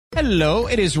Hello,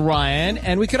 it is Ryan,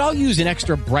 and we could all use an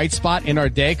extra bright spot in our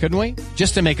day, couldn't we?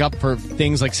 Just to make up for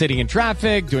things like sitting in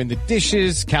traffic, doing the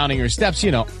dishes, counting your steps,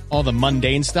 all the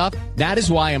mundane stuff. That is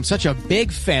why I'm such a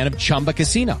big fan of Chumba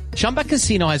Casino. Chumba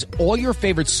Casino has all your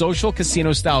favorite social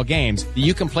casino-style games that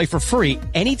you can play for free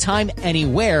anytime,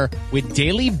 anywhere with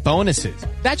daily bonuses.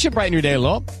 That should brighten your day a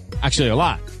little. Actually, a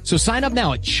lot. So sign up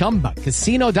now at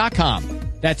ChumbaCasino.com.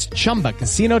 That's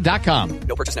ChumbaCasino.com.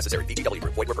 No purchase necessary. VGW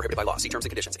Group. Void where prohibited by law. See terms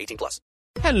and conditions. 18+.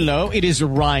 Hello, it is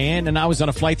Ryan, and I was on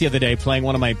a flight the other day playing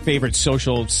one of my favorite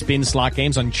social spin slot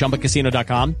games on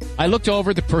ChumbaCasino.com. I looked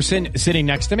over at the person sitting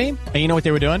next to me, and you know what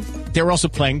they were doing? They were also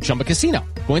playing Chumba Casino.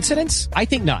 Coincidence? I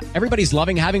think not. Everybody's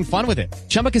loving having fun with it.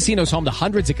 Chumba Casino is home to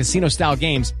hundreds of casino-style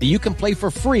games that you can play for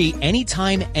free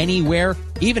anytime, anywhere,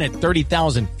 even at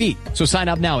 30,000 feet. So sign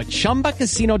up now at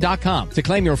ChumbaCasino.com to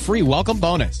claim your free welcome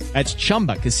bonus. That's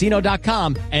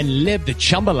ChumbaCasino.com and live the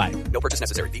Chumba life. No purchase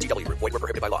necessary. VGW Group. Void where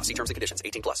prohibited by law. See terms and conditions.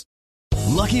 18+.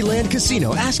 Lucky Land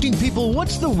Casino, asking people,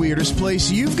 what's the weirdest place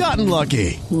you've gotten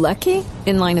lucky? Lucky?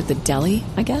 In line at the deli,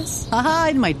 I guess? Aha,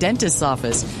 in my dentist's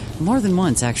office. More than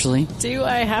once, actually. Do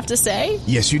I have to say?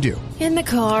 Yes, you do. In the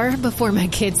car before my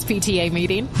kids' PTA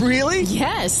meeting. Really?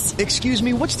 Yes. Excuse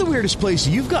me, what's the weirdest place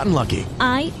you've gotten lucky?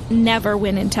 I never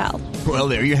win and tell. Well,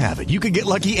 there you have it. You can get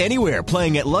lucky anywhere,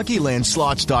 playing at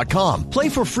LuckyLandSlots.com. Play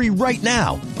for free right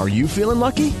now. Are you feeling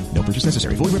lucky? No purchase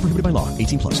necessary. Void where prohibited by law.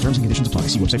 18+. Terms and conditions apply.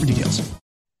 See website for details.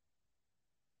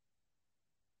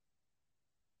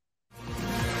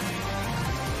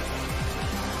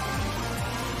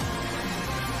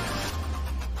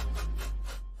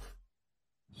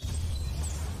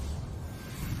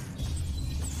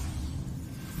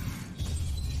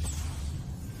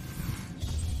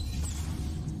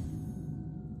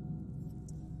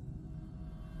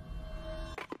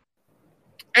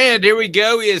 And here we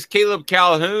go. He is Caleb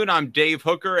Calhoun. I'm Dave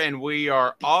Hooker, and we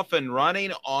are off and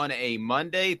running on a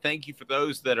Monday. Thank you for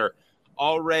those that are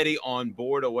already on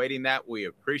board awaiting that. We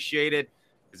appreciate it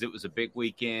because it was a big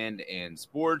weekend in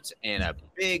sports and a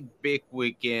big, big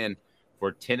weekend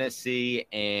for Tennessee,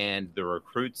 and the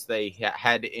recruits they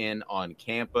had in on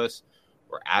campus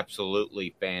were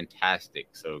absolutely fantastic.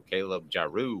 So Caleb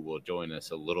Giroux will join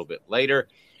us a little bit later,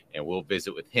 and we'll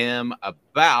visit with him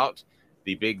about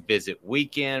the big visit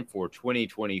weekend for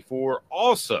 2024.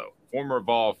 Also, former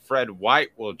Vol Fred White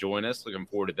will join us. Looking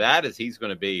forward to that, as he's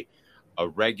going to be a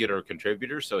regular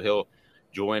contributor. So he'll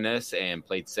join us and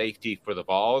played safety for the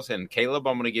Vols. And Caleb,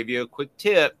 I'm going to give you a quick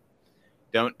tip.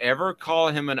 Don't ever call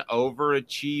him an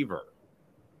overachiever.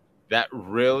 That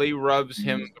really rubs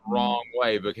him the wrong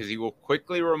way, because he will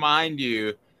quickly remind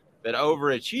you that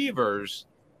overachievers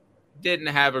didn't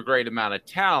have a great amount of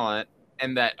talent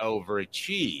and that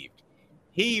overachieved.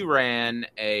 He ran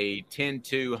a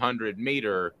 10-200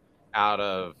 meter out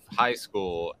of high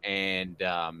school, and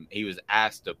he was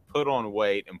asked to put on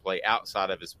weight and play outside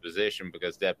of his position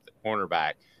because depth at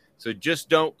cornerback. So just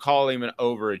don't call him an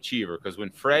overachiever, because when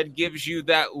Fred gives you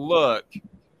that look,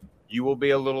 you will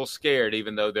be a little scared,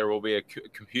 even though there will be a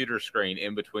computer screen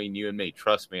in between you and me.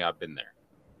 Trust me, I've been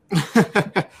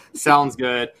there. Sounds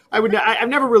good. I've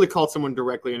never really called someone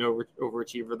directly an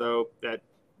overachiever, though. But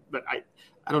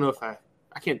I don't know if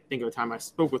I can't think of a time I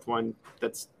spoke with one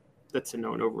that's a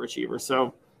known overachiever.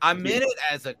 So I meant it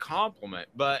as a compliment,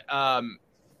 but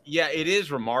yeah, it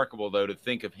is remarkable though to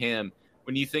think of him.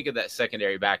 When you think of that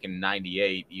secondary back in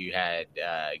 '98, you had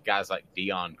guys like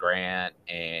Deion Grant,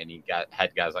 and you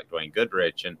had guys like Dwayne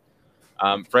Goodrich,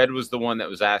 and Fred was the one that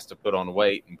was asked to put on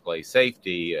weight and play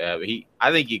safety.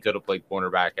 I think he could have played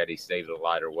cornerback had he stayed at a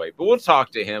lighter weight. But we'll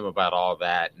talk to him about all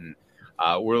that, and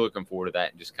we're looking forward to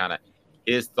that, and just kind of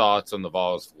his thoughts on the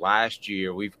Vols last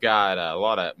year. We've got a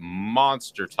lot of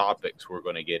monster topics we're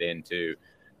going to get into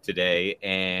today,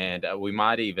 and we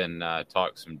might even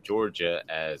talk some Georgia,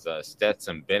 as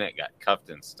Stetson Bennett got cuffed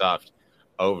and stuffed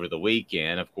over the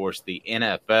weekend. Of course, the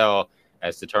NFL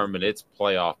has determined its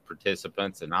playoff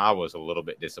participants, and I was a little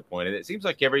bit disappointed. It seems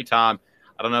like every time,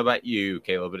 I don't know about you,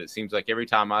 Caleb, but it seems like every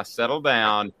time I settle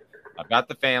down, I've got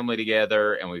the family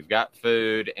together, and we've got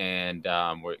food, and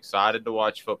we're excited to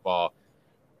watch football,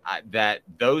 that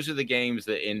those are the games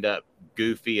that end up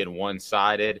goofy and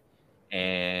one-sided.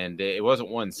 And it wasn't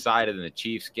one-sided in the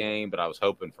Chiefs game, but I was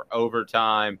hoping for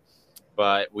overtime.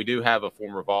 But we do have a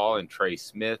former Vol in Trey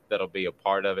Smith that'll be a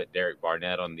part of it. Derek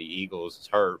Barnett on the Eagles is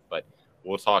hurt, but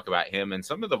we'll talk about him. And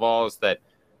some of the Vols that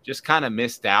just kind of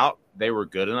missed out. They were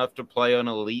good enough to play on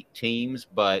elite teams,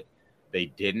 but they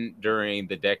didn't during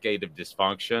the decade of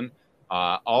dysfunction.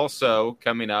 Also,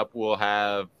 coming up, we'll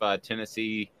have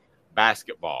Tennessee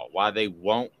basketball, why they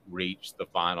won't reach the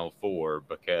Final Four,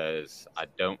 because I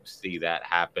don't see that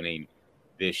happening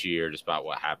this year, despite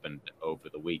what happened over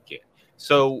the weekend.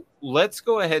 So let's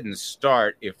go ahead and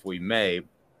start, if we may,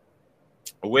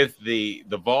 with the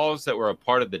Vols that were a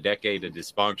part of the decade of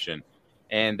dysfunction,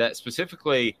 and that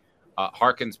specifically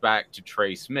harkens back to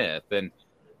Trey Smith. And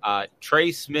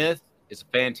Trey Smith is a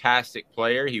fantastic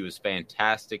player. He was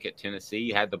fantastic at Tennessee.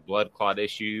 He had the blood clot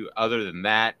issue. Other than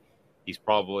that, he's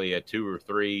probably a 2 or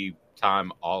 3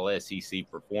 time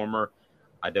All-SEC performer.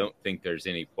 I don't think there's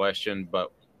any question.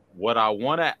 But what I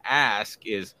want to ask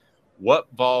is, what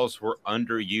Vols were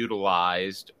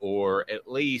underutilized, or at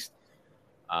least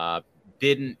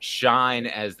didn't shine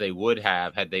as they would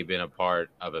have had they been a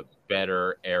part of a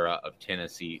better era of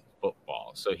Tennessee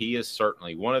football? So he is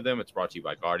certainly one of them. It's brought to you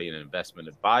by Guardian Investment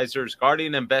Advisors.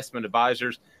 Guardian Investment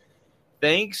Advisors,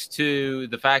 thanks to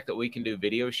the fact that we can do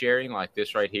video sharing like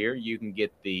this right here, you can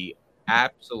get the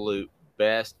absolute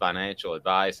best financial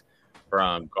advice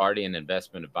from Guardian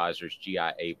Investment Advisors,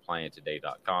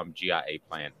 GIAplantoday.com,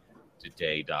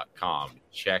 GIAplantoday.com.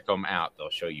 Check them out.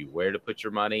 They'll show you where to put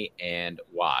your money and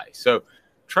why. So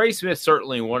Trey Smith,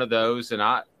 certainly one of those. And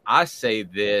I say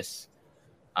this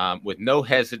with no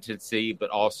hesitancy, but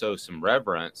also some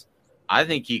reverence. I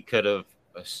think he could have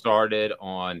started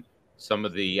on some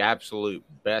of the absolute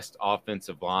best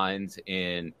offensive lines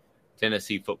in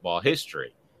Tennessee football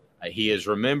history. He is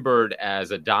remembered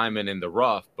as a diamond in the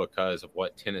rough because of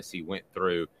what Tennessee went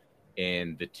through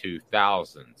in the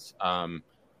 2000s.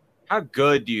 How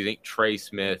good do you think Trey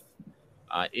Smith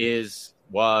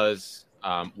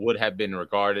would have been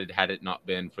regarded had it not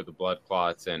been for the blood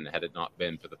clots and had it not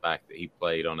been for the fact that he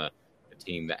played on a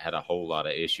team that had a whole lot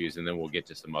of issues? And then we'll get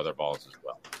to some other Vols as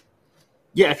well.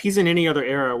 Yeah, if he's in any other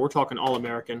era, we're talking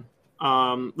All-American.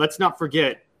 Let's not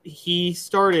forget, he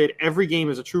started every game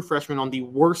as a true freshman on the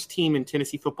worst team in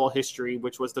Tennessee football history,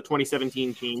 which was the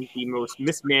 2017 team, the most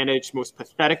mismanaged, most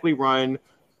pathetically run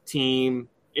team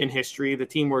in history, the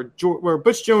team where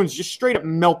Butch Jones just straight up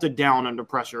melted down under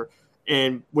pressure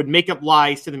and would make up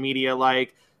lies to the media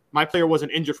like, my player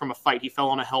wasn't injured from a fight, he fell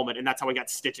on a helmet, and that's how he got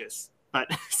stitches. But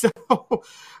so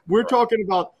we're talking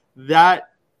about that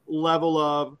level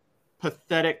of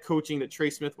pathetic coaching that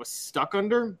Trey Smith was stuck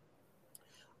under.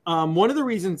 One of the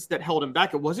reasons that held him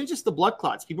back, it wasn't just the blood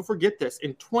clots. People forget this.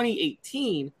 In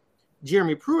 2018,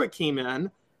 Jeremy Pruitt came in,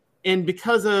 and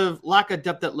because of lack of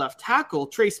depth at left tackle,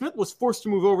 Trey Smith was forced to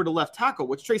move over to left tackle,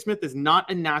 which Trey Smith is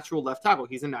not a natural left tackle.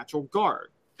 He's a natural guard,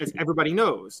 as everybody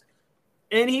knows.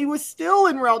 And he was still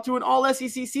en route to an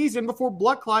All-SEC season before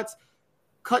blood clots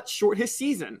cut short his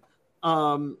season.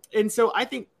 And so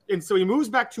he moves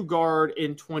back to guard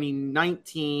in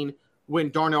 2019 when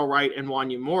Darnell Wright and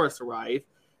Wanya Morris arrived,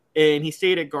 and he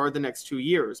stayed at guard the next 2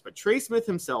 years. But Trey Smith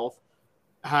himself,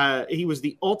 he was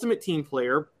the ultimate team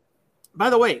player.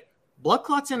 By the way, blood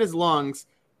clots in his lungs,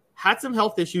 had some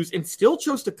health issues, and still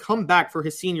chose to come back for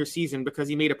his senior season because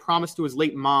he made a promise to his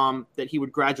late mom that he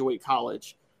would graduate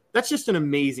college. That's just an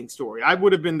amazing story. I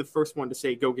would have been the first one to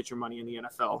say, go get your money in the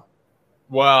NFL.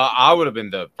 Well, I would have been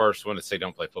the first one to say,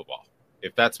 don't play football.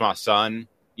 If that's my son,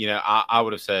 I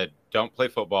would have said, don't play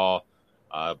football.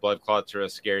 Blood clots are a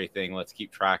scary thing. Let's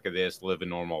keep track of this, live a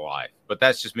normal life. But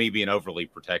that's just me being overly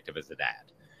protective as a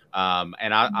dad.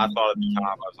 And I thought at the time,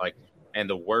 I was like, and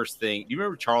the worst thing, you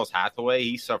remember Charles Hathaway?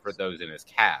 He suffered those in his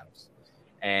calves.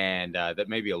 And that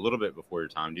may be a little bit before your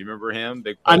time. Do you remember him?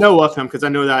 I know of him because I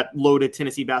know that loaded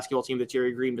Tennessee basketball team that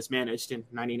Jerry Green mismanaged in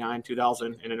 99,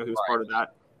 2000. And I know he was part of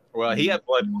that. Well, he had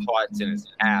blood clots in his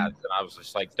calves. And I was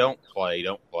just like, don't play.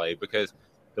 Because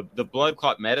the blood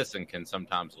clot medicine can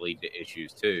sometimes lead to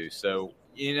issues too. So,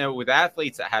 with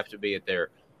athletes that have to be at their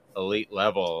elite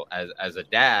level, as a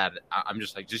dad, I'm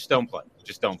just like, just don't play.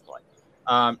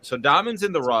 So diamonds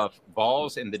in the rough,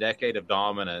 Vols in the decade of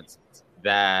dominance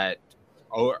that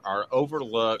are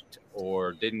overlooked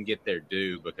or didn't get their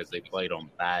due because they played on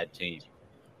bad teams.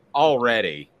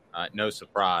 Already, no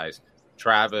surprise,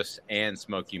 Travis and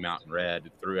Smoky Mountain Red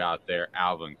threw out there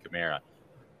Alvin Kamara.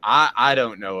 I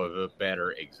don't know of a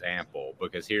better example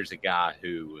because here's a guy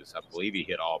who was, I believe he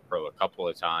hit All-Pro a couple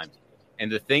of times.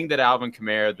 And the thing that Alvin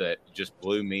Kamara that just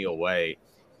blew me away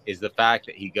is the fact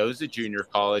that he goes to junior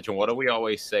college. And what do we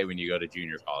always say when you go to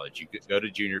junior college? You go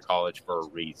to junior college for a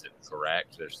reason,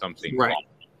 correct? There's something wrong.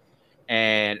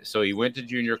 And so he went to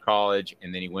junior college,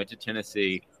 and then he went to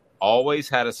Tennessee, always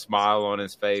had a smile on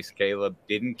his face, Caleb,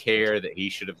 didn't care that he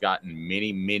should have gotten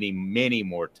many, many, many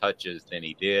more touches than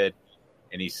he did.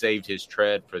 And he saved his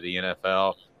tread for the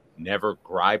NFL, never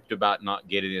griped about not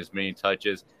getting as many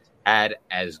touches, had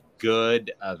as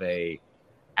good of a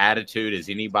attitude as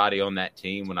anybody on that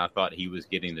team when I thought he was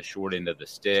getting the short end of the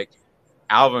stick.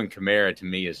 Alvin Kamara to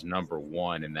me is number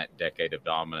one in that decade of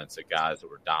dominance of guys that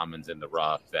were diamonds in the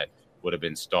rough that would have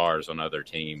been stars on other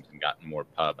teams and gotten more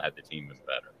pub had the team been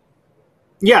better.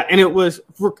 Yeah, and it was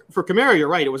for Kamara, you're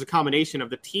right. It was a combination of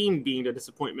the team being a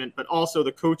disappointment, but also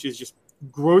the coaches just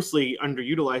grossly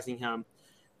underutilizing him.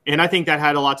 And I think that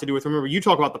had a lot to do with, remember, you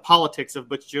talk about the politics of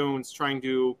Butch Jones trying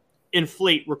to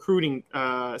inflate recruiting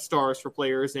stars for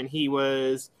players, and he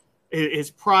was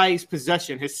his prized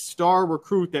possession, his star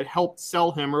recruit that helped sell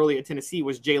him early at Tennessee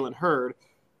was Jalen Hurd,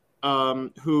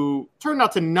 who turned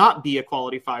out to not be a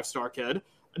quality 5-star kid,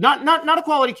 not a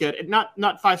quality kid, and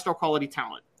not 5-star quality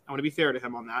talent. I want to be fair to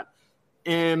him on that.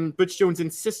 And Butch Jones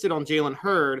insisted on Jalen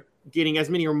Hurd getting as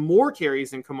many or more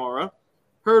carries than Kamara.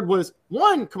 Hurd was,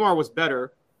 one, Kamara was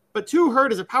better, but two,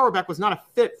 Hurd as a power back was not a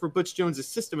fit for Butch Jones'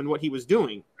 system and what he was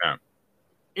doing.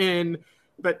 Yeah.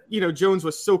 But Jones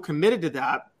was so committed to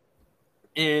that.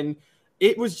 And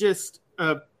it was just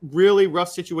a really rough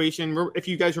situation. If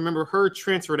you guys remember, Hurd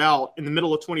transferred out in the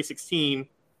middle of 2016.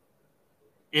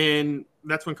 And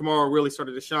that's when Kamara really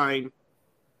started to shine.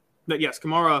 But yes,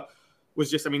 Kamara was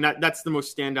just, that's the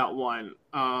most standout one.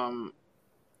 I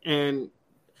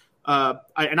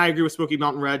agree with Smoky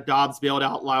Mountain Red. Dobbs bailed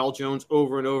out Lyle Jones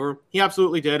over and over. He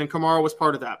absolutely did, and Kamara was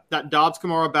part of that. That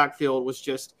Dobbs-Kamara backfield was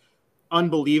just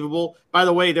unbelievable. By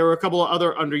the way, there were a couple of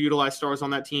other underutilized stars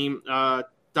on that team.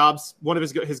 Dobbs, one of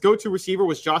his go-to receiver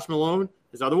was Josh Malone.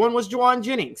 His other one was Juwan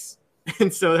Jennings.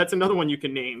 And so that's another one you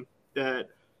can name.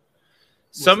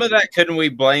 Some of that couldn't we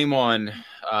blame on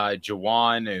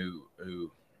Juwan,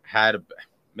 who had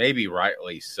maybe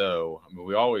rightly so.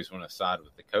 We always want to side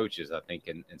with the coaches, I think,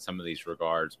 in some of these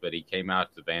regards. But he came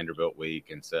out to Vanderbilt week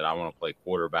and said, I want to play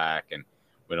quarterback, and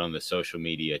went on the social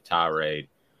media tirade.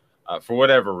 For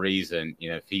whatever reason,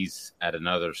 if he's at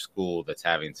another school that's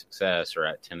having success or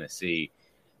at Tennessee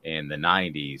in the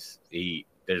 90s,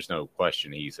 there's no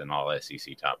question he's an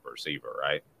all-SEC top receiver,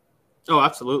 right? Oh,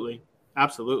 absolutely.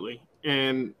 Absolutely.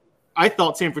 And I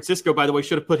thought San Francisco, by the way,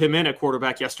 should have put him in at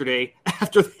quarterback yesterday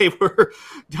after they were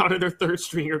down to their third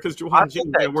stringer because Juwan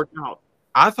Jennings didn't work out.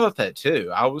 I thought that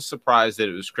too. I was surprised that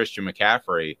it was Christian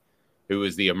McCaffrey who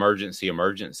was the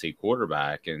emergency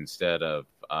quarterback instead of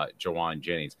Juwan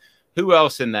Jennings. Who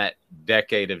else in that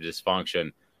decade of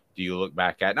dysfunction do you look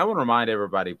back at? And I want to remind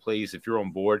everybody, please, if you're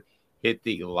on board, hit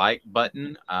the like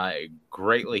button. It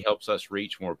greatly helps us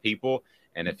reach more people.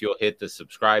 And if you'll hit the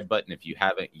subscribe button, if you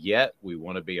haven't yet, we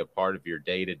want to be a part of your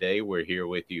day-to-day. We're here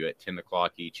with you at 10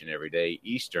 o'clock each and every day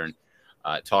Eastern,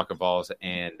 talking Vols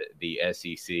and the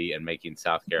SEC and making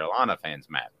South Carolina fans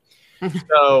mad.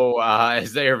 So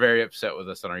as they are very upset with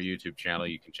us on our YouTube channel,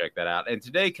 you can check that out. And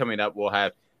today coming up, we'll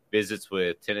have visits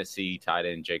with Tennessee tight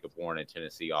end Jacob Warren and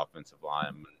Tennessee offensive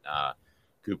lineman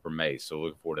Cooper Mays. So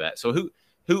looking forward to that. So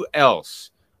who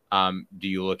else do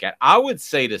you look at? I would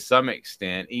say to some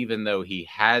extent, even though he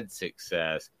had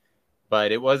success, but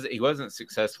he wasn't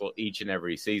successful each and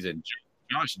every season.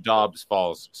 Josh Dobbs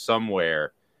falls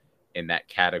somewhere in that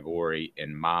category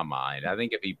in my mind. I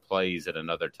think if he plays at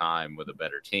another time with a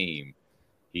better team,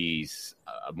 he's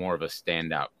more of a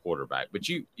standout quarterback. But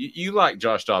you like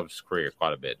Josh Dobbs' career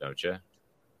quite a bit, don't you?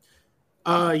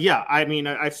 Yeah,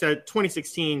 I've said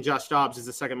 2016, Josh Dobbs is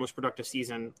the second most productive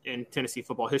season in Tennessee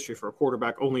football history for a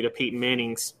quarterback, only to Peyton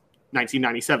Manning's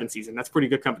 1997 season. That's pretty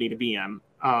good company to be in.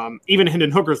 Even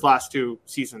Hendon Hooker's last two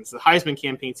seasons, the Heisman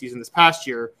campaign season this past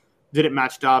year, didn't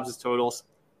match Dobbs' totals.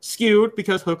 Skewed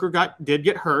because Hooker did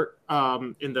get hurt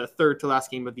in the third to last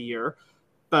game of the year,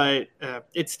 but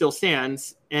it still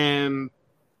stands. And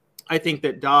I think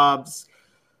that Dobbs,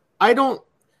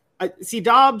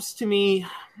 Dobbs to me,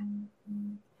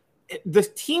 the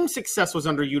team success was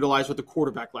underutilized with a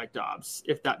quarterback like Dobbs,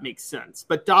 if that makes sense.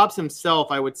 But Dobbs himself,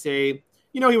 I would say,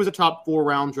 he was a top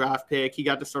 4-round draft pick. He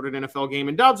got to start an NFL game.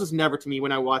 And Dobbs was never, to me,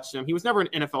 when I watched him, he was never an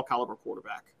NFL caliber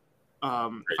quarterback,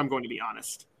 if I'm going to be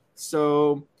honest.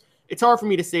 So it's hard for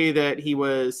me to say that he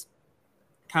was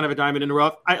kind of a diamond in the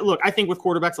rough. I think with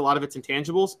quarterbacks, a lot of it's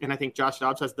intangibles. And I think Josh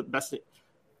Dobbs has the best.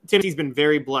 Tennessee's been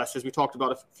very blessed, as we talked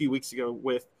about a few weeks ago,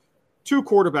 with two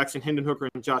quarterbacks in Hendon Hooker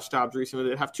and Josh Dobbs recently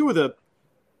that have two of the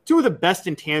best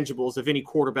intangibles of any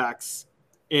quarterbacks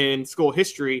in school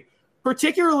history,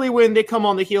 particularly when they come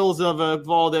on the heels of a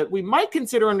Vol that we might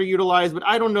consider underutilized, but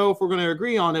I don't know if we're going to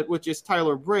agree on it, which is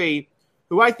Tyler Bray,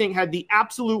 who I think had the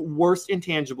absolute worst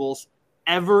intangibles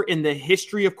ever in the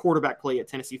history of quarterback play at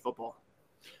Tennessee football.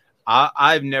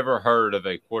 I've never heard of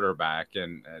a quarterback,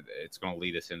 and it's going to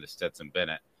lead us into Stetson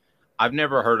Bennett. I've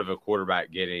never heard of a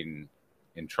quarterback getting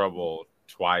in trouble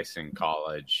twice in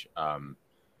college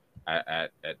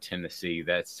at Tennessee.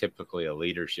 That's typically a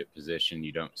leadership position.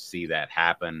 You don't see that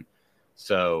happen.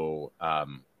 So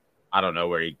I don't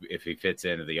know if he fits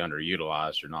into the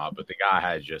underutilized or not, but the guy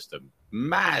has just a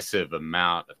massive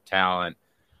amount of talent.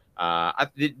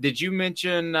 Did you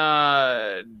mention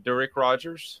Derrick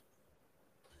Rogers?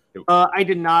 I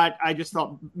did not. I just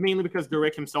thought mainly because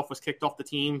Derrick himself was kicked off the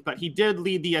team, but he did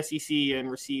lead the SEC in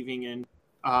receiving in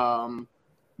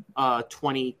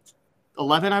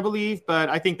 2011, I believe. But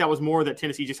I think that was more that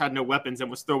Tennessee just had no weapons and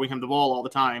was throwing him the ball all the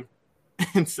time.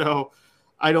 And so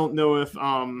I don't know if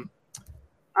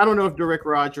Derrick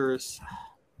Rogers.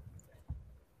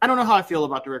 I don't know how I feel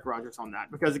about Derrick Rogers on that,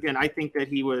 because again, I think that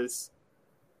he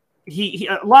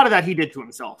a lot of that he did to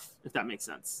himself, if that makes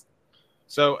sense.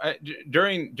 So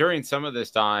during some of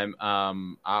this time,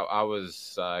 I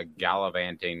was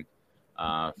gallivanting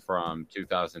from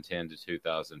 2010 to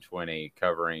 2020,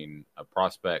 covering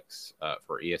prospects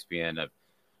for ESPN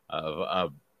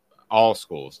of all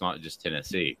schools, not just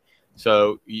Tennessee.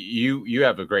 So you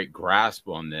have a great grasp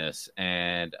on this.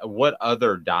 And what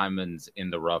other diamonds in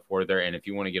the rough were there? And if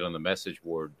you want to get on the message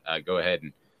board, go ahead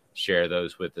and share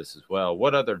those with us as well.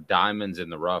 What other diamonds in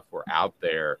the rough were out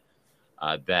there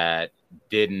that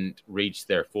didn't reach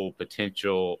their full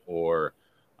potential or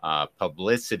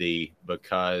publicity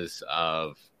because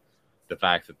of the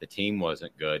fact that the team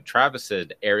wasn't good? Travis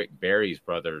said Eric Berry's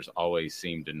brothers always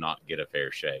seem to not get a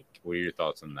fair shake. What are your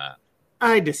thoughts on that?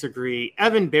 I disagree.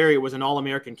 Evan Berry was an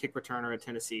All-American kick returner at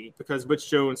Tennessee because Butch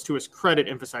Jones, to his credit,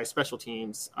 emphasized special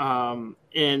teams.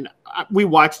 And we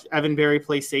watched Evan Berry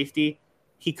play safety.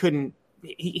 He couldn't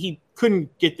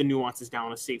get the nuances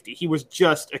down as safety. He was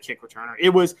just a kick returner.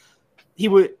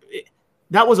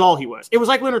 That was all he was. It was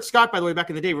like Leonard Scott, by the way,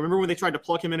 back in the day. Remember when they tried to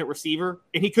plug him in at receiver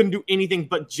and he couldn't do anything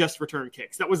but just return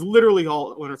kicks? That was literally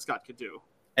all Leonard Scott could do.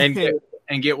 And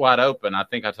get wide open. I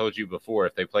think I told you before,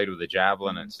 if they played with a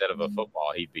javelin instead of a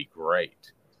football, he'd be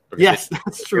great. Yes,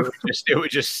 that's true. It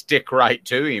would just stick right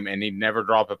to him, and he'd never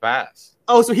drop a pass.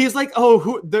 Oh, so he's like,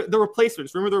 the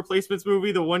Replacements. Remember the Replacements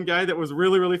movie? The one guy that was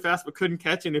really, really fast but couldn't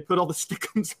catch, and they put all the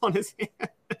stickums on his hand.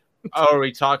 Oh, are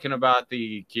we talking about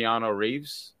the Keanu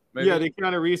Reeves movie? Yeah, the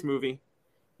Keanu Reeves movie.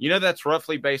 You know that's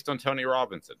roughly based on Tony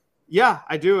Robinson. Yeah,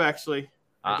 I do actually.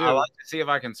 I like to see if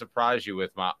I can surprise you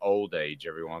with my old age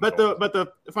every once in a while. But the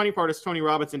funny part is Tony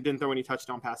Robinson didn't throw any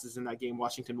touchdown passes in that game.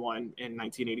 Washington won in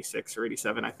 1986 or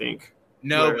 87, I think.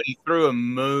 No, but he threw a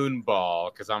moon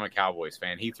ball, because I'm a Cowboys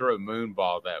fan. He threw a moon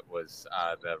ball that was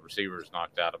the receivers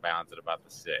knocked out of bounds at about the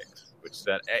 6,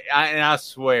 and I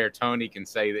swear Tony can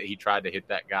say that he tried to hit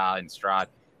that guy in stride.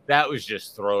 That was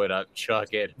just throw it up,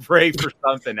 chuck it, pray for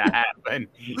something to happen.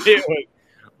 It was.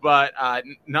 But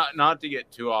not to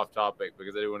get too off topic,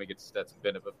 because I do want to get to Stetson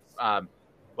Bennett. But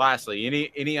lastly,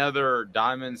 any other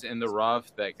diamonds in the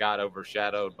rough that got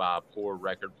overshadowed by a poor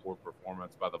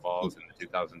performance by the Vols in the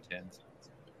 2010s?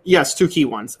 Yes, two key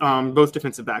ones. Both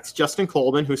defensive backs. Justin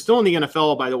Coleman, who's still in the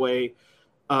NFL, by the way.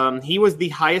 He was the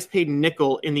highest paid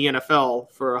nickel in the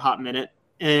NFL for a hot minute.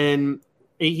 And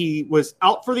he was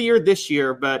out for the year this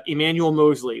year, but Emmanuel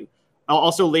Mosley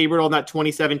also labored on that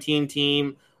 2017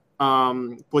 team.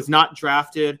 Was not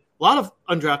drafted. A lot of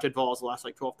undrafted Vols the last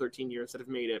 12, 13 years that have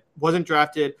made it. Wasn't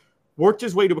drafted. Worked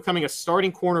his way to becoming a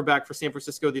starting cornerback for San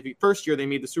Francisco the first year they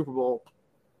made the Super Bowl.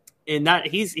 And that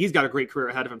he's got a great career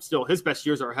ahead of him still. His best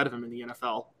years are ahead of him in the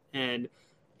NFL. And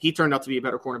he turned out to be a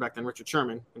better cornerback than Richard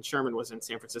Sherman when Sherman was in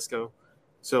San Francisco.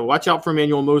 So watch out for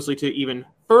Emmanuel Mosley to even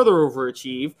further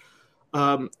overachieve.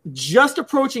 Just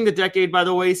approaching the decade, by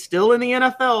the way, still in the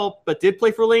NFL, but did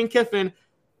play for Lane Kiffin.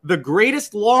 The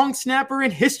greatest long snapper in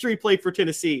history played for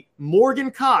Tennessee, Morgan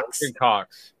Cox.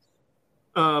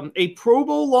 A Pro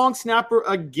Bowl long snapper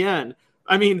again.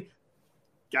 I mean,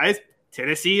 guys,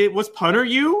 Tennessee was punter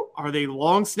you? Are they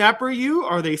long snapper you?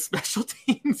 Are they special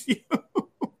teams you?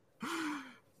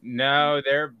 No,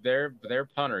 they're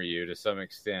punter you to some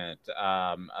extent.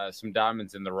 Some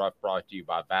diamonds in the rough brought to you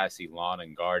by Vassy Lawn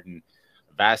and Garden.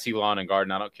 Vassy Lawn and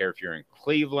Garden, I don't care if you're in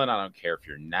Cleveland. I don't care if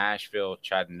you're in Nashville,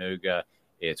 Chattanooga.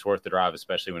 It's worth the drive,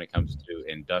 especially when it comes to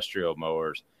industrial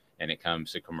mowers and it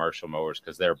comes to commercial mowers,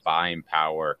 because their buying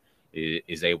power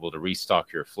is able to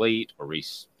restock your fleet or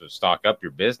restock up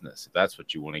your business if that's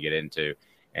what you want to get into,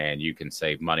 and you can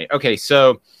save money. Okay,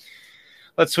 so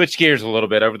let's switch gears a little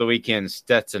bit. Over the weekend,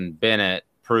 Stetson Bennett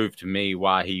proved to me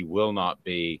why he will not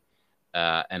be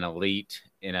an elite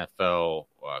NFL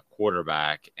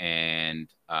quarterback, and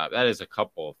that is a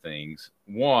couple of things.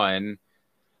 One,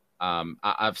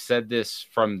 I've said this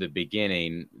from the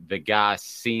beginning. The guy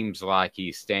seems like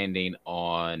he's standing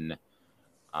on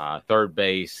third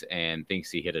base and thinks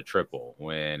he hit a triple,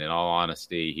 when in all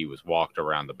honesty, he was walked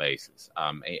around the bases.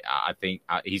 I think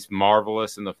he's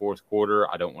marvelous in the fourth quarter.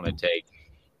 I don't want to take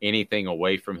anything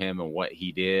away from him and what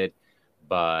he did,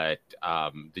 but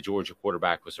the Georgia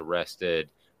quarterback was arrested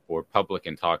for public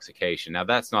intoxication. Now,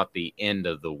 that's not the end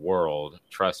of the world.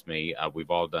 Trust me,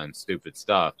 we've all done stupid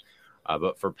stuff.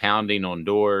 But for pounding on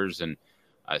doors, and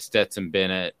Stetson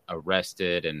Bennett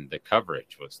arrested, and the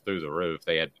coverage was through the roof.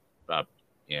 They had,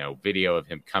 video of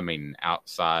him coming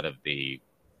outside of the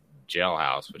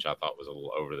jailhouse, which I thought was a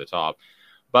little over the top.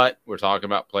 But we're talking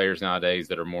about players nowadays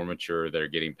that are more mature, that are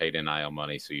getting paid NIL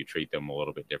money, so you treat them a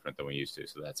little bit different than we used to.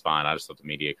 So that's fine. I just thought the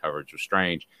media coverage was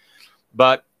strange.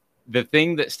 But the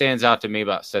thing that stands out to me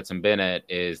about Stetson Bennett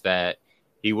is that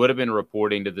he would have been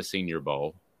reporting to the Senior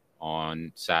Bowl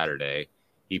on Saturday.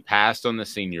 He passed on the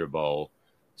Senior Bowl,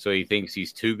 so he thinks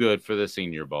he's too good for the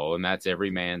Senior Bowl, and that's every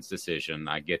man's decision.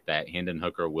 I get that. Hendon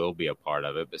Hooker will be a part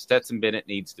of it, but Stetson Bennett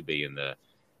needs to be in the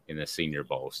Senior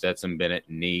Bowl. Stetson Bennett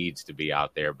needs to be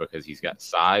out there because he's got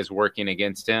size working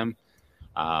against him.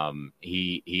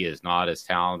 He is not as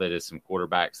talented as some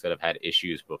quarterbacks that have had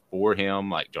issues before him,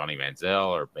 like Johnny Manziel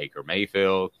or Baker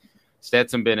Mayfield.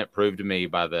 Stetson Bennett proved to me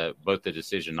by both the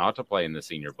decision not to play in the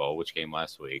Senior Bowl, which came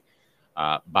last week,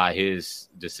 by his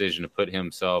decision to put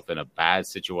himself in a bad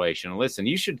situation. Listen,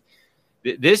 you should.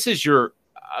 This is your.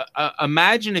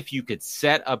 Imagine if you could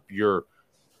set up your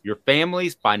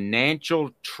family's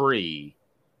financial tree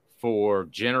for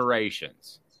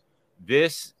generations.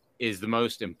 This is the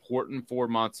most important 4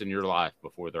 months in your life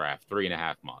before the draft,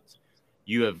 3.5 months.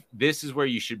 This is where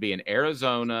you should be in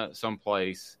Arizona,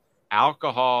 someplace.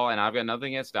 Alcohol, and I've got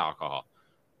nothing against alcohol.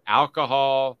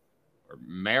 Alcohol or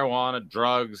marijuana,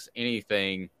 drugs,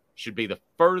 anything should be the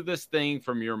furthest thing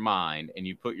from your mind, and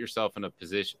you put yourself in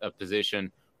a position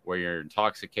where you're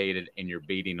intoxicated and you're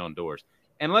beating on doors.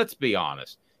 And let's be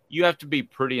honest, you have to be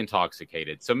pretty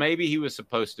intoxicated. So maybe he was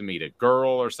supposed to meet a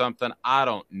girl or something. I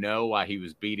don't know why he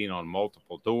was beating on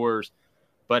multiple doors.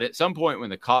 But at some point when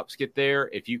the cops get there,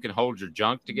 if you can hold your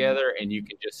junk together and you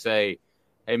can just say,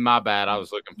 hey, my bad, I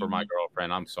was looking for my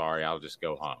girlfriend. I'm sorry, I'll just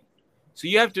go home. So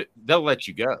they'll let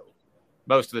you go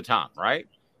most of the time, right?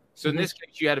 So in this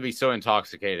case, you had to be so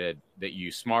intoxicated that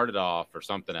you smarted off or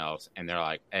something else, and they're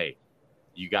like, hey,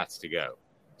 you got to go.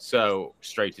 So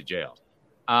straight to jail.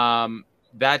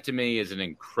 That to me is an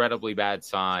incredibly bad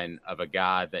sign of a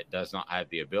guy that does not have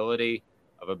the ability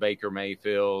of a Baker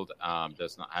Mayfield,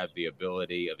 does not have the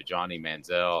ability of a Johnny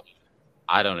Manziel.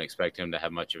 I don't expect him to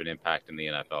have much of an impact in the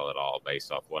NFL at all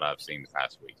based off what I've seen the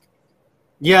past week.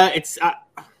 Yeah,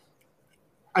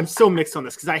 I'm so mixed on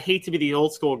this because I hate to be the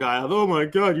old school guy of, oh my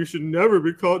God, you should never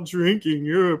be caught drinking.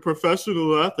 You're a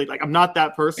professional athlete. Like, I'm not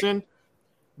that person.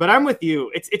 But I'm with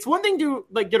you. It's one thing to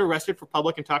get arrested for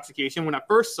public intoxication. When I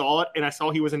first saw it and I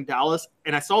saw he was in Dallas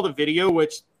and I saw the video,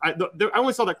 which I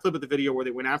only saw that clip of the video where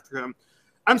they went after him.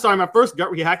 I'm sorry, my first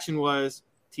gut reaction was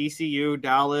TCU,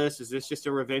 Dallas. Is this just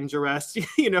a revenge arrest?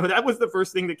 That was the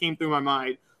first thing that came through my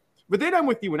mind. But then I'm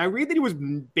with you. When I read that he was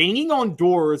banging on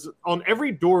doors, on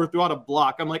every door throughout a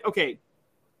block, I'm like, okay,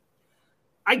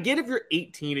 I get if you're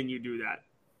 18 and you do that.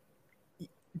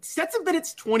 Stetson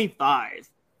Bennett's 25.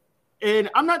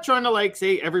 And I'm not trying to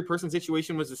say every person's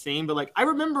situation was the same, but I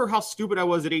remember how stupid I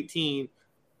was at 18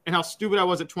 and how stupid I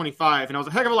was at 25. And I was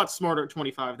a heck of a lot smarter at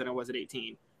 25 than I was at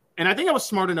 18. And I think I was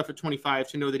smart enough at 25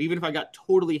 to know that even if I got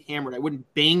totally hammered, I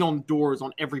wouldn't bang on doors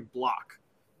on every block.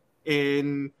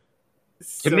 And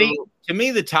to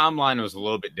me, the timeline was a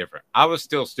little bit different. I was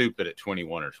still stupid at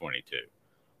 21 or 22.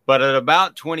 But at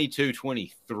about 22,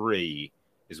 23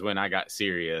 is when I got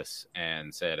serious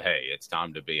and said, hey, it's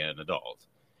time to be an adult.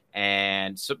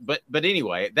 And so, but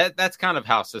anyway, that's kind of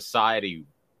how society,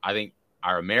 I think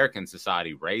our American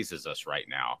society raises us right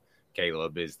now,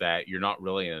 Caleb, is that you're not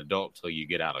really an adult till you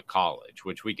get out of college,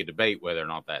 which we could debate whether or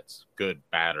not that's good,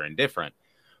 bad, or indifferent.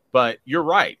 But you're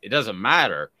right. It doesn't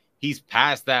matter. He's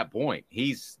past that point.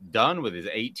 He's done with his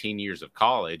 18 years of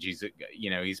college. He's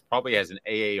probably has an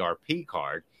AARP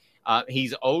card.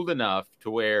 He's old enough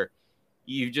to where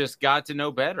you've just got to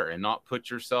know better and not put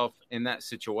yourself in that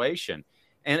situation.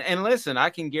 And listen, I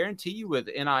can guarantee you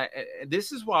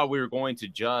this is why we're going to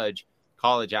judge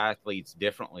college athletes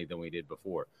differently than we did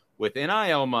before. With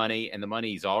NIL money and the money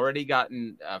he's already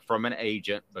gotten from an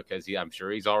agent, because I'm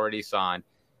sure he's already signed,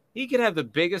 he could have the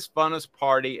biggest, funnest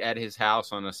party at his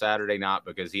house on a Saturday night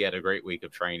because he had a great week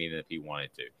of training if he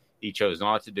wanted to. He chose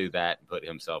not to do that and put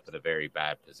himself in a very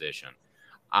bad position.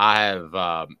 I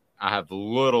have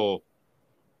little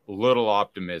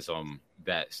optimism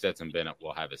that Stetson Bennett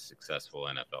will have a successful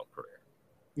NFL career.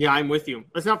 Yeah, I'm with you.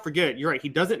 Let's not forget, you're right. He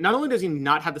doesn't. Not only does he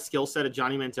not have the skill set of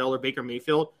Johnny Manziel or Baker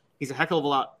Mayfield, he's a heck of a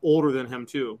lot older than him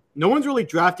too. No one's really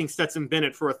drafting Stetson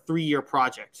Bennett for a 3-year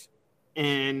project,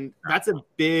 and that's a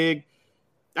big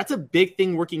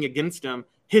thing working against him.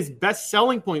 his best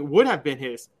selling point would have been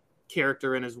his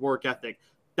character and his work ethic.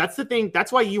 That's the thing.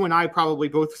 That's why you and I probably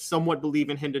both somewhat believe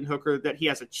in Hendon Hooker, that he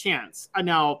has a chance.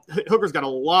 Now, Hooker's got a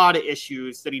lot of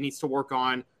issues that he needs to work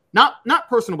on, not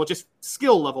personal, but just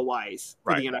skill level wise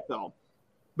for the NFL.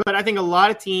 But I think a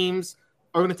lot of teams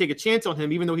are going to take a chance on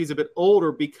him, even though he's a bit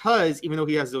older, because even though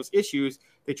he has those issues,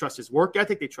 they trust his work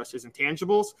ethic, they trust his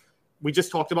intangibles. We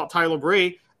just talked about Tyler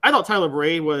Bray. I thought Tyler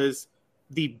Bray was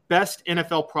the best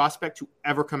NFL prospect to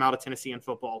ever come out of Tennessee in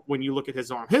football. When you look at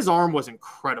his arm was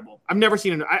incredible. I've never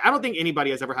seen I don't think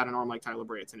anybody has ever had an arm like Tyler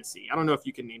Bray at Tennessee. I don't know if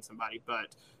you can name somebody,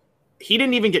 but he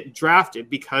didn't even get drafted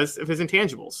because of his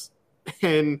intangibles.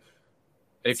 And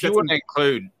if you want to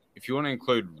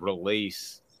include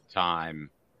release time,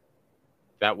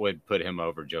 that would put him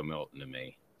over Joe Milton to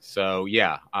me. So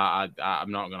yeah, I'm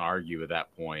not going to argue with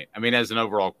that point. I mean, as an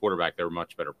overall quarterback, they were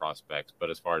much better prospects, but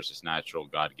as far as just natural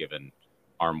God-given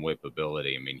arm whip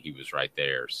ability, I mean, he was right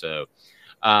there. So,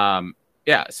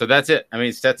 so that's it. I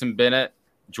mean, Stetson Bennett,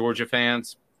 Georgia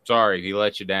fans, sorry, he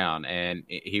let you down. And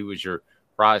he was your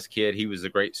prize kid. He was a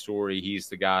great story. He's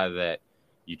the guy that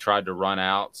you tried to run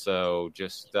out. So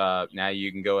just now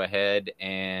you can go ahead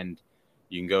and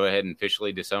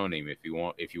officially disown him if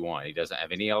you want. He doesn't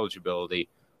have any eligibility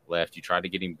left. You tried to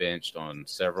get him benched on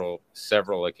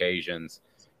several occasions,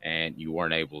 and you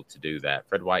weren't able to do that.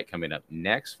 Fred White coming up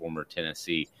next, former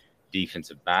Tennessee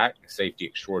defensive back, safety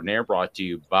extraordinaire, brought to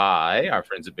you by our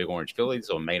friends at Big Orange Phillies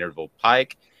on Maynardville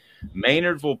Pike.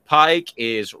 Maynardville Pike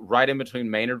is right in between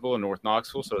Maynardville and North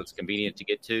Knoxville, so it's convenient to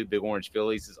get to. Big Orange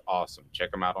Phillies is awesome.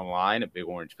 Check them out online at Big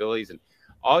Orange Phillies, and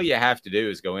all you have to do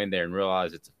is go in there and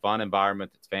realize it's a fun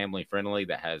environment that's family-friendly,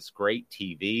 that has great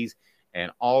TVs,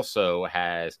 and also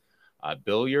has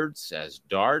billiards, has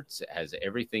darts, has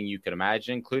everything you can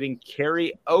imagine, including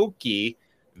karaoke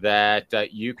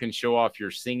that you can show off your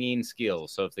singing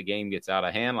skills. So if the game gets out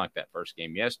of hand like that first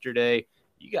game yesterday,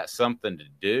 you got something to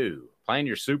do. Plan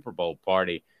your Super Bowl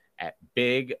party at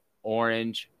Big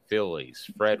Orange Phillies.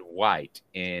 Fred White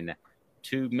in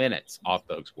 2 minutes off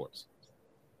Thug Sports.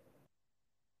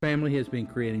 Family has been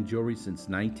creating jewelry since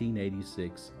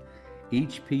 1986,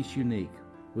 each piece unique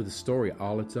with a story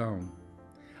all its own.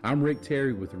 I'm Rick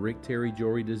Terry with Rick Terry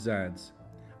Jewelry Designs.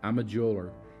 I'm a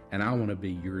jeweler, and I want to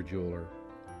be your jeweler.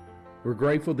 We're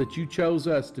grateful that you chose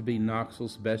us to be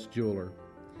Knoxville's best jeweler.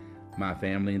 My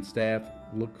family and staff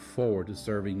look forward to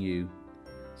serving you.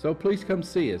 So please come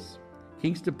see us.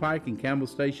 Kingston Pike and Campbell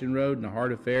Station Road in the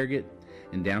heart of Farragut,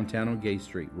 and downtown on Gay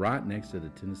Street, right next to the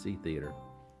Tennessee Theater.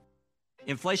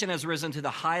 Inflation has risen to the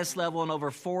highest level in over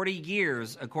 40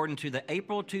 years, according to the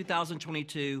April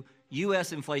 2022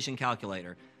 U.S. Inflation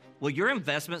Calculator. Will your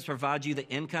investments provide you the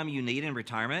income you need in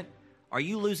retirement? Are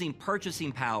you losing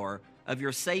purchasing power of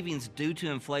your savings due to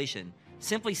inflation?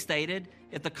 Simply stated,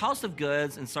 if the cost of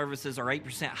goods and services are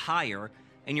 8% higher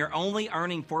and you're only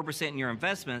earning 4% in your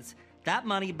investments, that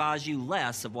money buys you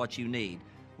less of what you need.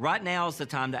 Right now is the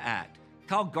time to act.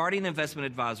 Call Guardian Investment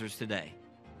Advisors today.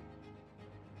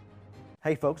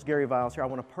 Hey folks, Gary Viles here. I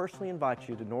want to personally invite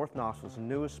you to North Knoxville's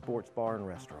newest sports bar and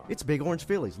restaurant. It's Big Orange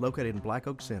Phillies, located in Black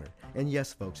Oak Center. And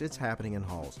yes, folks, it's happening in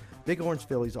Halls. Big Orange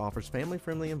Phillies offers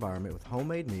family-friendly environment with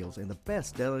homemade meals and the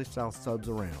best deli-style subs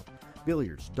around.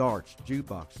 Billiards, darts,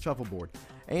 jukebox, shuffleboard,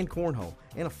 and cornhole,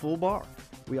 and a full bar.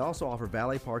 We also offer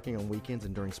valet parking on weekends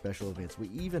and during special events. We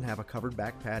even have a covered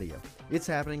back patio. It's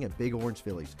happening at Big Orange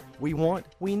Phillies. We want,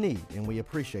 we need, and we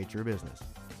appreciate your business.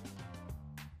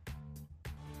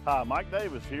 Hi, Mike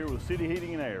Davis here with City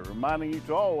Heating and Air, reminding you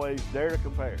to always dare to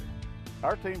compare.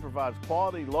 Our team provides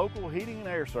quality local heating and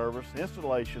air service,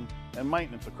 installation, and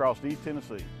maintenance across East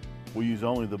Tennessee. We use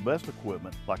only the best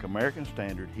equipment like American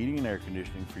Standard Heating and Air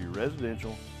Conditioning for your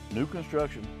residential, new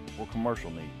construction, or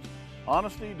commercial needs.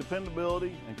 Honesty,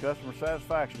 dependability, and customer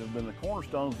satisfaction have been the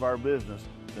cornerstones of our business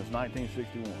since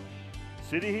 1961.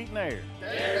 City Heat and Air.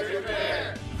 Dare to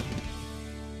compare.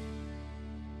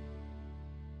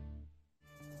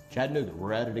 Chattanooga,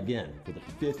 we're at it again. For the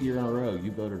 5th year in a row, you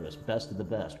voted us best of the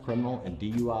best criminal and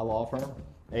DUI law firm.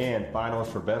 And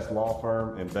finalists for best law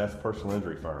firm and best personal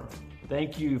injury firm.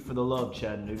 Thank you for the love,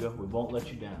 Chattanooga. We won't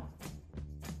let you down.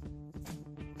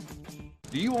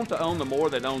 Do you want to own the more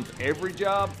that owns every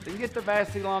job? Then get to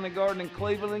Vassey Lawn and Garden in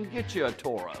Cleveland and get you a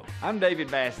Toro. I'm David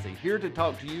Vassey, here to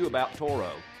talk to you about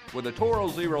Toro. With a Toro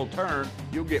Zero Turn,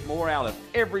 you'll get more out of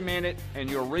every minute and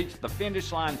you'll reach the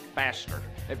finish line faster.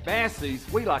 At Vassey's,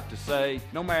 we like to say,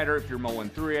 no matter if you're mowing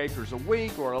 3 acres a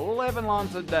week or 11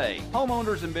 lawns a day,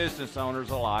 homeowners and business owners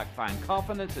alike find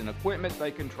confidence in equipment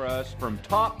they can trust from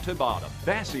top to bottom.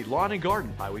 Vassey Lawn and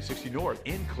Garden, Highway 60 North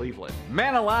in Cleveland.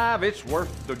 Man alive, it's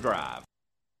worth the drive.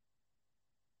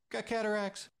 Got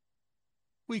cataracts?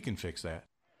 We can fix that.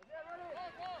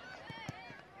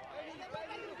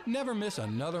 Never miss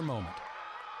another moment.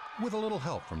 With a little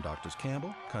help from Doctors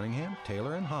Campbell, Cunningham,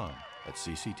 Taylor, and Hahn at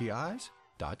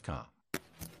cctis.com.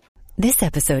 This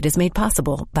episode is made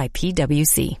possible by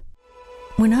PwC.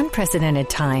 When unprecedented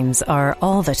times are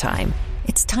all the time,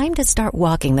 it's time to start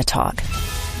walking the talk.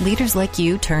 Leaders like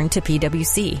you turn to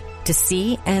PwC to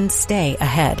see and stay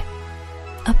ahead.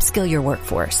 Upskill your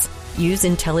workforce, use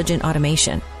intelligent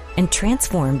automation, and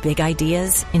transform big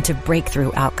ideas into breakthrough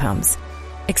outcomes.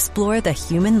 Explore the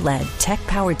human-led,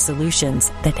 tech-powered solutions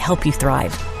that help you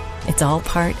thrive. It's all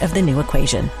part of The New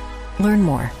Equation. Learn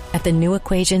more at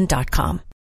thenewequation.com.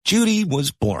 Judy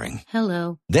was boring.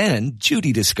 Hello. Then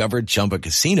Judy discovered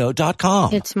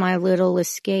ChumbaCasino.com. It's my little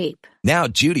escape. Now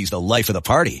Judy's the life of the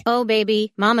party. Oh,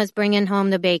 baby, mama's bringing home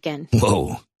the bacon.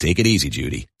 Whoa, take it easy,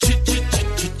 Judy.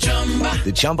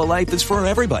 The Chumba life is for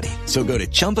everybody. So go to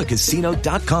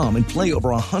ChumbaCasino.com and play over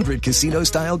 100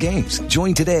 casino-style games.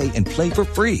 Join today and play for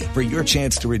free for your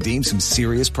chance to redeem some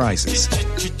serious prizes.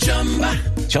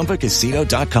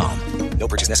 ChumbaCasino.com. No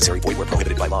purchase necessary. Void where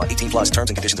prohibited by law. 18 plus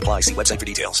terms and conditions apply. See website for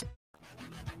details.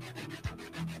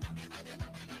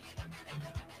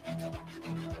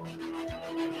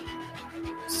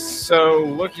 So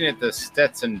looking at the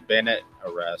Stetson Bennett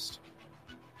arrest,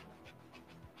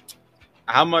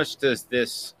 how much does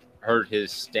this hurt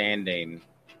his standing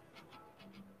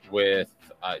with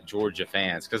Georgia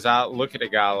fans? Because I look at a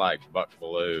guy like Buck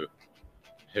Belue,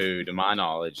 who, to my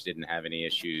knowledge, didn't have any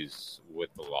issues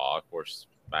with the law. Of course,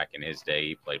 back in his day,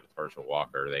 he played with Herschel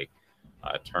Walker. They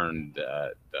turned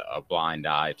a blind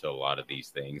eye to a lot of these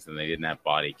things, and they didn't have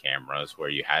body cameras where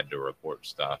you had to report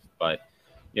stuff. But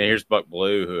here's Buck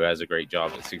Belue, who has a great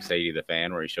job at 680 The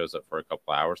Fan, where he shows up for a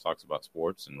couple hours, talks about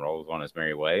sports, and rolls on his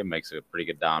merry way, and makes a pretty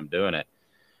good dime doing it.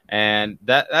 And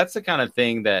that's the kind of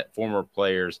thing that former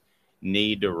players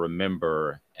need to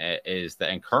remember, is that,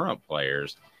 and current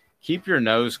players, keep your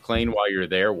nose clean while you're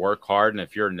there, work hard, and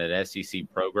if you're in an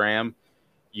SEC program,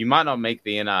 you might not make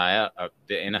the NFL.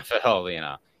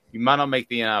 You might not make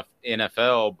the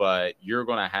NFL, but you're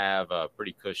going to have a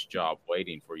pretty cush job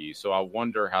waiting for you. So I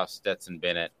wonder how Stetson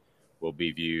Bennett will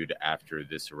be viewed after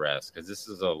this arrest, because this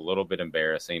is a little bit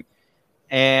embarrassing.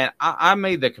 And I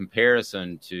made the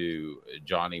comparison to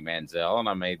Johnny Manziel, and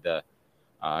I made the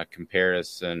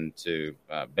comparison to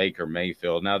Baker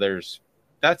Mayfield. Now,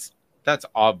 that's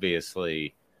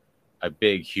obviously a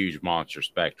big, huge monster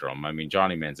spectrum. I mean,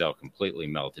 Johnny Manziel completely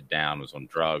melted down, was on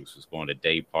drugs, was going to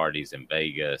day parties in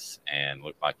Vegas, and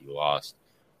looked like he lost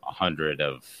 100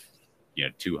 of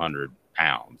 200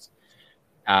 pounds.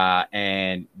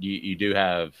 And you do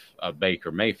have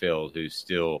Baker Mayfield, who's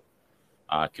still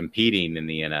competing in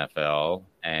the NFL,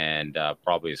 and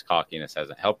probably his cockiness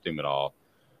hasn't helped him at all.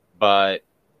 But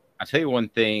I tell you one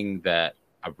thing that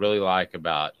I really like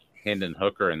about Hendon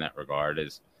Hooker in that regard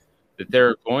is that there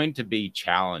are going to be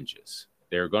challenges.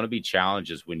 There are going to be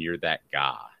challenges when you're that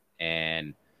guy.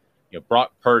 And,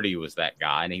 Brock Purdy was that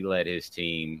guy, and he led his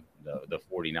team, the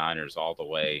 49ers, all the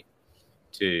way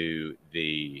to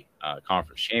the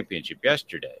conference championship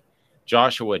yesterday.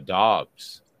 Joshua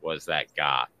Dobbs was that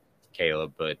guy,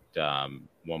 Caleb, at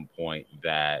one point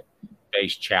that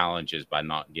faced challenges by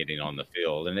not getting on the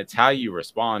field. And it's how you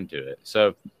respond to it.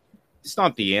 So it's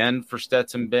not the end for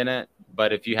Stetson Bennett,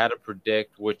 but if you had to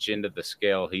predict which end of the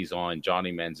scale he's on,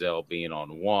 Johnny Manziel being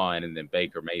on one, and then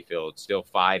Baker Mayfield still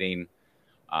fighting,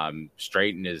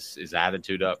 straighten his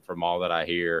attitude up from all that I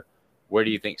hear, where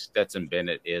do you think Stetson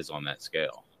Bennett is on that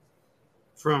scale?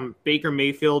 From Baker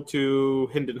Mayfield to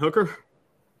Hendon Hooker?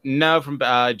 No, from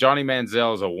Johnny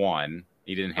Manziel is a one.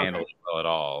 He didn't handle it well at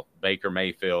all. Baker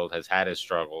Mayfield has had his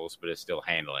struggles, but is still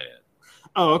handling it.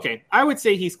 Oh, okay. I would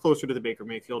say he's closer to the Baker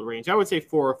Mayfield range. I would say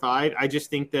 4 or 5. I just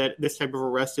think that this type of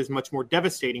arrest is much more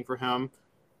devastating for him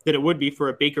than it would be for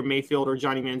a Baker Mayfield or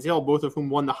Johnny Manziel, both of whom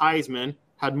won the Heisman,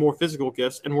 had more physical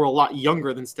gifts, and were a lot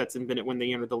younger than Stetson Bennett when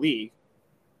they entered the league.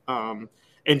 And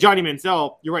Johnny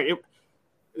Manziel, you're right.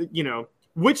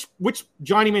 Which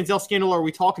Johnny Manziel scandal are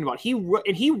we talking about? He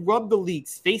rubbed the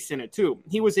league's face in it too.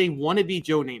 He was a wannabe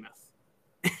Joe Namath,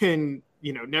 and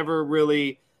never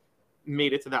really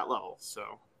made it to that level. So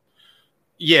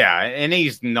yeah, and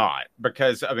he's not,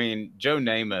 because Joe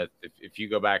Namath, if you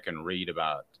go back and read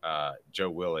about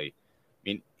Joe Willie,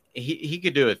 he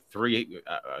could do a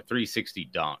 360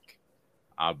 dunk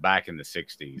back in the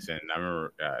 60s. And I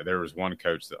remember there was one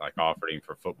coach that offered him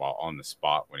for football on the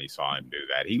spot when he saw him do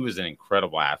that. He was an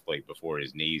incredible athlete before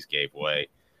his knees gave way.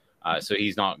 So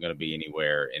he's not going to be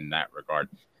anywhere in that regard.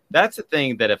 That's the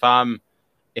thing, that if I'm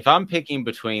picking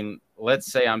between,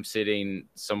 let's say I'm sitting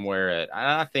somewhere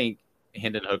I think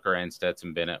Hendon Hooker and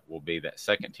Stetson Bennett will be that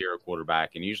second-tier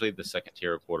quarterback, and usually the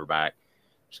second-tier quarterback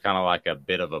is kind of like a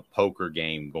bit of a poker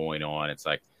game going on. It's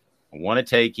like, I want to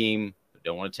take him, but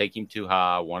don't want to take him too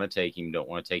high. I want to take him, don't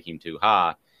want to take him too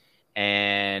high.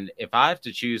 And if I have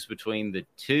to choose between the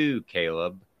two,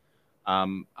 Caleb,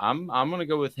 I'm going to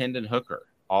go with Hendon Hooker.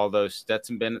 Although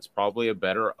Stetson Bennett's probably a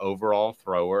better overall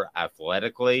thrower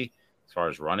athletically, as far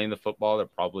as running the football, they're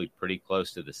probably pretty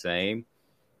close to the same.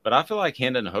 But I feel like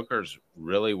Hendon Hooker's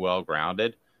really well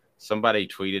grounded. Somebody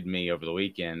tweeted me over the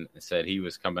weekend and said he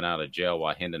was coming out of jail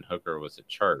while Hendon Hooker was at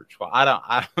church. Well,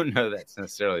 I don't know that's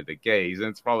necessarily the case, and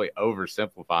it's probably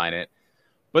oversimplifying it.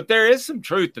 But there is some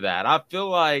truth to that. I feel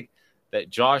like that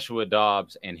Joshua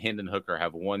Dobbs and Hendon Hooker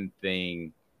have one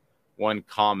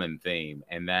common theme,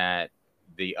 and that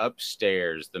the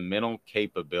upstairs, the mental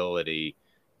capability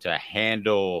to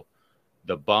handle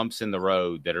the bumps in the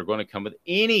road that are going to come with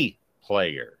any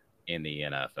player in the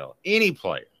NFL, any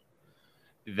player,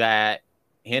 that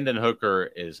Hendon Hooker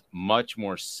is much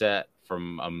more set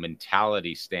from a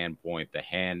mentality standpoint to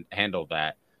handle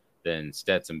that than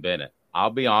Stetson Bennett.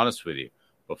 I'll be honest with you.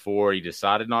 Before he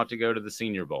decided not to go to the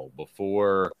Senior Bowl,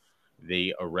 before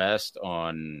the arrest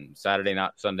on Saturday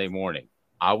night, Sunday morning,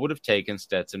 I would have taken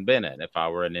Stetson Bennett if I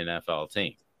were an NFL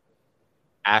team.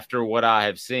 After what I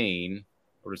have seen,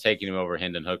 I would have taken him over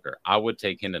Hendon Hooker. I would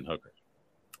take Hendon Hooker.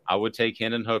 I would take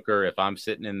Hendon Hooker if I'm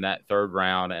sitting in that third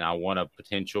round and I want a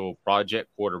potential project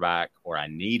quarterback or I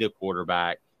need a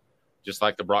quarterback, just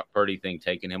like the Brock Purdy thing,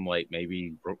 taking him late,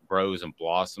 maybe grows and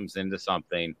blossoms into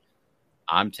something.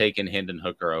 I'm taking Hendon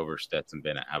Hooker over Stetson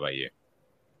Bennett. How about you?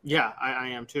 Yeah, I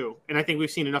am too. And I think we've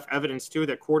seen enough evidence too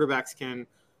that quarterbacks can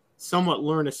somewhat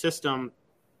learn a system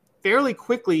fairly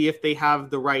quickly if they have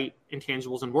the right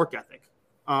intangibles and work ethic,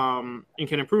 and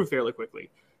can improve fairly quickly.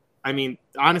 I mean,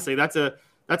 honestly, that's a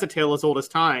tale as old as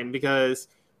time, because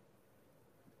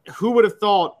who would have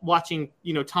thought watching,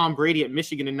 Tom Brady at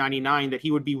Michigan in 99 that he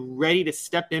would be ready to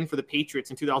step in for the Patriots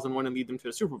in 2001 and lead them to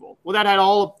the Super Bowl? Well, that had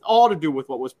all to do with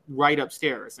what was right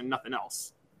upstairs and nothing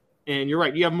else. And you're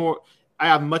right. I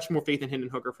have much more faith in Hendon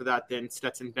Hooker for that than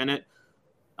Stetson Bennett.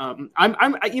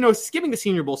 Skipping the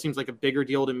Senior Bowl seems like a bigger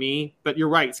deal to me, but you're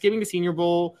right. Skipping the Senior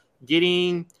Bowl,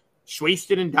 getting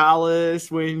wasted in Dallas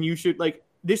when you should,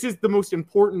 this is the most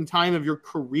important time of your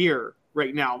career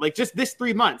right now. Just this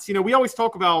 3 months, we always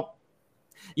talk about,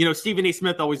 Stephen A.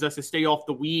 Smith always does a stay off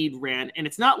the weed rant. And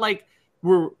it's not like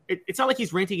it's not like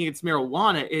he's ranting against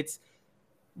marijuana. It's,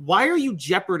 why are you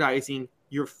jeopardizing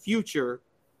your future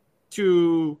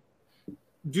to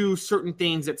do certain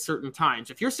things at certain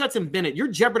times? If you're Stetson Bennett, you're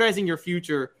jeopardizing your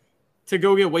future to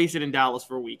go get wasted in Dallas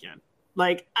for a weekend.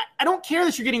 I don't care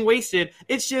that you're getting wasted.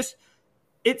 It's just,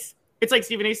 it's like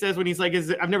Stephen A. says when he's like,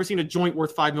 I've never seen a joint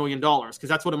worth $5 million, because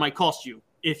that's what it might cost you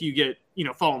if you get,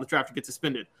 fall in the draft or get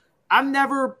suspended. I've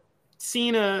never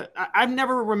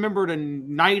remembered a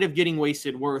night of getting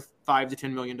wasted worth $5 to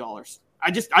 $10 million.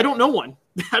 I don't know one.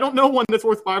 I don't know one that's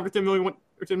worth $5 to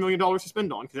 $10 million to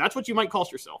spend on, because that's what you might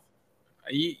cost yourself.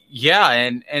 Yeah,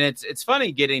 and it's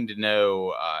funny getting to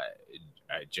know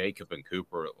Jacob and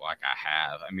Cooper like I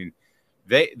have. I mean,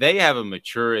 they have a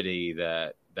maturity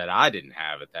that I didn't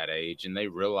have at that age, and they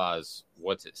realize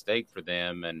what's at stake for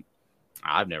them. And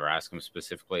I've never asked them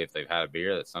specifically if they've had a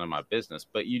beer. That's none of my business.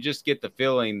 But you just get the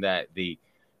feeling that the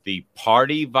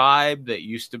party vibe that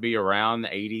used to be around the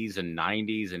 80s and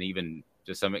 90s and even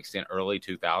to some extent early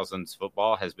 2000s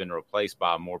football has been replaced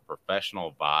by a more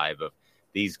professional vibe of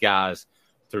these guys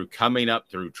through coming up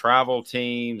through travel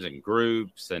teams and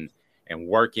groups and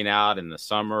working out in the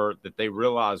summer, that they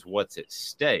realize what's at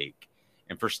stake.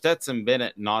 And for Stetson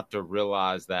Bennett not to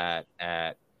realize that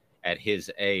at his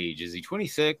age, is he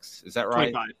 26? Is that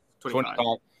right? 25.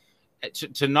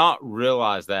 To not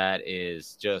realize that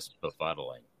is just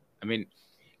befuddling. I mean,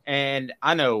 and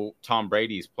I know Tom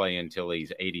Brady's playing until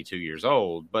he's 82 years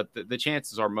old, but the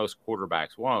chances are most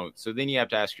quarterbacks won't. So then you have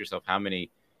to ask yourself, how many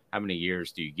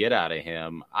years do you get out of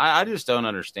him? I just don't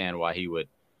understand why he would.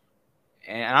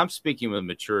 And I'm speaking with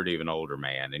maturity of an older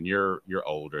man, and you're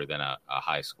older than a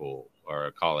high school or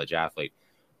a college athlete.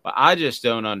 But I just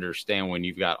don't understand when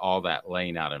you've got all that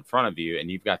laying out in front of you, and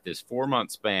you've got this 4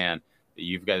 month span, that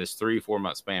you've got this 3-4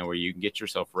 month span where you can get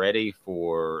yourself ready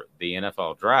for the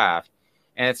NFL draft.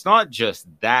 And it's not just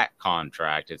that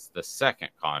contract, it's the second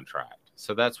contract.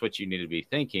 So that's what you need to be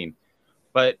thinking.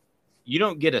 But you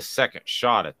don't get a second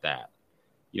shot at that.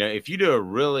 If you do a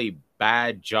really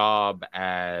bad job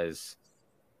as,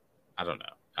 I don't know,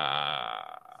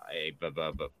 a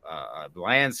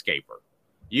landscaper,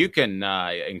 you can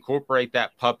incorporate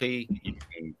that puppy, you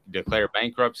can declare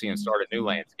bankruptcy and start a new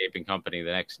landscaping company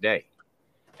the next day.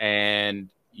 And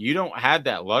you don't have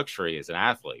that luxury as an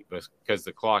athlete because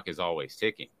the clock is always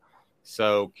ticking.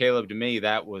 So, Caleb, to me,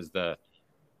 that was the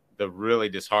really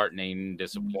disheartening,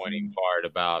 disappointing part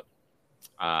about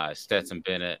Stetson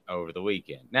Bennett over the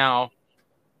weekend. Now,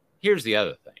 here's the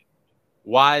other thing.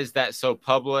 Why is that so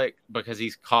public? Because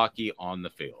he's cocky on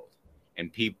the field.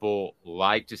 And people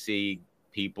like to see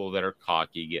people that are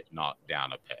cocky get knocked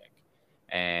down a peg.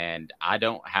 And I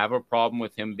don't have a problem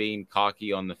with him being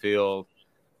cocky on the field,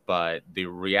 but the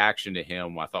reaction to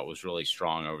him I thought was really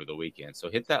strong over the weekend.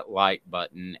 So hit that like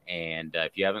button, and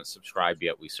if you haven't subscribed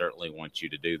yet, we certainly want you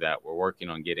to do that. We're working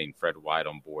on getting Fred White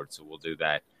on board, so we'll do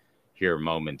that here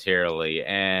momentarily.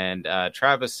 And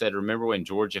Travis said, remember when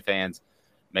Georgia fans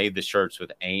made the shirts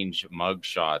with Ainge mug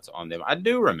shots on them? I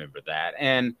do remember that.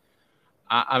 And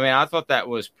I mean, I thought that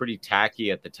was pretty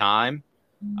tacky at the time.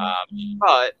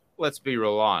 But let's be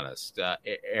real honest.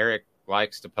 Eric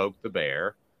likes to poke the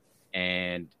bear,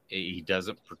 and he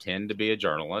doesn't pretend to be a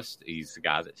journalist. He's the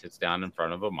guy that sits down in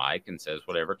front of a mic and says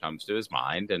whatever comes to his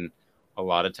mind. And a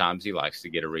lot of times he likes to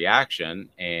get a reaction.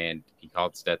 And he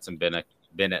called Stetson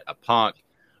Bennett a punk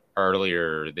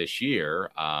earlier this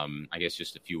year, I guess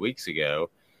just a few weeks ago.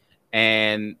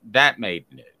 And that made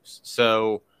news.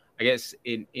 So I guess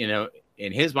in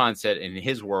his mindset, in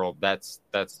his world, that's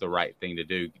the right thing to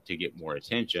do to get more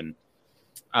attention.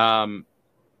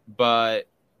 But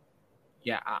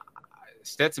yeah,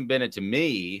 Stetson Bennett to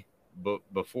me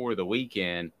before the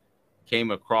weekend came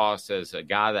across as a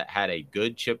guy that had a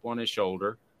good chip on his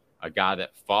shoulder, a guy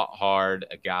that fought hard,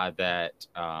 a guy that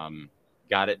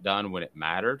got it done when it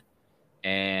mattered.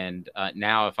 And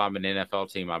now if I'm an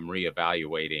NFL team, I'm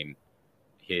reevaluating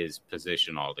his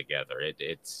position altogether.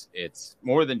 It's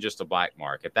more than just a black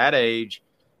mark. At that age,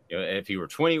 if he were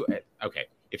 20, okay,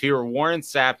 if he were Warren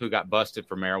Sapp, who got busted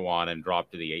for marijuana and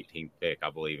dropped to the 18th pick, I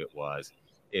believe it was.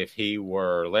 If he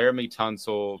were Laramie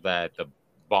Tunsil, that the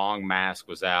bong mask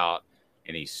was out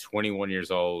and he's 21 years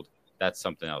old, that's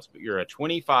something else. But you're a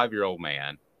 25-year-old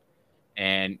man,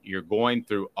 and you're going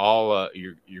through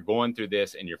you're going through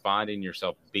this, and you're finding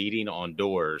yourself beating on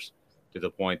doors to the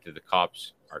point that the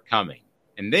cops are coming.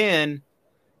 And then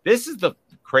this is the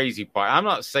crazy part. I'm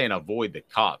not saying avoid the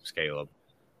cops, Caleb,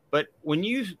 but when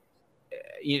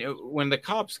when the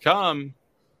cops come,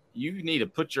 you need to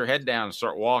put your head down and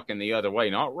start walking the other way,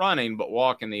 not running, but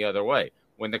walking the other way.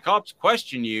 When the cops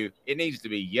question you, it needs to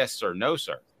be yes, sir, no,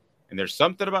 sir. And there's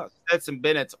something about Stetson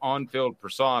Bennett's on-field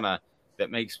persona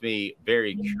that makes me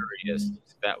very curious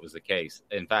if that was the case.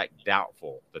 In fact,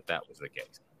 doubtful that was the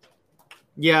case.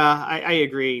 Yeah, I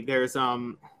agree. There's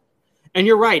and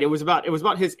you're right. It was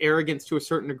about his arrogance to a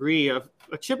certain degree, of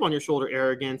a chip on your shoulder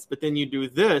arrogance, but then you do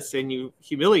this and you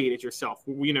humiliated yourself.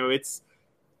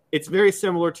 It's very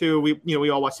similar to we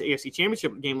all watched the AFC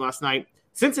Championship game last night.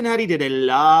 Cincinnati did a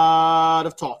lot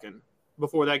of talking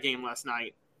before that game last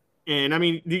night. And I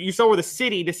mean, you saw where the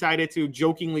city decided to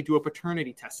jokingly do a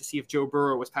paternity test to see if Joe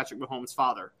Burrow was Patrick Mahomes'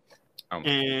 father.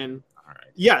 And all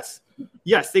right. Yes,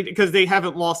 because they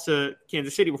haven't lost to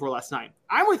Kansas City before last night.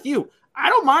 I'm with you. I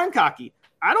don't mind cocky.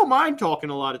 I don't mind talking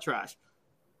a lot of trash.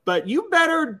 But you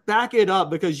better back it up,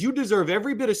 because you deserve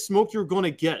every bit of smoke you're going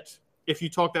to get if you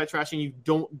talk that trash and you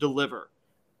don't deliver.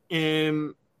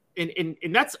 And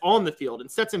that's on the field.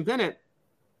 And Stetson Bennett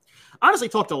honestly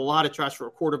talked a lot of trash for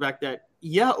a quarterback that,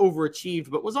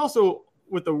 overachieved, but was also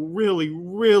with a really,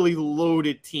 really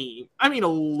loaded team. I mean, a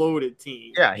loaded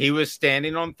team. Yeah, he was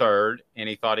standing on third, and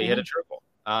he thought he hit a triple.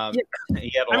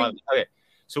 He had a lot. Okay,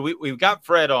 so we've got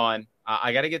Fred on.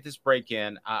 I got to get this break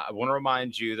in. I want to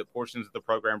remind you that portions of the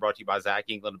program brought to you by Zach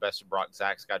England, Best of Brock.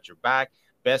 Zach's got your back.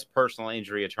 Best personal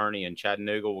injury attorney in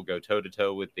Chattanooga will go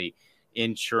toe-to-toe with the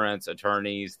insurance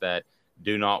attorneys that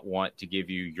do not want to give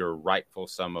you your rightful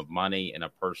sum of money in a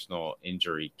personal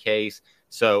injury case.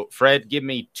 So, Fred, give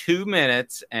me 2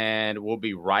 minutes, and we'll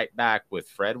be right back with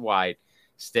Fred White.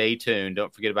 Stay tuned.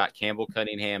 Don't forget about Campbell,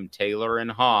 Cunningham, Taylor,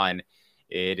 and Hahn.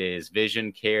 It is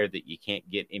vision care that you can't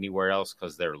get anywhere else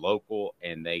because they're local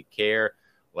and they care.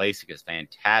 LASIK is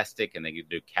fantastic, and they can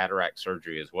do cataract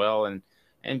surgery as well. And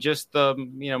just the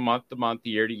month to month,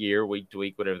 year to year, week to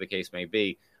week, whatever the case may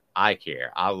be, I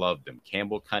care. I love them.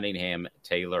 Campbell, Cunningham,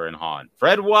 Taylor, and Hahn.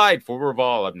 Fred White for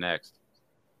Revolve up next.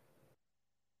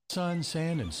 Sun,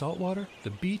 sand, and salt water, the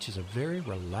beach is a very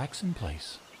relaxing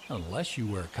place. Unless you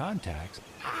wear contacts.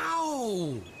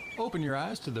 Ow! Open your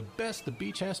eyes to the best the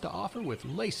beach has to offer with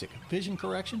LASIK vision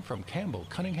correction from Campbell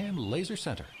Cunningham Laser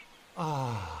Center.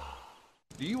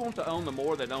 Do you want to own the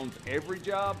more that owns every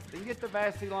job? Then get to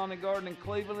Vassey Lawn and Garden in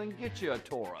Cleveland and get you a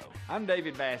Toro. I'm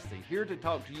David Vassey, here to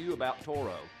talk to you about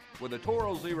Toro. With a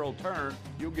Toro Zero Turn,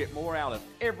 you'll get more out of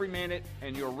every minute,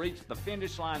 and you'll reach the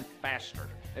finish line faster.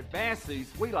 At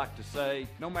Bassey's, we like to say,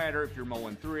 no matter if you're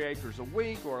mowing 3 acres a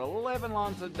week or 11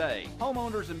 lawns a day,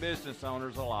 homeowners and business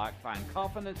owners alike find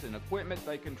confidence in equipment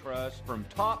they can trust from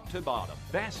top to bottom.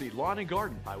 Bassey Lawn and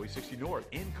Garden, Highway 60 North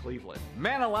in Cleveland.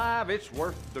 Man alive, it's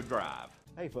worth the drive.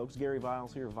 Hey folks, Gary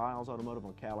Viles here, Viles Automotive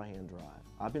on Callahan Drive.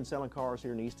 I've been selling cars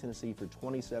here in East Tennessee for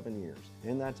 27 years.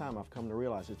 In that time, I've come to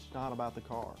realize it's not about the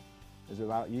car. It's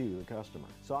about you, the customer.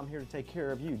 So I'm here to take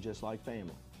care of you just like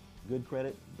family. Good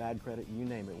credit, bad credit, you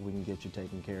name it, we can get you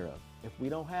taken care of. If we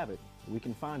don't have it, we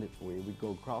can find it for you. We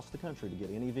go across the country to get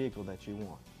any vehicle that you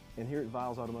want. And here at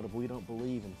Viles Automotive, we don't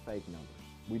believe in fake numbers.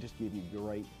 We just give you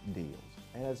great deals.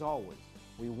 And as always,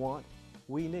 we want,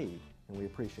 we need, and we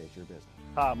appreciate your business.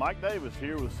 Hi, Mike Davis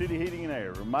here with City Heating and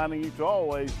Air, reminding you to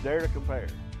always dare to compare.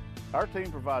 Our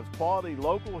team provides quality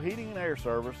local heating and air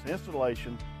service,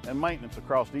 installation, and maintenance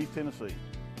across East Tennessee.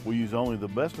 We use only the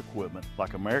best equipment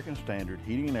like American Standard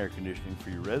heating and air conditioning for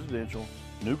your residential,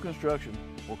 new construction,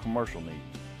 or commercial needs.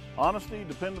 Honesty,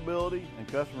 dependability, and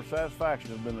customer satisfaction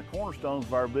have been the cornerstones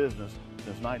of our business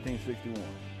since 1961.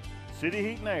 City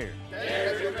Heat and Air.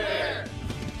 Dare to compare.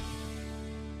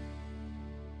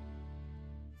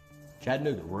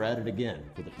 Chattanooga, we're at it again.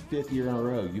 For the 5th year in a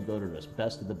row, you voted us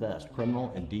best of the best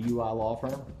criminal and DUI law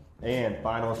firm. And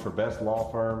finalist for best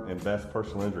law firm and best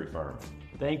personal injury firm.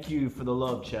 Thank you for the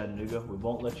love, Chattanooga. We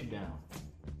won't let you down.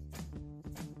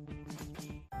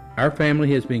 Our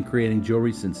family has been creating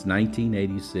jewelry since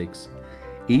 1986,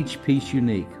 each piece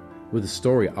unique with a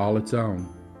story all its own.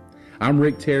 I'm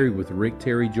Rick Terry with Rick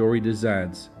Terry Jewelry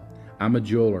Designs. I'm a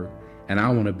jeweler, and I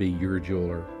want to be your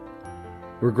jeweler.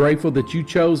 We're grateful that you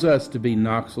chose us to be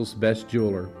Knoxville's best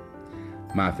jeweler.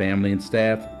 My family and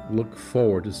staff look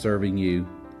forward to serving you.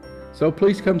 So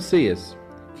please come see us.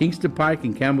 Kingston Pike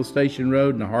and Campbell Station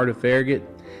Road in the heart of Farragut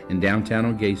and downtown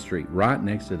on Gay Street, right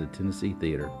next to the Tennessee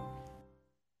Theater.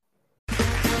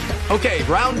 Okay,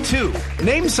 round 2.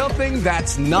 Name something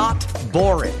that's not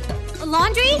boring. A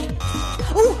laundry?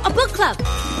 Ooh, a book club.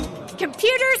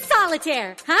 Computer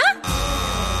solitaire, huh?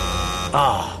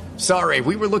 Ah, oh, sorry,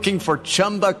 we were looking for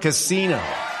Chumba Casino.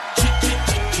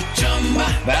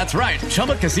 That's right,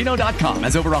 ChumbaCasino.com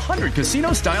has over 100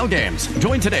 casino-style games.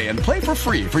 Join today and play for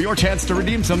free for your chance to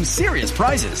redeem some serious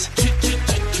prizes.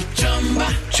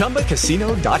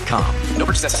 ChumbaCasino.com. No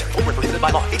purchase necessary. Void where prohibited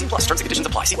by law. 18+. Terms and conditions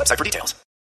apply. See website for details.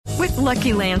 With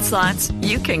Lucky Land Slots,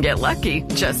 you can get lucky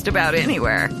just about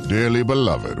anywhere. Dearly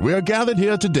beloved, we are gathered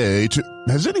here today to...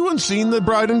 Has anyone seen the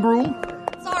bride and groom?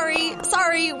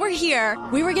 Sorry, we're here.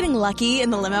 We were getting lucky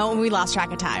in the limo and we lost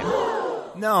track of time.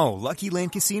 No, Lucky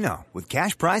Land Casino, with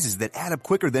cash prizes that add up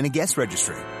quicker than a guest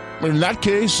registry. In that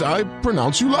case, I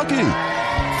pronounce you lucky.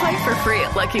 Play for free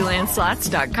at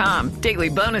LuckyLandSlots.com. Daily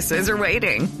bonuses are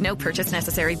waiting. No purchase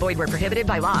necessary. Void where prohibited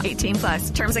by law.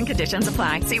 18+. Terms and conditions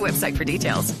apply. See website for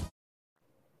details.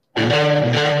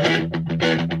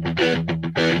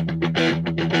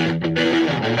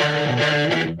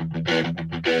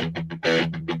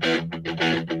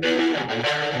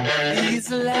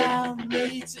 Please allow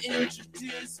me to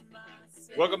introduce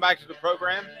myself. Welcome back to the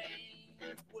program.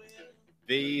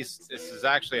 This is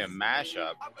actually a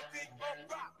mashup.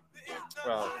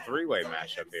 Well, three-way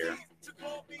mashup here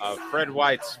of Fred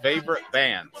White's favorite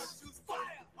bands.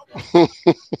 I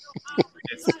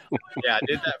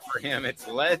did that for him. It's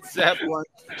Led Zeppelin,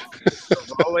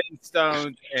 the Rolling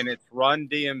Stones, and it's Run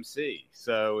DMC.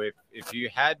 So if you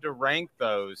had to rank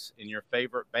those in your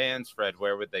favorite bands, Fred,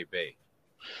 where would they be?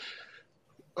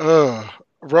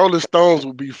 Rolling Stones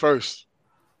would be first.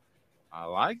 I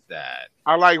like that.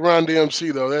 I like Run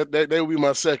DMC though. That would be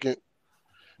my second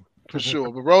for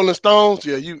sure. But Rolling Stones,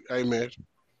 yeah, hey man,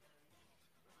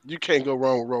 you can't go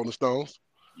wrong with Rolling Stones.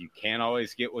 You can't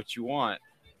always get what you want.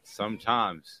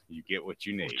 Sometimes you get what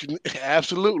you need.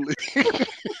 Absolutely.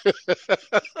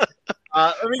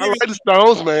 I like the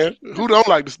Stones, man. Who don't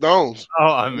like the Stones?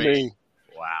 Oh, I mean,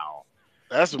 wow,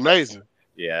 that's amazing.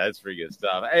 Yeah, that's pretty good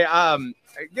stuff. Hey,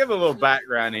 give a little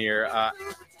background here.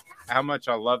 How much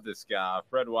I love this guy.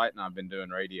 Fred White and I have been doing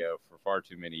radio for far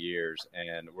too many years,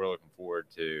 and we're looking forward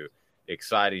to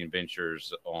exciting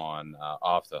ventures on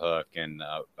Off the Hook. And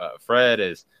Fred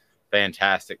is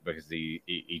fantastic because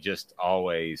he just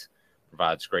always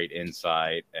provides great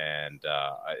insight and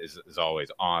is always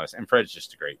honest. And Fred's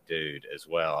just a great dude as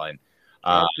well. And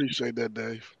I appreciate that,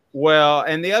 Dave. Well,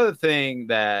 and the other thing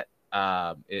that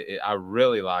I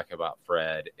really like about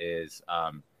Fred is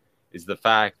the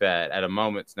fact that at a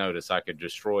moment's notice I could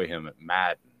destroy him at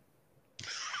Madden.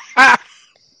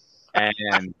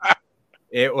 And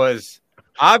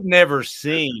I've never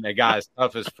seen a guy as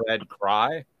tough as Fred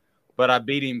cry, but I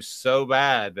beat him so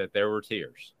bad that there were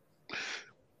tears.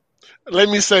 Let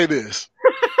me say this.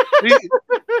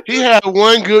 he had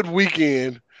one good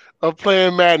weekend of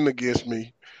playing Madden against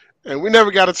me, and we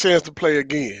never got a chance to play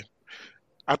again.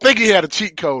 I think he had a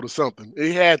cheat code or something.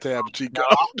 He had to have a cheat code.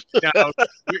 No,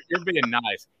 you're being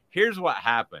nice. Here's what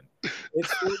happened.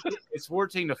 It's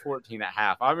 14-14 at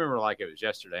half. I remember like it was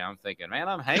yesterday. I'm thinking, man,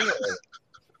 I'm hanging with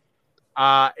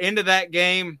it. Into that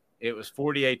game, it was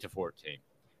 48-14.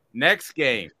 Next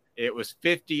game, it was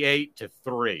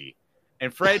 58-3.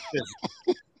 And Fred just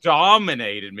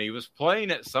dominated me, was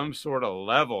playing at some sort of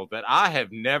level that I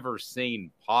have never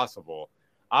seen possible.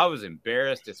 I was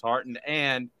embarrassed, disheartened,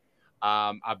 and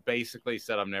I basically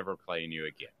said, I'm never playing you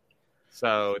again.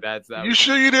 So that. You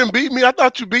sure you didn't beat me? I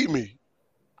thought you beat me.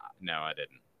 No, I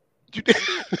didn't. You did?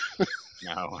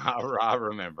 No, I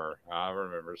remember. I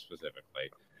remember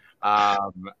specifically.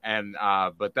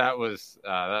 But that was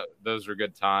those were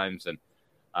good times, and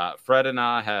Fred and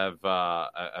I have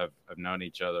known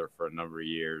each other for a number of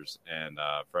years, and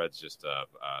Fred's just a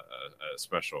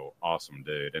special, awesome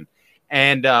dude,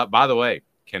 and by the way,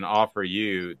 can offer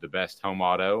you the best home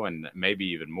auto and maybe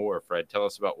even more. Fred, tell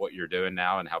us about what you're doing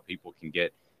now and how people can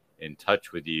get in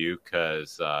touch with you.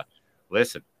 Because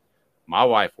listen, my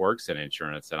wife works in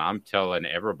insurance, and I'm telling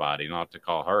everybody not to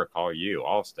call her, call you,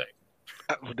 Allstate.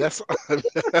 That's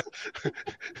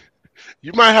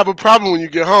you might have a problem when you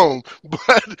get home,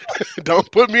 but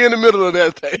don't put me in the middle of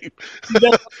that thing.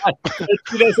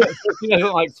 She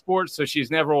doesn't like sports, so she's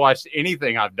never watched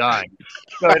anything I've done.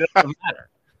 So it doesn't matter.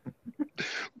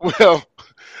 Well,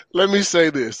 let me say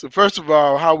this. First of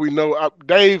all, how we know,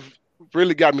 Dave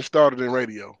really got me started in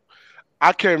radio.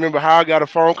 I can't remember how I got a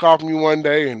phone call from you one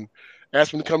day and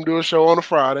asked me to come do a show on a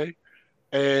Friday.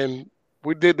 And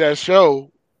we did that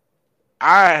show.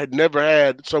 I had never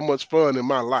had so much fun in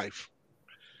my life.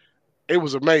 It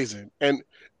was amazing. And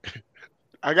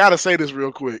I got to say this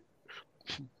real quick.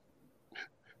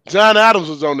 John Adams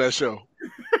was on that show.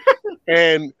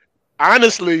 And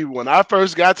honestly, when I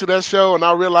first got to that show and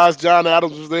I realized John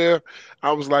Adams was there,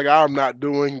 I was like, I'm not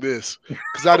doing this.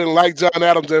 Because I didn't like John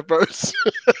Adams at first.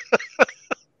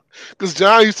 Because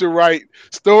John used to write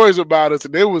stories about us,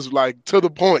 and it was like to the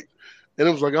point. And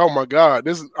it was like, oh my God,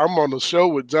 I'm on the show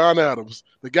with John Adams,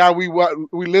 the guy we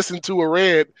listened to or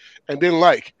read and didn't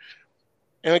like.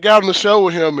 And I got on the show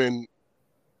with him, and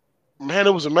man,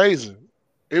 it was amazing.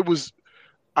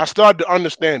 I started to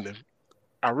understand him.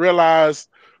 I realized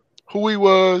who he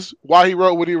was, why he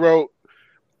wrote what he wrote,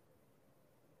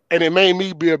 and it made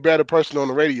me be a better person on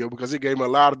the radio because it gave me a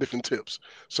lot of different tips.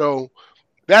 So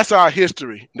that's our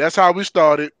history. That's how we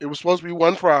started. It was supposed to be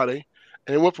one Friday,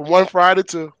 and it went from one Friday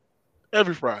to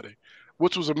every Friday,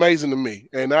 which was amazing to me.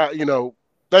 And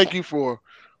thank you for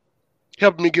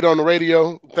helping me get on the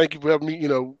radio. Thank you for helping me,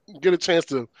 get a chance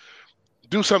to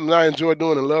do something I enjoy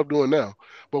doing and love doing now.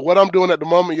 But what I'm doing at the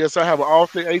moment, yes, I have an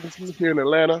Allstate agency here in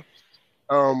Atlanta.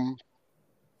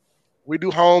 We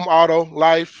do home, auto,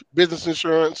 life, business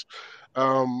insurance.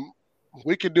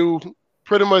 We can do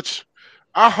pretty much.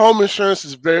 Our home insurance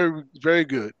is very, very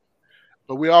good.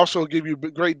 But we also give you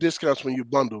great discounts when you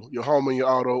bundle your home and your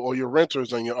auto, or your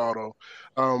renters and your auto.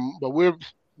 But we're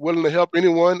willing to help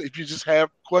anyone if you just have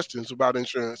questions about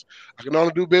insurance. I can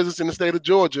only do business in the state of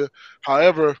Georgia.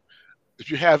 However, if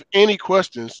you have any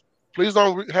questions, please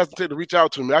don't hesitate to reach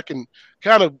out to me. I can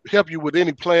kind of help you with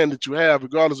any plan that you have,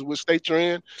 regardless of which state you're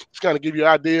in. Just kind of give you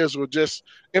ideas or just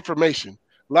information.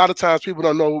 A lot of times people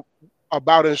don't know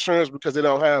about insurance because they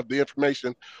don't have the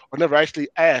information or never actually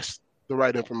asked the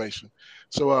right information.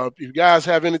 So if you guys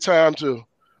have any time to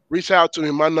reach out to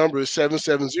me, my number is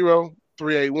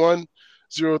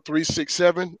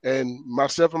 770-381-0367, and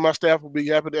myself and my staff will be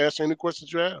happy to answer any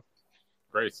questions you have.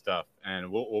 Great stuff.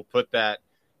 And we'll put that,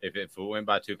 if it went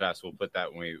by too fast, we'll put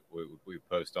that when we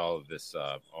post all of this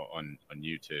on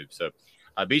YouTube. So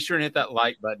be sure and hit that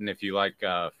like button if you like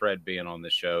Fred being on the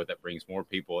show. That brings more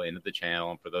people into the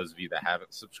channel. And for those of you that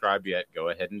haven't subscribed yet, go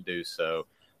ahead and do so.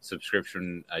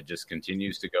 Subscription just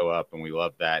continues to go up, and we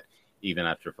love that even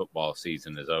after football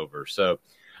season is over. So,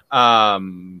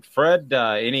 Fred,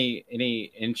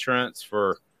 any insurance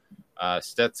for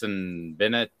Stetson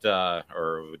Bennett,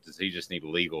 or does he just need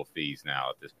legal fees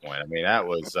now at this point? I mean, that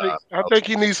was. I think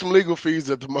he needs some legal fees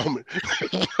at the moment.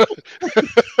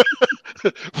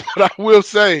 But I will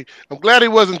say, I'm glad he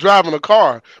wasn't driving a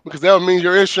car, because that would mean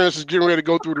your insurance is getting ready to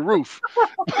go through the roof.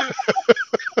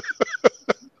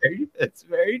 It's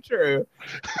very true.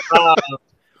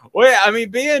 Well, I mean,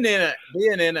 being in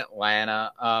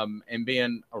Atlanta, and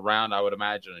being around, I would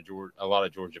imagine a lot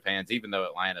of Georgia fans, even though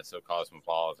Atlanta's so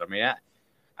cosmopolitan. I mean,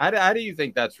 how do you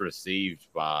think that's received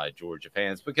by Georgia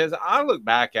fans? Because I look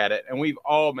back at it, and we've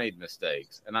all made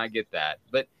mistakes, and I get that.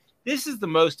 But this is the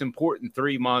most important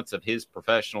 3 months of his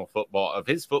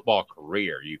football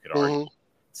career, you could argue.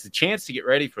 It's a chance to get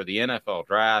ready for the NFL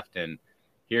draft, and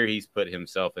here he's put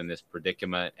himself in this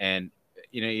predicament. And,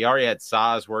 he already had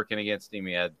size working against him.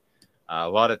 He had a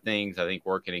lot of things, I think,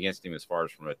 working against him as far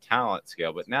as from a talent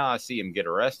scale. But now I see him get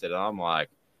arrested, and I'm like,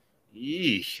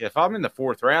 yeesh, if I'm in the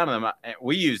 4th round,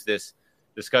 we used this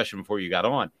discussion before you got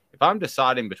on. If I'm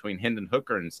deciding between Hendon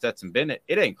Hooker and Stetson Bennett,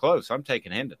 it ain't close. I'm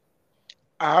taking Hendon.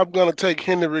 I'm going to take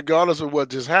Hendon regardless of what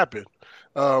just happened.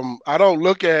 I don't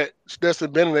look at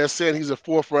Stetson Bennett as saying he's a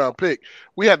 4th-round pick.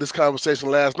 We had this conversation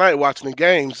last night watching the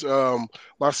games.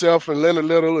 Myself and Leonard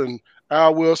Little and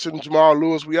Al Wilson, Jamal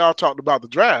Lewis, we all talked about the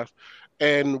draft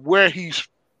and where he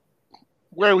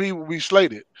would be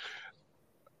slated.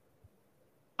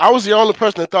 I was the only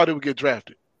person that thought he would get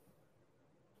drafted.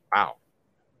 Wow.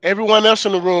 Everyone else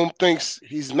in the room thinks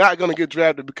he's not going to get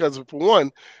drafted because of, for one,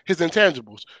 his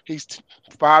intangibles. He's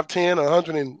 5'10",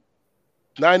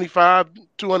 195,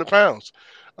 200 pounds.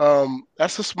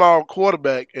 That's a small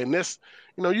quarterback, and this,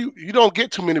 you don't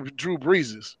get too many Drew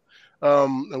Breeses.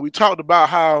 And we talked about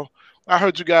how I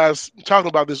heard you guys talking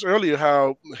about this earlier,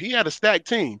 how he had a stacked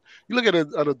team. You look at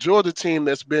a Georgia team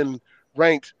that's been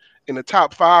ranked in the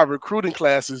top 5 recruiting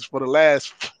classes for the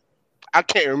last, I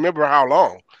can't remember how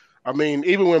long. I mean,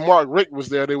 even when Mark Richt was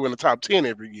there, they were in the top 10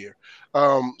 every year.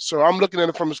 So I'm looking at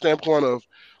it from the standpoint of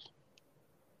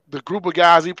the group of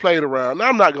guys he played around. Now,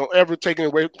 I'm not going to ever take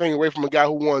anything away from a guy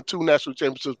who won 2 national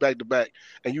championships back-to-back,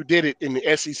 and you did it in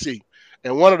the SEC.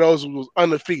 And one of those was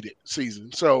undefeated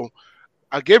season. So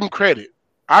I give him credit.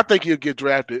 I think he'll get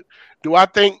drafted. Do I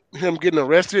think him getting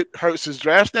arrested hurts his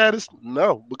draft status?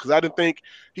 No, because I didn't think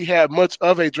he had much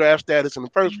of a draft status in the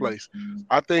first place.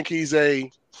 I think he's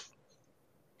a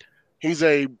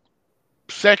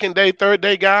second day, third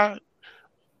day guy,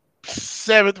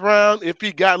 7th round. If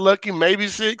he got lucky, maybe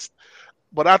 6th.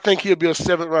 But I think he'll be a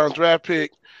 7th round draft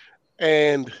pick.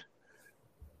 And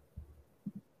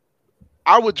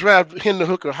I would draft Hendon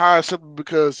Hooker higher simply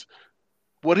because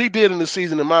what he did in the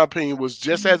season, in my opinion, was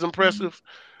just as impressive.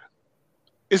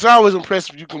 It's always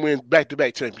impressive you can win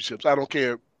back-to-back championships. I don't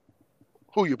care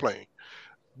who you're playing.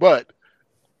 But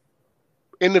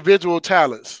individual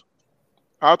talents,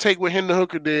 I'll take what Hendon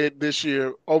Hooker did this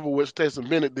year over what Stetson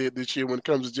Bennett did this year when it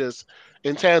comes to just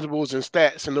intangibles and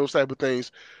stats and those type of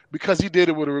things, because he did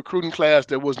it with a recruiting class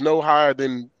that was no higher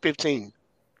than 15.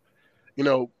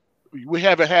 We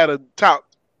haven't had a top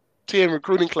 10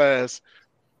 recruiting class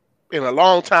in a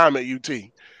long time at UT.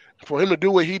 For him to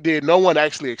do what he did, no one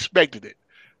actually expected it.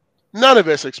 None of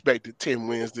us expected 10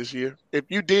 wins this year. If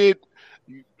you did,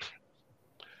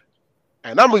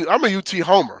 and I'm a UT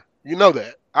homer. You know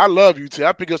that. I love UT.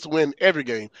 I pick us to win every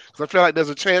game because I feel like there's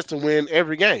a chance to win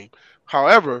every game.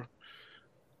 However,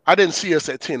 I didn't see us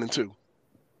at 10-2.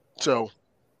 So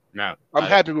no, I'm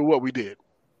happy with what we did.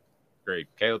 Great.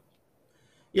 Caleb?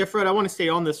 Yeah, Fred, I want to stay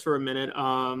on this for a minute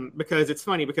because it's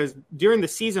funny because during the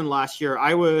season last year,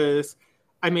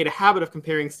 I made a habit of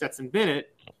comparing Stetson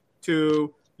Bennett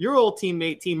to your old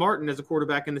teammate T. Martin as a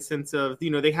quarterback in the sense of,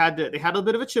 they had a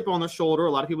bit of a chip on their shoulder.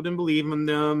 A lot of people didn't believe in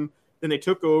them. Then they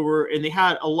took over and they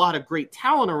had a lot of great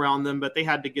talent around them, but they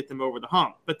had to get them over the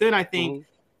hump. But then I think,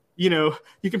 you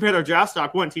compare their draft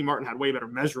stock. One, T. Martin had way better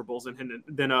measurables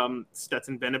than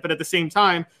Stetson Bennett. But at the same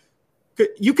time,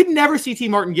 you could never see T.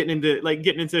 Martin getting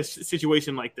into a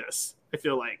situation like this. I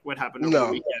feel like what happened over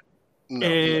the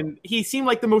weekend. He seemed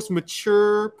like the most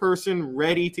mature person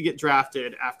ready to get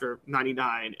drafted after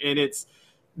 99. And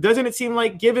doesn't it seem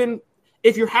like, given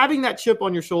if you're having that chip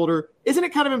on your shoulder, isn't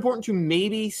it kind of important to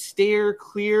maybe steer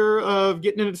clear of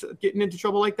getting into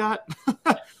trouble like that?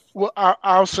 Well,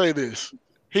 I'll say this.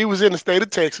 He was in the state of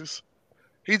Texas.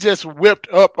 He just whipped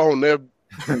up on them.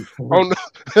 He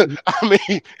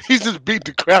just beat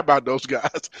the crap out of those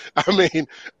guys.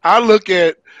 I look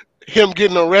at him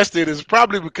getting arrested is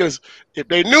probably because if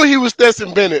they knew he was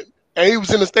Stetson Bennett and he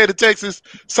was in the state of Texas,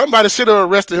 somebody should have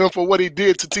arrested him for what he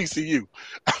did to TCU.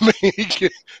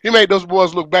 He made those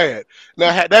boys look bad.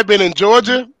 Now, had that been in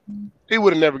Georgia, he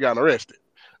would have never gotten arrested,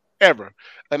 ever.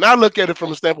 And I look at it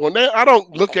from a standpoint. I don't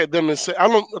look at him and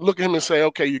say,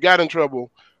 okay, you got in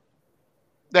trouble.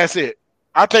 That's it.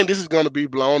 I think this is going to be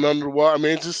blown under the water.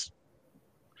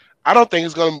 I don't think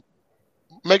it's going to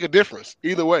make a difference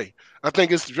either way. I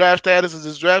think his draft status is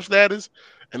his draft status,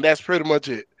 and that's pretty much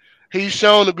it. He's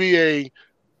shown to be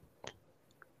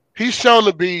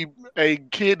a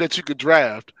kid that you could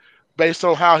draft based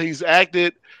on how he's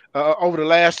acted over the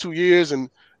last 2 years, and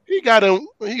he got in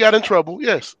trouble.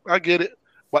 Yes, I get it,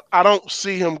 but I don't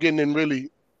see him getting in really.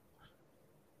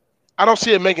 I don't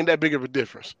see it making that big of a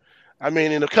difference. I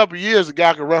mean, in a couple of years, the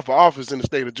guy could run for office in the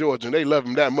state of Georgia, and they love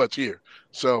him that much here.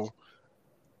 So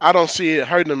I don't see it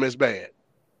hurting him as bad.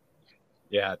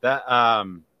 Yeah, that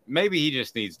maybe he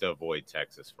just needs to avoid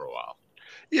Texas for a while.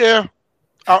 Yeah,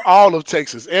 all of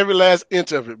Texas, every last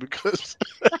inch of it, because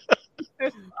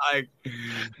if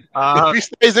he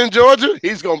stays in Georgia,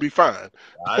 he's gonna be fine.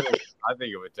 I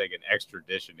think it would take an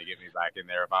extradition to get me back in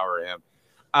there if I were him.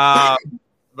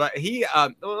 But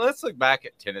let's look back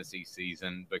at Tennessee's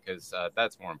season, because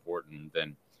that's more important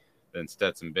than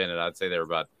Stetson Bennett. I'd say there were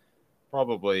about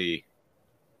probably,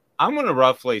 I'm going to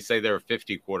roughly say there were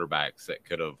 50 quarterbacks that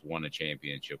could have won a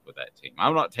championship with that team.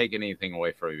 I'm not taking anything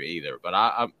away from you either, but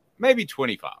I maybe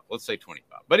 25. Let's say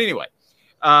 25. But anyway,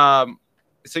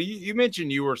 so you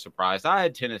mentioned you were surprised. I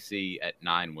had Tennessee at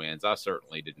 9 wins. I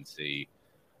certainly didn't see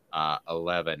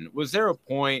 11. Was there a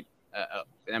point?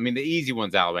 I mean, the easy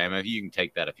one's Alabama. You can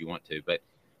take that if you want to. But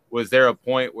was there a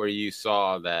point where you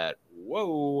saw that,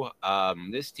 whoa,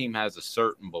 this team has a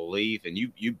certain belief, and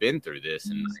you've been through this,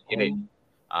 and it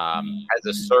has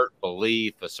a certain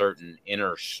belief, a certain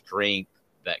inner strength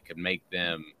that could make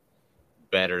them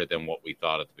better than what we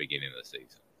thought at the beginning of the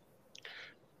season?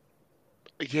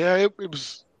 Yeah, it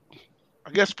was,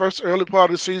 I guess, first early part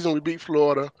of the season, we beat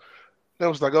Florida. That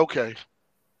was like, okay.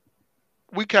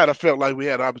 We kind of felt like we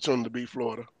had an opportunity to beat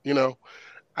Florida. You know,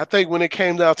 I think when it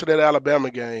came down to that Alabama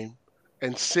game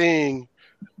and seeing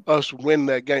us win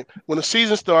that game, when the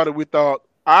season started,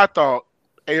 I thought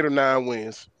 8 or 9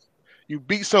 wins. You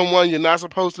beat someone you're not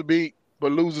supposed to beat,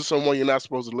 but lose to someone you're not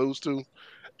supposed to lose to.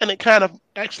 And it kind of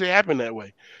actually happened that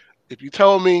way. If you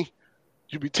told me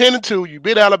you'd be 10-2, you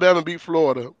beat Alabama, beat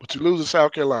Florida, but you lose to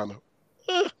South Carolina,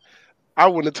 I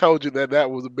wouldn't have told you that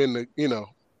would have been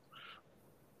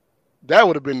that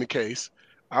would have been the case.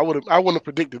 I wouldn't have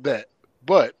predicted that.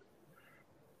 But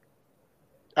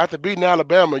after beating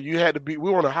Alabama, we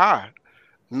were on a high,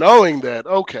 knowing that,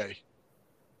 okay,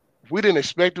 we didn't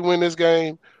expect to win this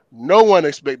game. No one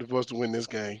expected for us to win this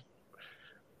game.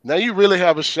 Now you really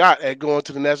have a shot at going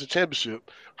to the national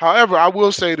championship. However, I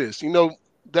will say this,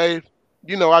 Dave,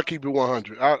 I keep it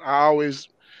 100. I always,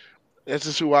 that's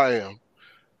just who I am.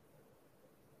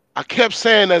 I kept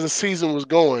saying as the season was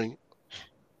going,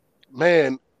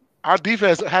 man, our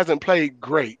defense hasn't played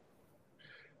great.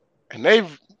 And they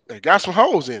got some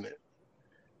holes in it.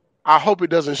 I hope it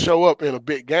doesn't show up in a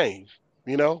big game,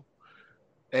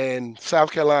 And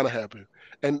South Carolina happened.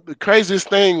 And the craziest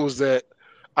thing was that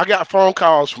I got phone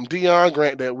calls from Deion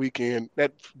Grant that weekend,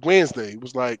 that Wednesday. It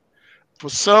was like, for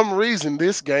some reason,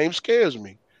 this game scares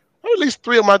me. Or at least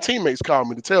 3 of my teammates called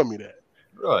me to tell me that.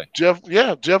 Really?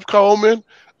 Jeff Coleman,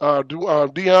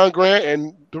 Deion Grant,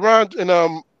 and Duran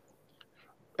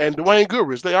and Dwayne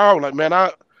Goodrich. They all like, man,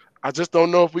 I just don't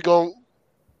know if we're going to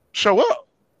show up.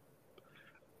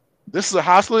 This is a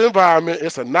hostile environment.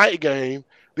 It's a night game.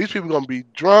 These people are going to be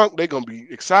drunk. They're going to be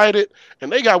excited.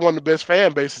 And they got one of the best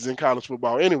fan bases in college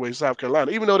football anyway, South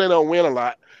Carolina. Even though they don't win a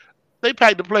lot, they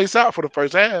pack the place out for the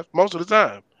first half most of the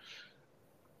time.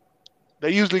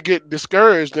 They usually get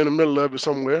discouraged in the middle of it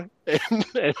somewhere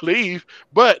and leave.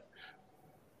 But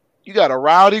you got a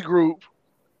rowdy group.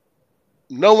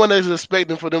 No one is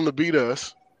expecting for them to beat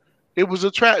us. It was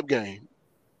a trap game.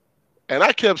 And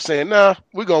I kept saying, nah,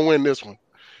 we're going to win this one.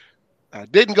 I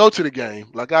didn't go to the game.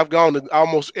 Like I've gone to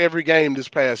almost every game this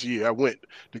past year. I went.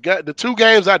 The 2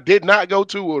 games I did not go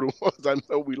to were the ones I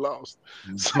know we lost.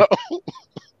 So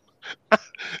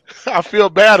I feel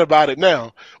bad about it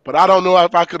now. But I don't know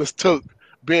if I could have took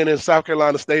being in South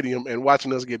Carolina Stadium and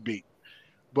watching us get beat.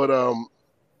 But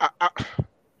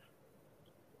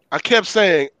I kept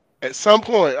saying, at some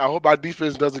point, I hope our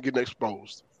defense doesn't get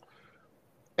exposed.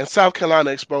 And South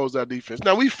Carolina exposed our defense.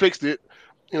 Now, we fixed it.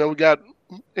 We got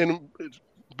in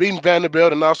beating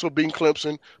Vanderbilt and also beating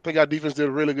Clemson. I think our defense did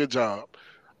a really good job.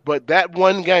 But that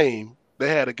one game, they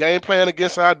had a game plan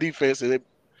against our defense, and it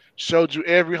showed you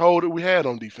every hole that we had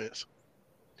on defense.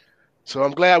 So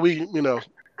I'm glad we,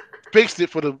 fixed it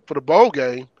for the bowl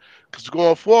game, because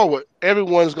going forward,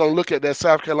 everyone's going to look at that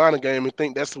South Carolina game and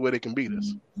think that's the way they can beat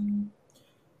us.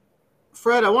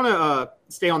 Fred, I want to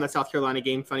stay on that South Carolina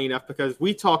game, funny enough, because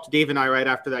we talked, Dave and I, right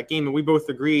after that game, and we both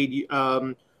agreed.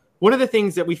 One of the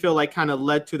things that we feel like kind of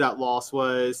led to that loss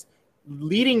was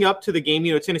leading up to the game,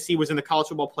 Tennessee was in the college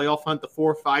football playoff hunt, the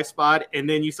 4 or 5 spot, and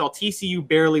then you saw TCU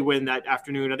barely win that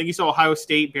afternoon. I think you saw Ohio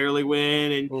State barely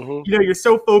win, and you're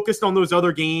so focused on those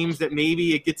other games that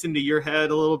maybe it gets into your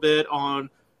head a little bit on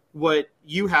what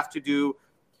you have to do.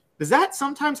 Does that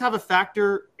sometimes have a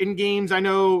factor in games? I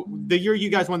know the year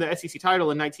you guys won the SEC title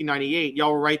in 1998,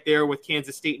 y'all were right there with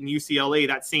Kansas State and UCLA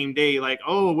that same day. Like,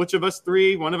 oh, which of us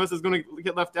 3? One of us is going to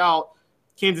get left out.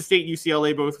 Kansas State,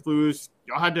 UCLA both lose.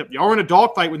 Y'all were in a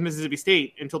dogfight with Mississippi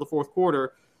State until the fourth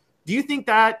quarter. Do you think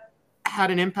that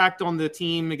had an impact on the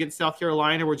team against South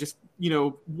Carolina? We're just,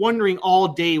 wondering all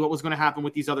day what was going to happen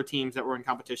with these other teams that were in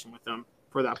competition with them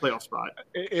for that playoff spot.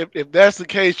 If that's the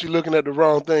case, you're looking at the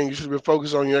wrong thing. You should be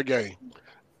focused on your game,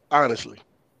 honestly.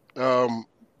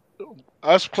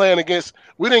 Us playing against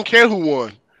 – we didn't care who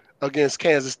won against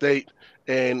Kansas State,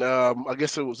 and I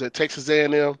guess it was at Texas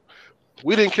A&M.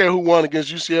 We didn't care who won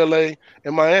against UCLA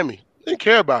and Miami. We didn't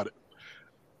care about it.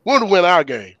 We wanted to win our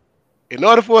game. In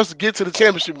order for us to get to the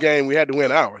championship game, we had to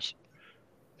win ours.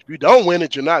 If you don't win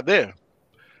it, you're not there.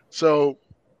 So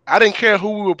I didn't care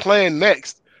who we were playing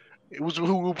next. It was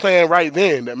who we were playing right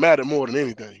then that mattered more than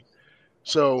anything.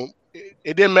 So it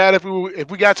didn't matter if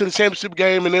we got to the championship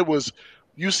game and it was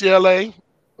UCLA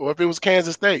or if it was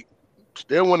Kansas State.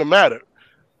 Still wouldn't have mattered.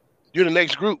 You're the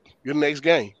next group. You're the next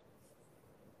game.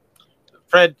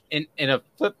 Fred, in a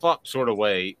flip-flop sort of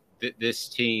way, this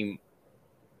team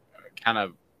kind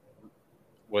of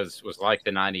was like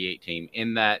the 98 team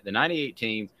in that the 98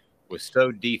 team was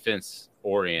so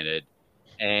defense-oriented,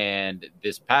 and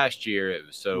this past year it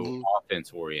was so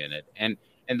offense-oriented. And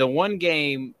the one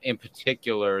game in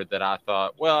particular that I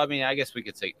thought, well, I mean, I guess we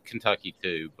could say Kentucky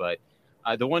too, but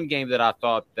the one game that I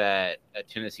thought that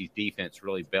Tennessee's defense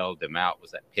really bailed them out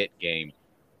was that Pitt game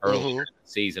earlier in the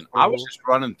season. I was just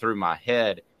running through my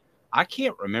head. I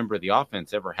can't remember the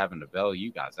offense ever having to bail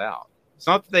you guys out. It's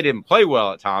not that they didn't play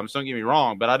well at times, don't get me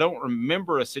wrong, but I don't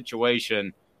remember a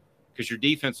situation because your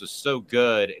defense was so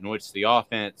good in which the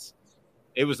offense,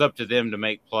 it was up to them to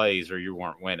make plays or you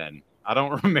weren't winning. I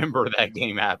don't remember that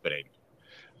game happening.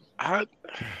 I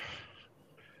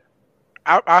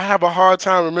have a hard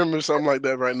time remembering something like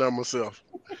that right now myself.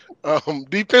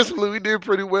 Defensively, we did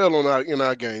pretty well in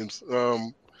our games.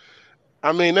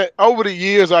 I mean, over the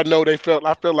years, I felt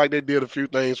like they did a few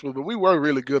things, but we were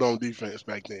really good on defense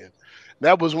back then.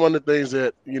 That was one of the things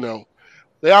that,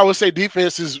 they always say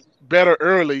defense is better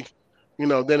early,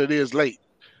 than it is late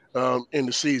in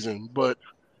the season. But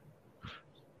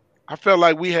I felt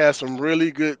like we had some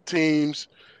really good teams,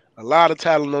 a lot of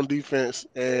talent on defense,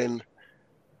 and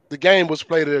the game was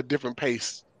played at a different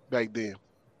pace back then.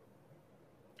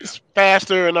 It's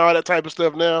faster and all that type of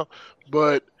stuff now,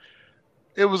 but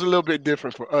it was a little bit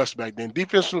different for us back then.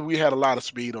 Defensively, we had a lot of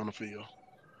speed on the field.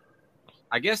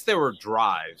 I guess there were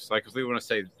drives, like if we want to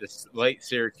say this late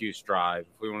Syracuse drive,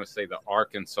 if we want to say the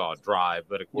Arkansas drive,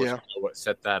 but of course, you know what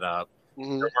set that up. There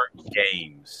weren't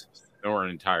games. There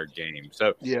weren't entire games.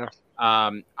 So,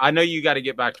 I know you got to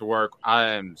get back to work. I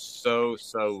am so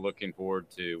looking forward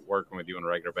to working with you on a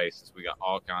regular basis. We got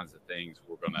all kinds of things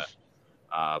we're going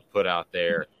to put out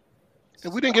there.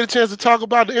 And we didn't get a chance to talk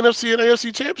about the NFC and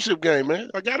AFC championship game, man.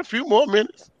 I got a few more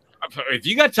minutes. If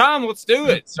you got time, let's do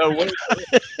it. So,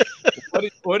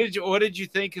 what did you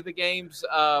think of the games?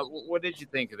 What did you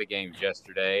think of the games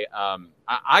yesterday?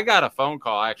 I got a phone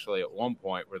call actually at one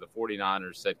point where the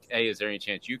 49ers said, "Hey, is there any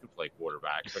chance you could play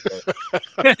quarterback?" Because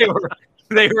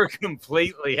they were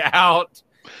completely out.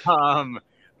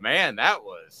 Man, that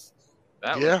was.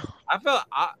 I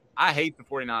hate the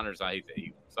 49ers. I hate the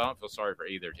Eagles. I don't feel sorry for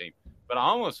either team. But I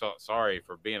almost felt sorry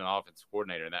for being an offensive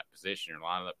coordinator in that position. You're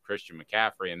lining up Christian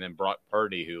McCaffrey and then Brock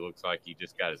Purdy, who looks like he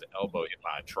just got his elbow hit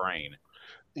by a train.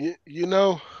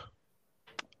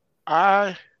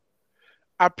 I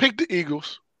picked the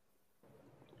Eagles.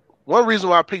 One reason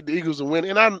why I picked the Eagles to win,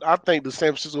 and I think the San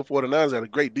Francisco 49ers had a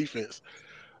great defense,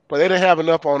 but they didn't have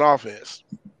enough on offense.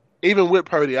 Even with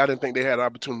Purdy, I didn't think they had an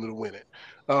opportunity to win it.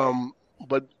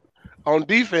 But on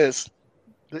defense,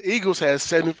 the Eagles had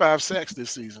 75 sacks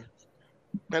this season.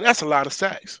 Man, that's a lot of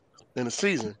sacks in a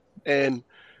season. And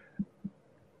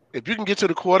if you can get to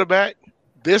the quarterback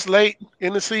this late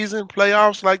in the season,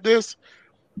 playoffs like this,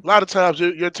 a lot of times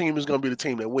your team is going to be the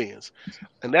team that wins.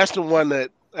 And that's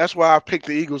that's why I picked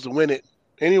the Eagles to win it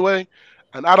anyway.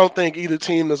 And I don't think either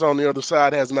team that's on the other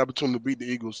side has an opportunity to beat the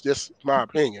Eagles. Just my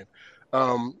opinion.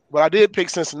 But I did pick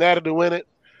Cincinnati to win it.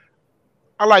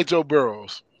 I like Joe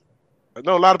Burrows. I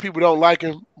know a lot of people don't like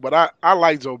him, but I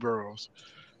like Joe Burrows.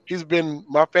 He's been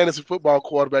my fantasy football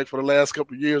quarterback for the last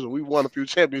couple of years, and we've won a few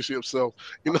championships. So,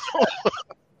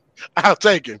 I'll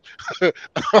take him. And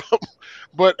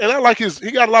I like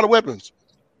he got a lot of weapons.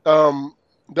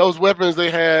 Those weapons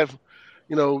they have,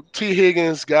 T.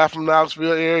 Higgins, guy from the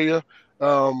Knoxville area.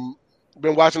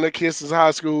 Been watching their kids since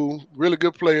high school. Really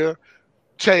good player.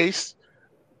 Chase.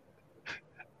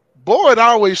 Boyd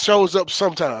always shows up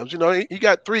sometimes. You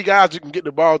got three guys you can get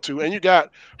the ball to, and you got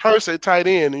Hurst at tight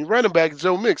end, and running back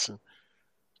Joe Mixon.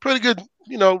 Pretty good,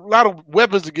 a lot of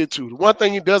weapons to get to. The one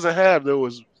thing he doesn't have, though,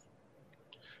 is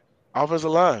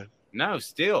offensive line. No,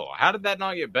 still. How did that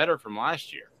not get better from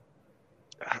last year?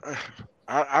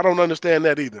 I don't understand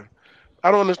that either.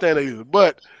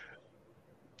 But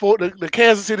for the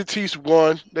Kansas City Chiefs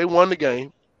won. They won the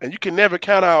game. And you can never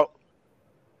count out,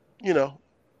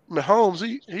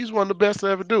 Mahomes. He's one of the best to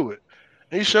ever do it.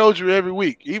 He showed you every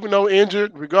week. Even though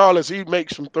injured, regardless, he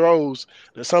makes some throws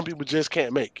that some people just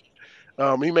can't make.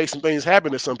 He makes some things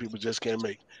happen that some people just can't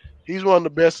make. He's one of the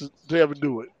best to ever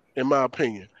do it, in my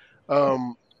opinion.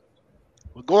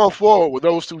 Going forward with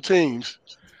those two teams,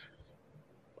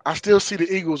 I still see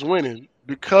the Eagles winning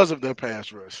because of their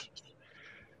pass rush.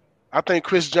 I think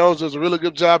Chris Jones does a really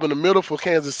good job in the middle for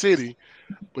Kansas City,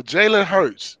 but Jalen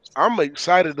Hurts, I'm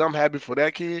excited. I'm happy for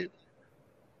that kid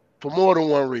for more than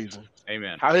one reason.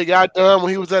 Amen. How he got done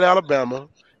when he was at Alabama.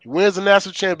 He wins the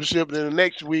national championship, and then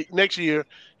the next year,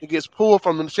 he gets pulled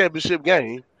from the championship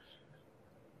game.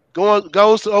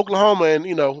 Goes to Oklahoma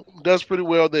and, does pretty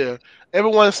well there.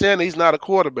 Everyone's saying he's not a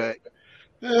quarterback.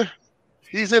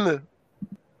 He's in the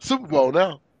Super Bowl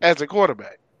now as a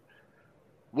quarterback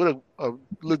with a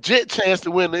legit chance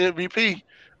to win the MVP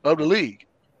of the league.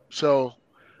 So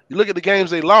you look at the games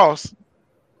they lost,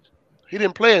 he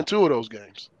didn't play in 2 of those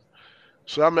games.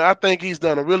 So, I think he's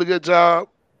done a really good job.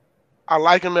 I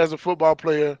like him as a football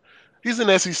player. He's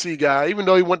an SEC guy. Even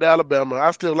though he went to Alabama,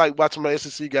 I still like watching my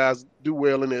SEC guys do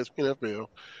well in the NFL.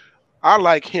 I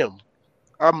like him.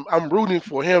 I'm rooting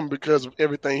for him because of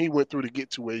everything he went through to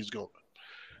get to where he's going.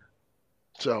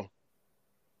 So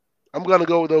I'm going to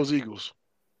go with those Eagles.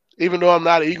 Even though I'm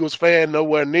not an Eagles fan,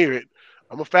 nowhere near it.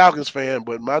 I'm a Falcons fan,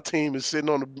 but my team is sitting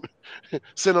on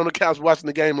the couch watching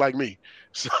the game like me.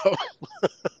 So,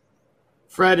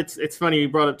 Fred, it's funny you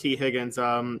brought up T. Higgins.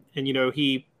 And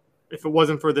if it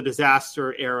wasn't for the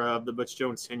disaster era of the Butch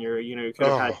Jones tenure, you could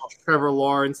have had Trevor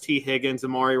Lawrence, T. Higgins,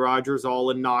 Amari Rodgers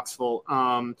all in Knoxville.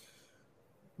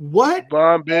 What?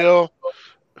 Von Bell.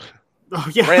 Oh,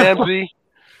 yeah. Ramsey.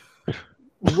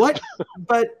 What?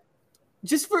 But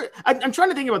just I'm trying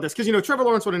to think about this because, Trevor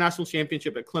Lawrence won a national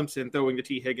championship at Clemson throwing to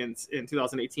T. Higgins in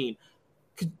 2018.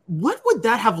 What would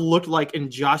that have looked like in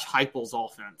Josh Heupel's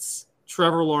offense?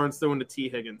 Trevor Lawrence throwing to T.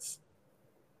 Higgins.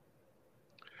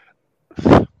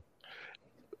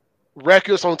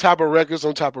 Records on top of records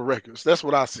on top of records. That's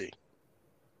what I see.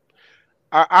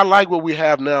 I like what we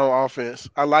have now on offense.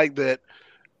 I like that.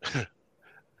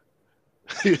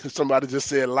 Somebody just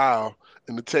said loud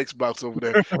in the text box over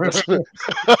there.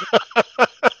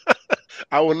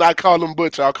 I will not call him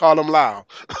Butch. I'll call him Loud.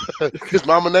 His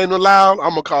mama named him Loud. I'm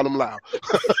going to call him Loud.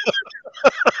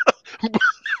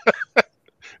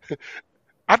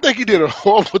 I think he did a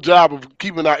horrible job of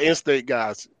keeping our in-state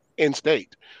guys in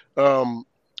state.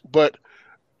 But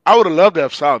I would have loved to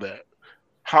have saw that.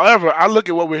 However, I look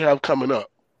at what we have coming up.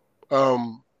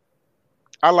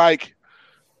 I like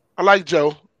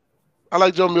Joe. I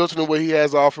like Joe Milton and what he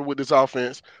has to offer with this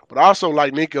offense. But I also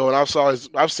like Nico, and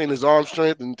I've seen his arm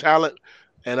strength and talent,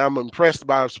 and I'm impressed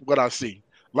by what I see.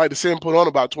 I'd like to see him put on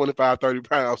about 25, 30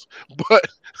 pounds. But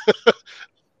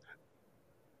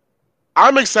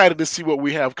I'm excited to see what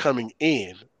we have coming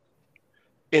in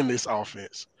this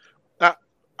offense.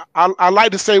 I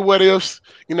like to say what ifs,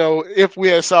 if we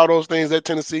had saw those things at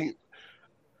Tennessee.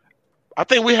 I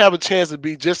think we have a chance to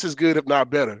be just as good, if not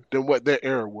better, than what their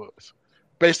era was.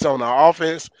 Based on our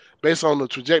offense, based on the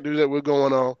trajectory that we're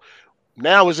going on.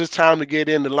 Now it's just time to get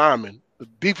in the linemen, the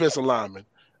defensive linemen.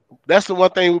 That's the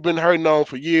one thing we've been hurting on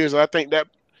for years. And I think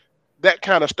that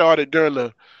kind of started during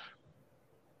the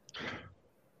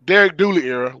Derek Dooley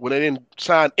era when they didn't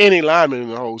sign any linemen in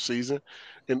the whole season.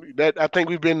 And that I think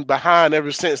we've been behind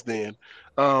ever since then.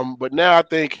 But now I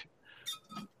think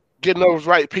getting those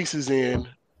right pieces in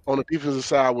on the defensive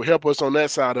side will help us on that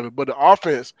side of it. But the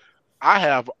offense, I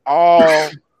have all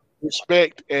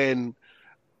respect and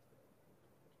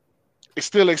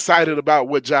still excited about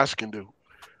what Josh can do.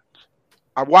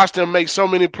 I watched him make so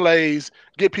many plays,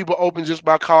 get people open just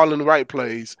by calling the right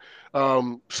plays,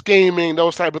 scheming,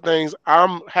 those type of things.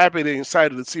 I'm happy and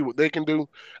excited to see what they can do.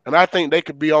 And I think they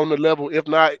could be on the level, if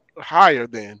not higher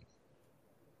than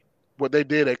what they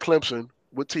did at Clemson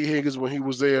with T. Higgins when he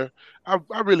was there. I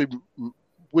really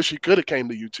wish he could have came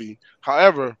to UT.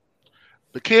 However,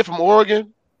 the kid from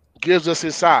Oregon gives us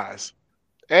his size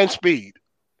and speed.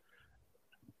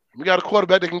 We got a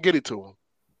quarterback that can get it to him.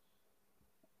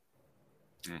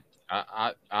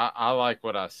 I like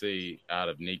what I see out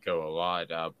of Nico a lot.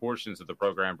 Portions of the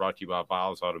program brought to you by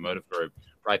Viles Automotive Group,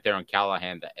 right there on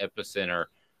Callahan, the epicenter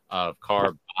of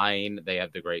car buying. They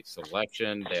have the great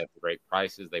selection. They have the great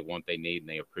prices. They want, they need, and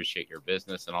they appreciate your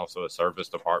business, and also a service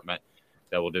department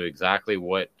that will do exactly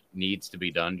what needs to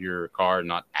be done to your car,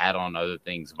 not add on other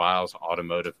things. Viles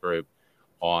Automotive Group,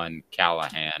 on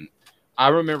Callahan. I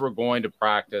remember going to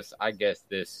practice. I guess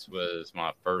this was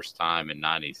my first time in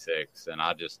 '96, and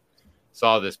I just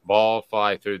saw this ball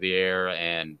fly through the air,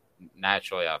 and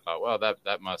naturally I thought, well,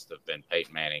 that must have been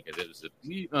Peyton Manning, because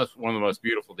it was one of the most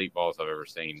beautiful deep balls I've ever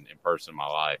seen in person in my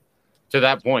life. To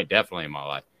that point, definitely in my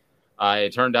life.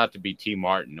 It turned out to be T.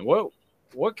 Martin.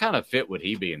 What kind of fit would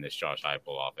he be in this Josh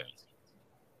Heupel offense?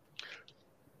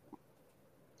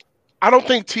 I don't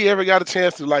think T ever got a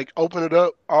chance to like open it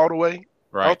up all the way.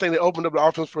 Right. I don't think they opened up the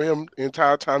offense for him the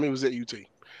entire time he was at UT.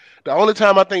 The only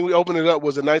time I think we opened it up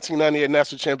was the 1998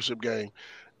 National Championship game,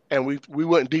 and we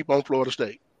went deep on Florida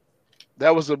State.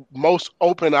 That was the most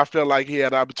open I felt like he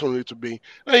had the opportunity to be.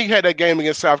 And he had that game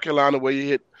against South Carolina where he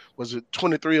hit, was it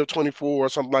 23 or 24 or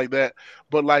something like that.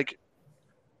 But like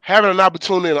having an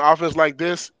opportunity in an offense like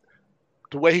this,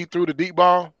 the way he threw the deep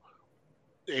ball,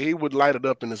 he would light it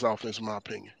up in this offense, in my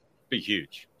opinion. Be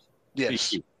huge. Yes,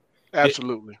 be huge.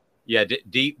 Absolutely.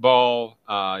 Deep ball,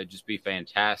 just be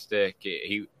fantastic.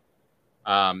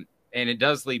 And it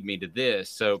does lead me to this.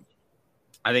 So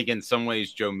I think in some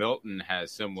ways Joe Milton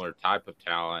has similar type of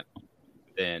talent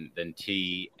than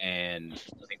T, and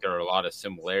I think there are a lot of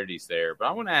similarities there. But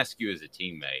I want to ask you as a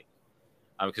teammate,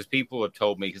 because people have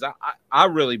told me, because I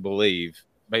really believe,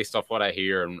 based off what I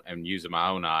hear and using my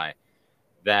own eye,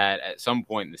 that at some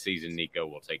point in the season, Nico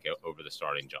will take over the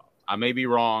starting job. I may be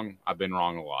wrong. I've been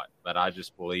wrong a lot, but I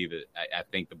just believe it. I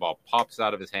think the ball pops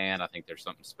out of his hand. I think there's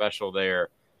something special there,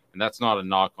 and that's not a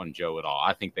knock on Joe at all.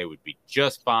 I think they would be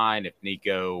just fine if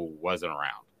Nico wasn't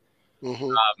around.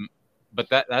 Mm-hmm. But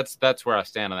that's where I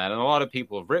stand on that. And a lot of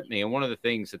people have ripped me, and one of the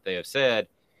things that they have said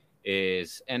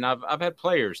is, and I've had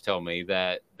players tell me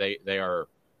that they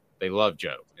love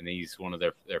Joe, and he's one of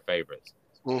their favorites.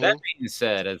 Mm-hmm. That being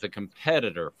said, as a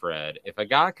competitor, Fred, if a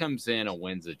guy comes in and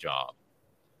wins a job,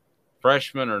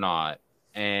 freshman or not,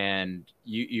 and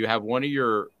you have one of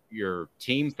your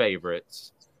team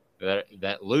favorites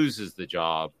that loses the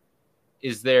job,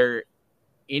 is there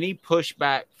any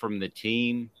pushback from the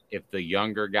team if the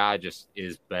younger guy just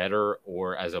is better,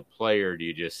 or as a player do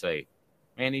you just say,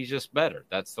 man, he's just better,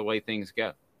 that's the way things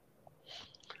go?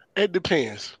 It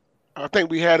depends. I think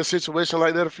we had a situation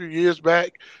like that a few years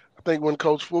back. I think when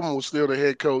Coach Fulman was still the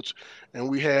head coach, and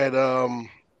we had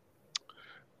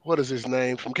what is his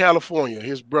name, from California,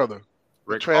 his brother,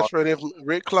 transferred in from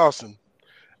Rick Clausen,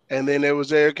 and then there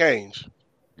was Eric Ainge.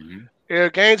 Mm-hmm.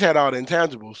 Eric Ainge had all the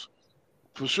intangibles,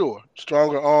 for sure.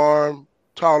 Stronger arm,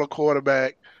 taller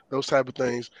quarterback, those type of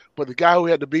things. But the guy who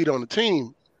had to beat on the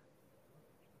team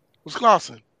was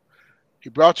Clausen.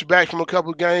 He brought you back from a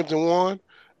couple of games and won,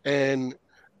 and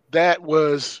that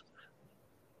was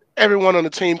everyone on the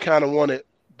team kind of wanted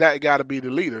that guy to be the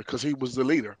leader because he was the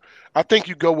leader. I think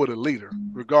you go with a leader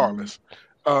regardless.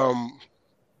 I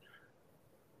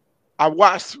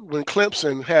watched when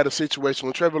Clemson had a situation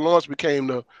when Trevor Lawrence became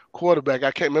the quarterback.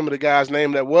 I can't remember the guy's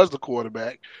name that was the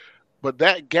quarterback, but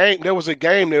that game, there was a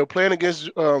game they were playing against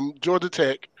Georgia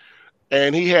Tech,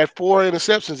 and he had 4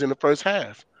 interceptions in the first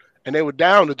half, and they were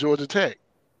down to Georgia Tech.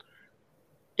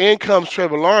 In comes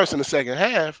Trevor Lawrence in the second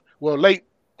half. Well, late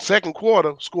second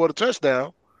quarter, scored a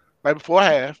touchdown right before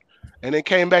half, and then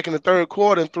came back in the third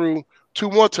quarter and threw 2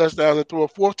 more touchdowns and threw a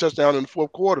 4th touchdown in the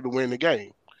fourth quarter to win the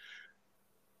game.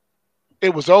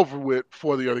 It was over with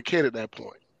for the other kid at that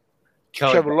point.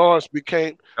 Trevor Lawrence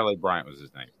became – Kelly Bryant was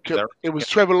his name. It was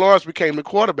Trevor Lawrence became the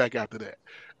quarterback after that.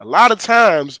 A lot of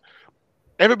times,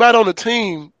 everybody on the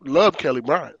team loved Kelly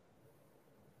Bryant.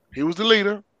 He was the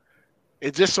leader.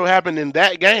 It just so happened in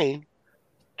that game,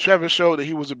 Trevor showed that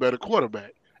he was a better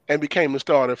quarterback and became the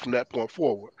starter from that point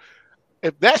forward.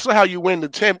 If that's how you win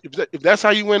if that's how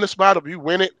you win the spot, if you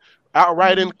win it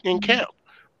outright in camp,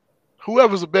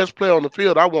 whoever's the best player on the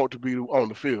field, I want to be on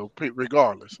the field,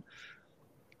 regardless.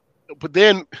 But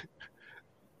then,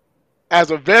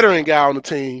 as a veteran guy on the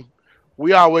team,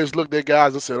 we always looked at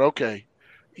guys and said, okay,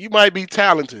 you might be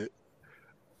talented,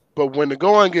 but when the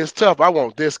going gets tough, I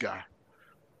want this guy.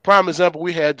 Prime example,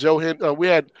 we had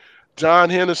John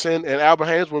Henderson and Albert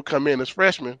Haynesworth come in as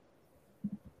freshmen,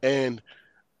 and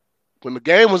when the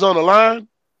game was on the line,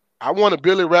 I wanted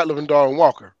Billy Ratliff and Darwin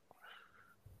Walker.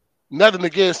 Nothing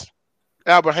against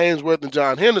Albert Haynesworth and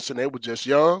John Henderson. They were just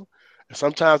young, and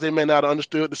sometimes they may not have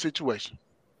understood the situation,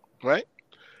 right?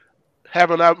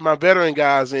 Having my veteran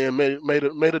guys in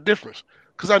made a difference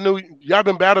because I knew y'all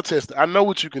been battle tested. I know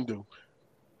what you can do.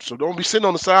 So don't be sitting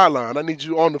on the sideline. I need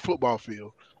you on the football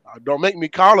field. Don't make me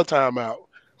call a timeout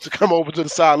to come over to the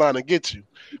sideline and get you,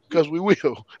 because we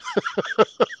will.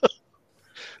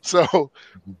 So,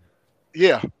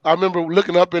 yeah, I remember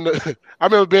looking up I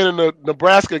remember being in the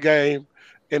Nebraska game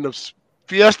in the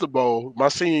Fiesta Bowl my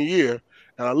senior year,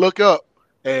 and I look up,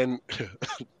 and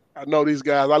I know these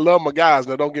guys. I love my guys.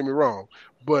 Now, don't get me wrong,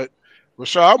 but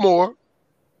Rashad Moore,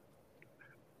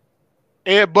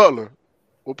 Ed Butler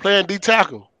were playing D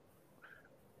tackle.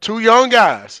 2 young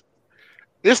guys.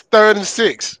 It's 3rd and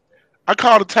 6. I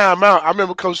called a timeout. I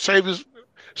remember Coach Chavis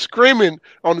screaming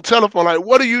on the telephone, like,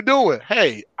 "What are you doing?"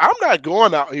 Hey, I'm not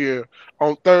going out here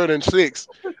on 3rd and 6,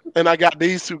 and I got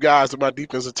these 2 guys as my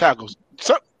defensive tackles.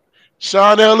 So,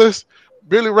 Sean Ellis,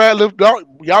 Billy Ratliff,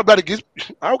 y'all better get.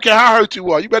 I don't care how hurt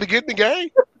you are. You better get in the game.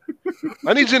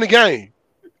 I need you in the game,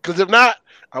 because if not,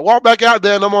 I walk back out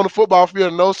there and I'm on the football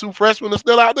field and those 2 freshmen are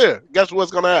still out there. Guess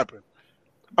what's going to happen?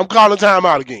 I'm calling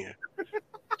timeout again.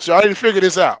 So I need to figure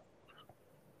this out.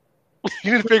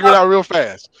 You need to figure it out real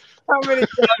fast. How many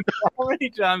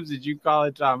times did you call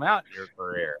a timeout in your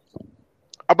career?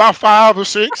 About 5 or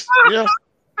 6. Yeah.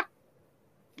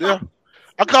 Yeah.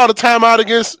 I called a timeout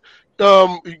against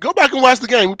go back and watch the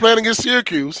game. We're playing against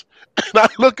Syracuse. And I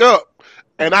look up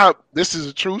and this is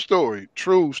a true story.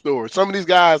 True story. Some of these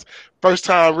guys first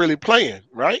time really playing,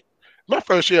 right? My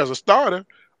first year as a starter.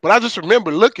 But I just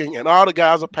remember looking, and all the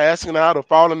guys are passing out or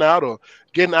falling out or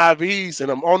getting IVs,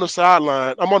 and I'm on the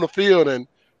sideline. I'm on the field, and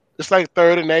it's like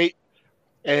 3rd and 8,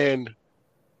 and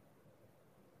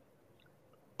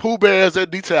Pooh Bear's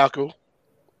at D tackle.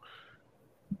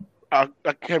 I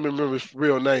can't remember his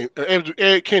real name.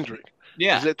 Eric Kendrick.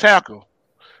 Yeah. Is at tackle.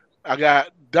 I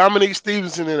got Dominique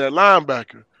Stevenson in at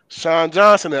linebacker. Sean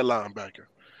Johnson at linebacker.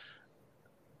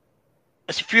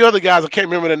 There's a few other guys. I can't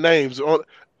remember their names.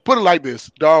 Put it like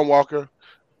this: Don Walker,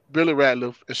 Billy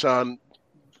Ratliff, and Sean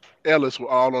Ellis were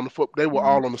all on the foot. They were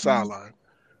all on the sideline.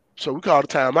 So we called a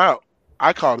timeout.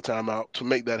 I called a timeout to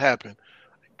make that happen.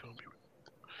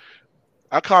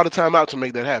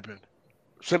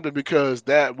 Simply because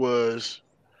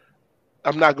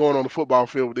I'm not going on the football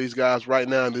field with these guys right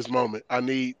now in this moment. I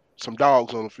need some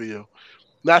dogs on the field.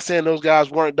 Not saying those guys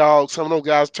weren't dogs. Some of those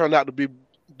guys turned out to be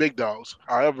big dogs.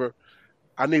 However,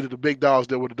 I needed the big dogs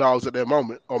that were the dogs at that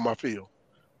moment on my field.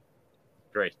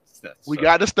 Great. We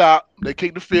got to stop. They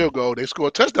kicked the field goal. They scored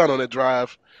a touchdown on that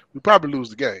drive. We probably lose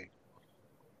the game.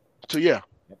 So, yeah,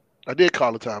 I did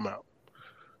call a timeout.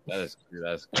 That's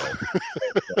cool.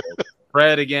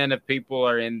 Fred, again, if people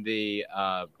are in the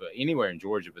anywhere in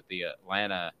Georgia, but the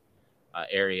Atlanta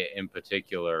area in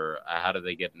particular, how do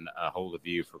they get a hold of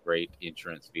you for great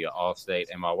insurance via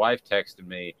Allstate? And my wife texted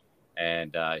me,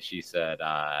 and she said,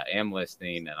 I am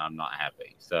listening, and I'm not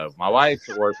happy. So my wife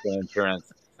works in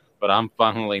insurance, but I'm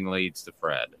funneling leads to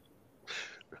Fred.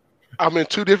 I'm in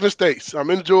 2 different states. I'm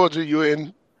in Georgia. You're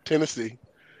in Tennessee.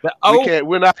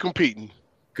 We're not competing.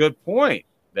 Good point.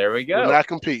 There we go. We're not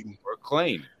competing. We're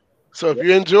clean. So if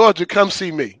you're in Georgia, come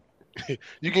see me.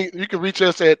 You can reach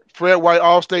us at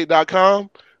fredwhiteallstate.com.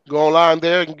 Go online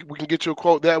there. We can get you a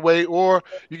quote that way, or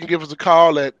you can give us a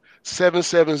call at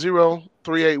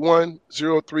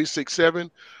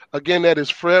 770-381-0367. Again, that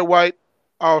is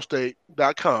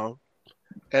fredwhiteallstate.com.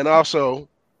 And also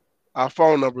our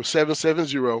phone number,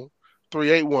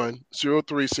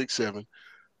 770-381-0367.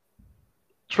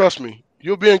 Trust me,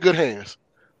 you'll be in good hands.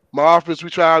 My office, we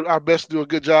try our best to do a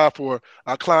good job for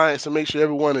our clients and make sure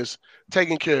everyone is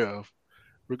taken care of,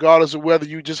 regardless of whether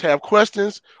you just have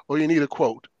questions or you need a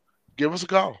quote. Give us a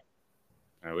call.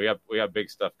 We got big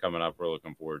stuff coming up. We're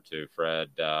looking forward to, Fred.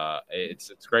 It's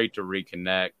great to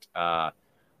reconnect. I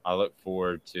look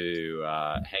forward to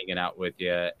hanging out with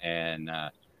you, and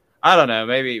I don't know,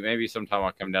 maybe sometime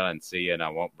I'll come down and see you, and I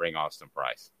won't bring Austin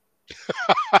Price.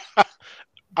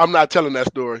 I'm not telling that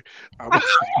story.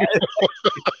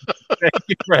 Thank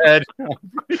you, Fred.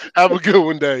 Have a good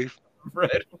one, Dave.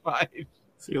 Fred White.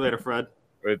 See you later, Fred.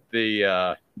 With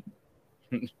the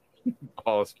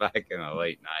balls back in the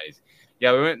late 90s.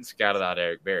 Yeah, we went and scouted out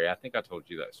Eric Berry. I think I told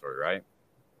you that story, right?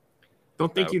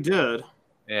 Don't think you did.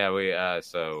 Yeah, we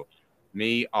so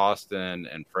me, Austin,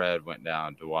 and Fred went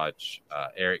down to watch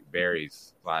Eric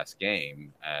Berry's last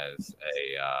game as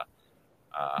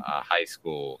a high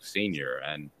school senior,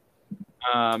 and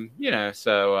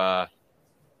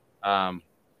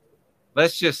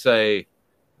let's just say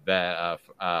that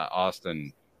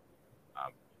Austin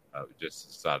just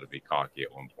decided to be cocky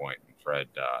at one point, and Fred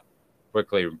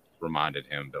quickly reminded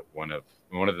him that one of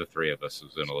the 3 of us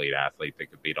was an elite athlete that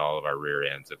could beat all of our rear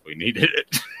ends if we needed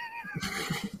it.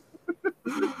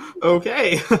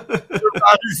 Okay.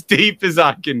 About as deep as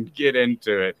I can get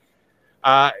into it.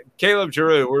 Caleb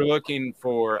Giroux, we're looking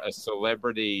for a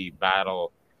celebrity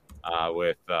battle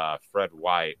with Fred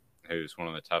White, who's one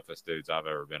of the toughest dudes I've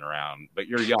ever been around. But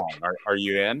you're young. Are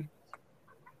you in?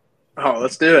 Oh,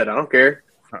 let's do it. I don't care.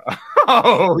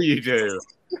 Oh, you do.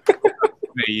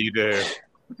 You do.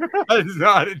 That's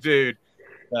not a dude.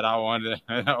 that I wanted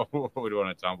to would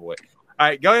want to tumble with. All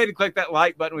right, go ahead and click that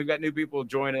like button. We've got new people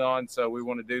joining on, so we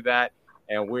want to do that.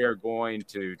 And we are going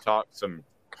to talk some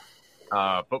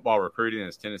football recruiting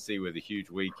as Tennessee with a huge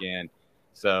weekend.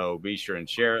 So be sure and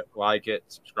share it, like it,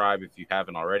 subscribe if you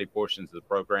haven't already. Portions of the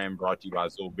program brought to you by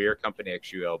Zool Beer Company,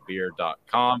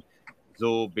 xulbeer.com.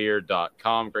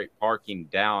 ZoolBeer.com. Great parking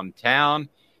downtown.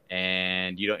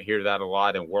 And you don't hear that a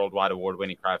lot in worldwide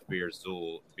award-winning craft beers,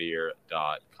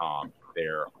 ZoolBeer.com.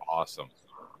 They're awesome.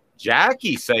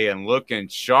 Jackie saying looking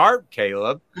sharp,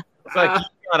 Caleb. It's like you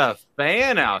got a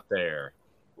fan out there.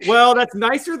 Well, that's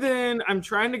nicer than I'm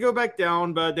trying to go back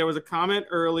down, but there was a comment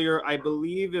earlier. I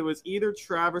believe it was either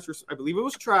Travis or I believe it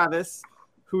was Travis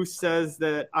who says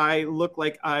that I look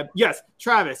like yes,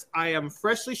 Travis. I am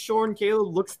freshly shorn.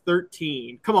 Caleb looks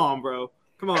 13. Come on, bro.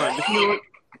 Come on.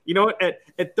 You know what?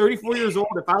 At 34 years old,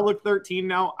 if I look 13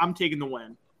 now, I'm taking the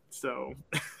win. So.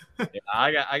 Yeah,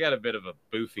 I got a bit of a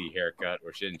boofy haircut,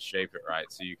 where she didn't shape it right,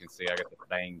 so you can see I got the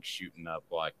bangs shooting up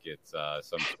like it's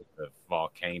some sort of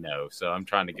volcano. So I'm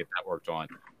trying to get that worked on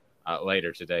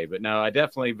later today. But no, I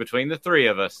definitely, between the three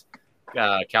of us,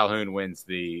 Calhoun wins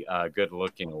the good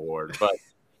looking award. But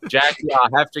Jackie,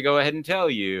 I'll have to go ahead and tell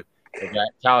you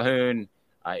that Calhoun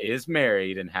is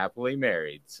married and happily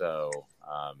married. So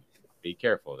be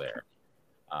careful there.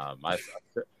 I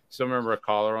still remember a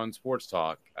caller on Sports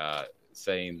Talk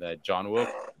saying that John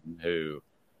Wilson, who,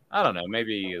 I don't know,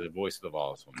 maybe the voice of the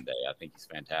Vols one day. I think he's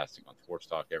fantastic on Sports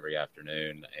Talk every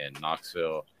afternoon in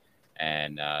Knoxville.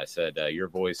 And said, your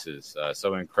voice is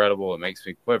so incredible, it makes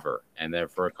me quiver. And then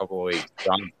for a couple of weeks,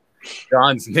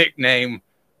 John's nickname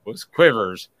was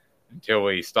Quivers until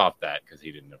we stopped that because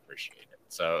he didn't appreciate it.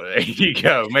 So there you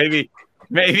go. Maybe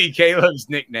Caleb's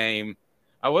nickname.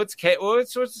 What's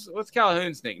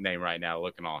Calhoun's nickname right now?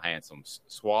 Looking all handsome,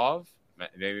 Suave.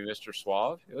 Maybe Mr.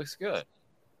 Suave. He looks good.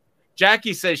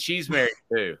 Jackie says she's married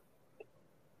too.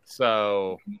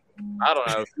 So I don't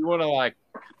know if you want to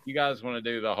you guys want to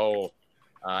do the whole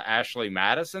Ashley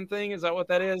Madison thing. Is that what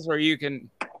that is? Where you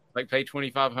can pay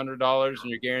 $2,500 and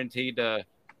you're guaranteed to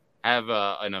have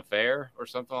an affair or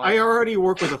something like that? I already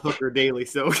work with a hooker daily,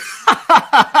 so.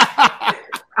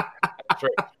 True.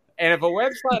 And if a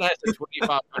website has a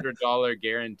 $2,500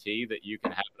 guarantee that you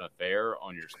can have an affair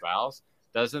on your spouse,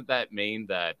 doesn't that mean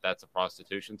that that's a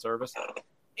prostitution service?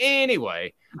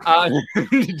 Anyway, Jaru,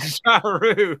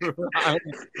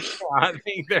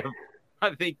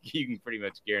 I think you can pretty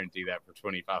much guarantee that for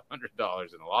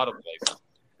 $2,500 in a lot of places,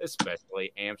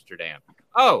 especially Amsterdam.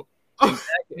 Oh,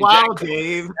 wow,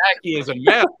 Dave. Jackie is a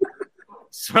mess.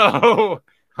 So,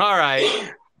 all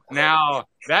right. Now,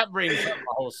 that brings up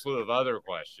a whole slew of other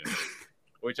questions,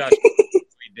 which I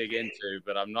should dig into,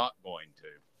 but I'm not going to.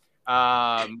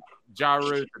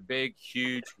 Jaru, a big,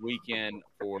 huge weekend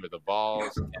for the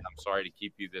Vols, and I'm sorry to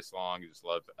keep you this long. I just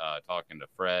love talking to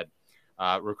Fred.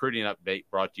 Recruiting update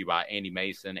brought to you by Andy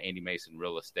Mason,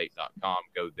 AndyMasonRealEstate.com.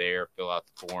 Go there, fill out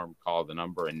the form, call the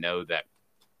number, and know that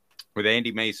with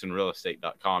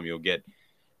AndyMasonRealEstate.com, you'll get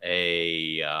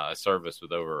a service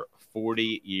with over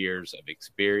 40 years of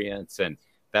experience, and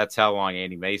that's how long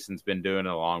Andy Mason's been doing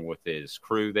it, along with his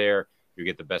crew there. You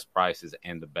get the best prices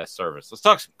and the best service. Let's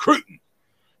talk some recruiting.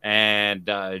 And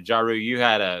Jaru, you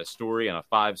had a story on a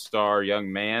 5-star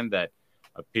young man that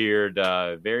appeared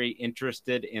very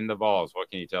interested in the Vols. What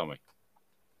can you tell me?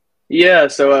 Yeah,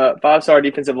 so 5-star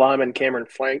defensive lineman Cameron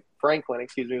Franklin,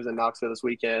 was in Knoxville this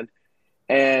weekend.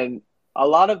 And a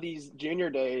lot of these junior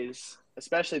days,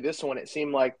 especially this one, it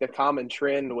seemed like the common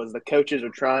trend was the coaches are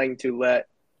trying to let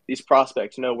these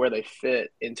prospects know where they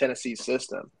fit in Tennessee's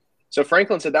system. So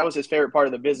Franklin said that was his favorite part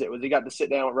of the visit, was he got to sit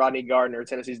down with Rodney Gardner,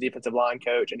 Tennessee's defensive line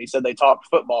coach, and he said they talked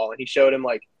football, and he showed him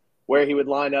where he would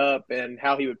line up and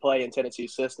how he would play in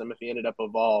Tennessee's system if he ended up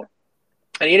with Vol.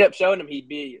 And he ended up showing him he'd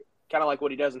be kind of like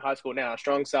what he does in high school now,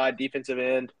 strong side, defensive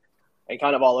end, and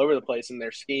kind of all over the place in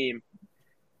their scheme.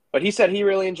 But he said he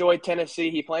really enjoyed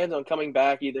Tennessee. He plans on coming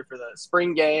back either for the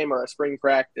spring game or a spring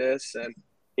practice, and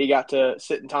he got to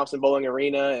sit in Thompson-Boling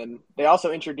Arena. And they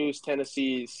also introduced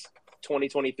Tennessee's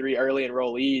 2023 early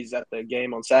enrollees at the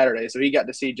game on Saturday. So he got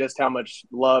to see just how much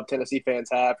love Tennessee fans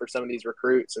have for some of these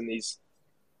recruits and these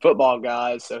football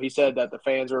guys. So he said that the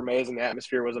fans were amazing, the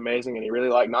atmosphere was amazing, and he really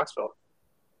liked Knoxville.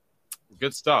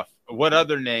 Good stuff. What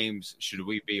other names should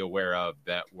we be aware of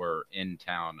that were in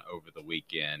town over the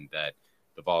weekend that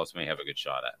the Vols may have a good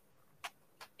shot at?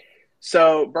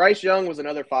 So Bryce Young was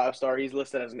another 5-star. He's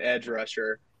listed as an edge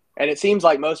rusher. And it seems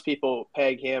like most people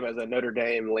peg him as a Notre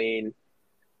Dame lean.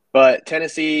 But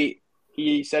Tennessee,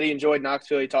 he said he enjoyed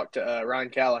Knoxville. He talked to Ryan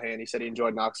Callahan. He said he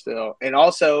enjoyed Knoxville. And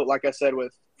also, like I said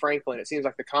with Franklin, it seems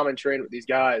like the common trend with these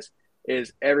guys,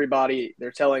 is everybody,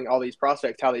 they're telling all these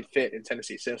prospects how they fit in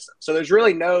Tennessee's system. So there's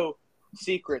really no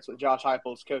secrets with Josh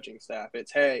Heupel's coaching staff.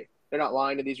 It's, hey, they're not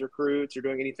lying to these recruits or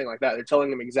doing anything like that. They're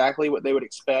telling them exactly what they would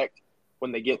expect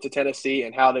when they get to Tennessee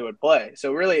and how they would play.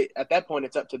 So really, at that point,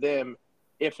 it's up to them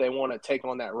if they want to take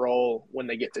on that role when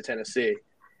they get to Tennessee.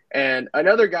 And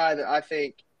another guy that I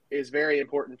think is very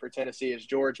important for Tennessee is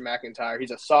George McIntyre.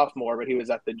 He's a sophomore, but he was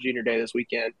at the junior day this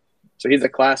weekend. So he's a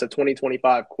class of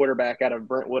 2025 quarterback out of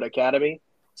Brentwood Academy,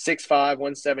 6'5",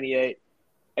 178.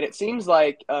 And it seems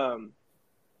like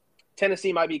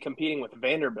Tennessee might be competing with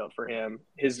Vanderbilt for him.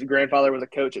 His grandfather was a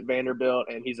coach at Vanderbilt,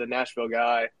 and he's a Nashville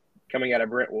guy coming out of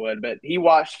Brentwood. But he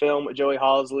watched film with Joey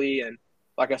Halsley, and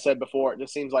like I said before, it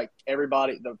just seems like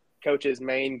everybody, the coach's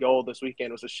main goal this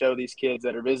weekend was to show these kids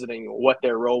that are visiting what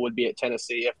their role would be at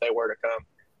Tennessee if they were to come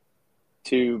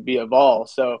to be a Vol.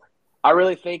 So I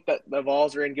really think that the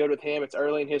Vols are in good with him. It's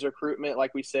early in his recruitment,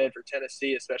 like we said, for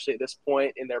Tennessee, especially at this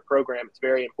point in their program. It's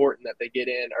very important that they get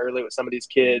in early with some of these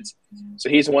kids. So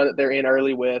he's one that they're in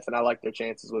early with, and I like their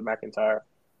chances with McIntyre.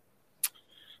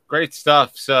 Great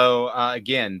stuff. So,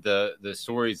 again, the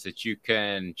stories that you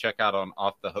can check out on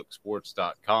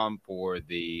offthehooksports.com for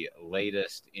the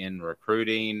latest in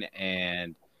recruiting.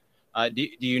 And do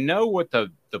you know what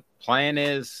the plan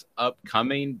is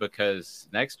upcoming? Because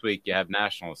next week you have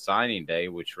National Signing Day,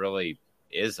 which really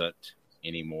isn't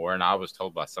anymore. And I was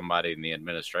told by somebody in the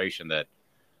administration that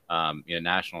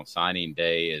National Signing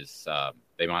Day is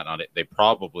they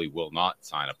probably will not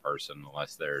sign a person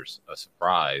unless there's a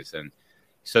surprise. And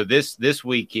so this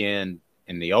weekend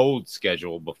in the old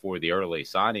schedule before the early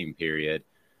signing period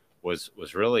was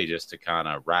really just to kind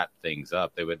of wrap things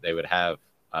up. They would have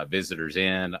visitors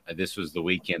in. This was the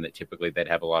weekend that typically they'd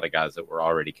have a lot of guys that were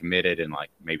already committed and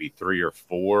like maybe 3 or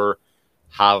 4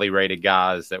 highly rated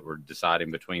guys that were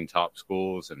deciding between top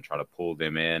schools and try to pull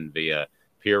them in via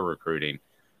peer recruiting.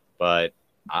 But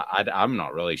I'm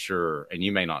not really sure, and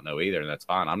you may not know either, and that's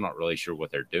fine. I'm not really sure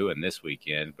what they're doing this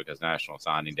weekend because National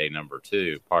Signing Day number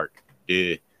 2, part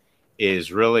 2,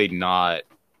 is really not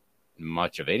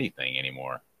much of anything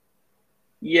anymore.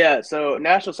 Yeah, so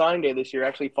National Signing Day this year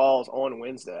actually falls on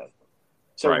Wednesday.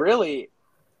 So Right. really,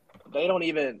 they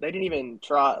didn't even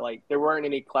try, like there weren't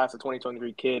any class of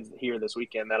 2023 kids here this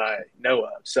weekend that I know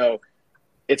of. So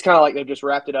it's kind of like they've just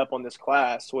wrapped it up on this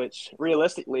class, which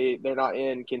realistically they're not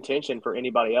in contention for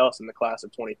anybody else in the class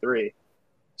of 23.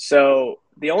 So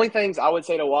the only things I would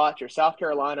say to watch are South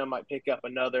Carolina might pick up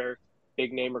another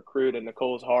big name recruit in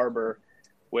Nichols Harbor,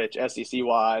 which SEC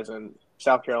wise, and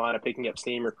South Carolina picking up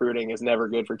steam recruiting is never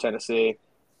good for Tennessee.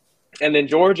 And then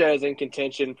Georgia is in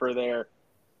contention for their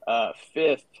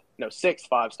 6th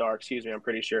 5-star, I'm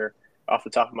pretty sure off the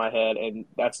top of my head. And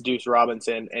that's Deuce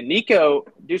Robinson. And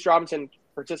Deuce Robinson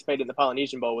participated in the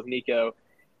Polynesian Bowl with Nico,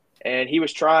 and he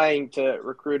was trying to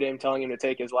recruit him, telling him to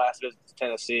take his last visit to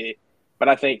Tennessee. But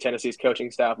I think Tennessee's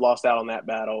coaching staff lost out on that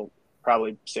battle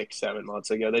probably 6-7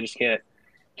 months ago. They just can't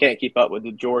keep up with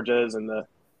the Georgias and the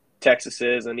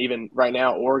Texases, and even right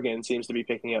now Oregon seems to be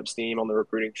picking up steam on the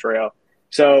recruiting trail.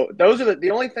 So those are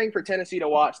the only thing for Tennessee to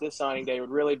watch this signing day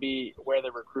would really be where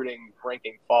the recruiting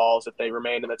ranking falls, if they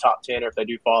remain in the top 10 or if they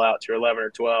do fall out to 11 or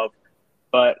 12.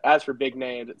 But as for big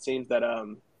names, it seems that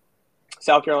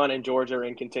South Carolina and Georgia are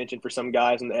in contention for some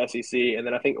guys in the SEC. And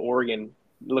then I think Oregon,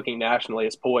 looking nationally,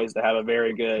 is poised to have a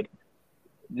very good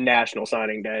national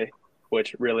signing day,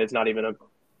 which really it's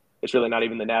really not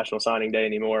even the national signing day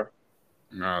anymore.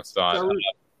 No, it's not.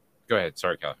 Go ahead.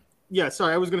 Sorry, Kelly. Yeah,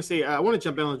 sorry. I was going to say I want to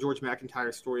jump in on the George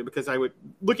McIntyre story because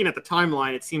looking at the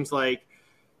timeline, it seems like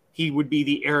he would be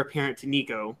the heir apparent to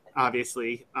Nico,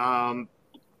 obviously.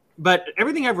 But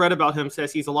everything I've read about him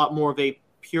says he's a lot more of a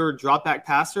pure drop-back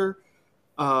passer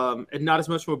and not as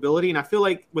much mobility. And I feel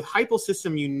like with Heupel's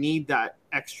system, you need that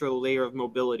extra layer of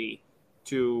mobility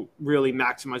to really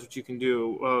maximize what you can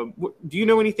do. Do you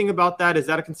know anything about that? Is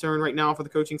that a concern right now for the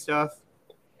coaching staff?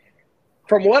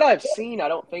 From what I've seen, I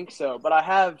don't think so. But I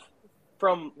have,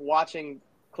 from watching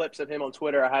clips of him on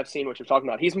Twitter, I have seen what you're talking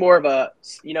about. He's more of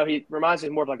he reminds me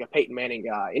more of like a Peyton Manning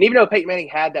guy. And even though Peyton Manning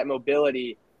had that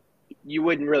mobility, you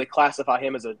wouldn't really classify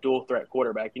him as a dual threat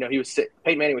quarterback. Peyton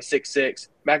Manning was 6'6".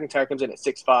 McIntyre comes in at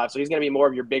 6'5", so he's going to be more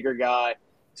of your bigger guy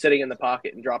sitting in the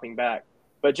pocket and dropping back.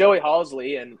 But Joey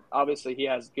Halsley, and obviously he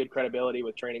has good credibility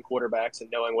with training quarterbacks and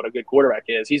knowing what a good quarterback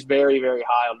is, he's very, very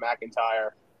high on McIntyre.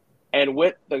 And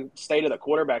with the state of the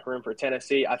quarterback room for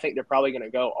Tennessee, I think they're probably going to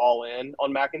go all in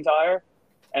on McIntyre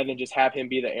and then just have him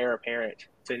be the heir apparent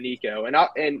to Nico. And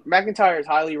McIntyre is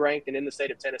highly ranked and in the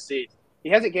state of Tennessee. He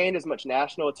hasn't gained as much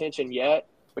national attention yet,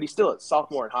 but he's still a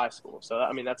sophomore in high school. So,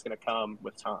 I mean, that's going to come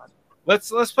with time. Let's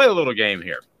play a little game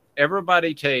here.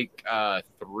 everybody take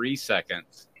 3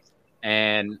 seconds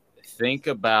and think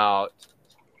about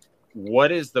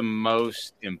what is the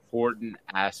most important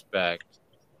aspect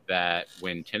that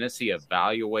when Tennessee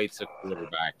evaluates a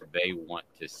quarterback they want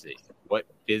to see. What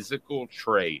physical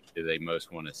trait do they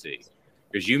most want to see?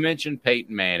 Because you mentioned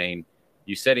Peyton Manning.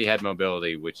 You said he had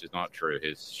mobility, which is not true.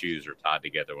 His shoes are tied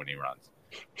together when he runs.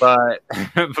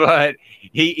 But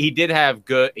he did have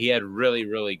good – he had really,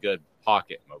 really good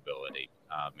pocket mobility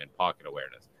and pocket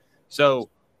awareness. So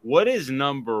what is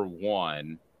number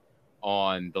one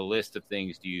on the list of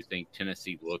things do you think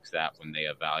Tennessee looks at when they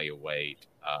evaluate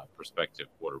prospective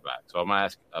quarterbacks? So I'm going to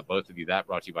ask both of you that.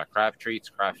 Brought to you by Craft Treats.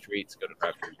 Craft Treats, go to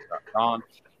crafttreats.com,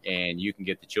 and you can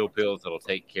get the chill pills that'll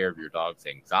take care of your dog's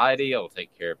anxiety. It'll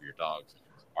take care of your dog's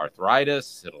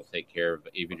arthritis. It'll take care of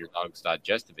even your dog's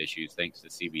digestive issues thanks to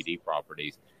CBD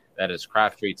properties. That is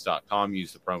crafttreats.com.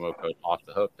 Use the promo code Off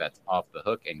the Hook. That's Off the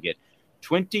Hook, and get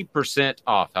 20%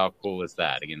 off. How cool is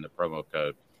that? Again, the promo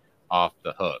code Off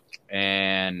the Hook.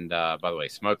 And by the way,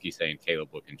 Smokey saying Caleb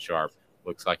looking sharp.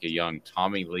 Looks like a young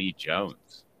Tommy Lee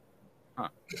Jones. Huh.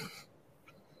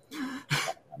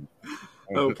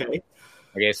 Okay.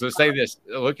 Okay, so say this.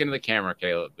 Look into the camera,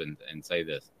 Caleb, and say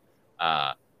this.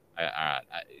 I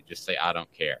just say, I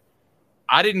don't care.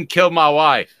 I didn't kill my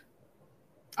wife.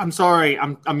 I'm sorry.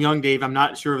 I'm young, Dave. I'm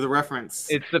not sure of the reference.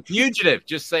 It's The Fugitive.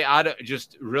 Just say, I don't.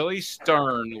 Just really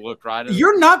stern. Look right at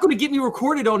You're not going to get me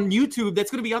recorded on YouTube.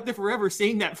 That's going to be out there forever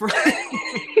saying that. From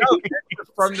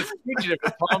The Fugitive,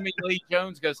 Tommy Lee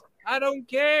Jones goes, I don't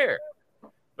care.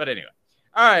 But anyway.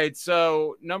 All right.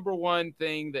 So number one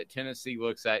thing that Tennessee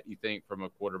looks at, you think, from a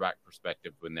quarterback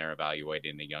perspective when they're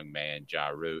evaluating a young man,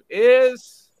 Jaru,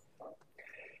 is?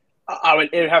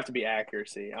 It would have to be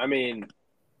accuracy. I mean,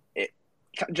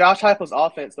 Josh Heupel's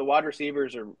offense, the wide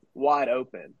receivers are wide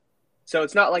open. So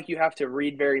it's not like you have to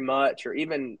read very much or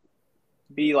even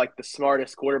be like the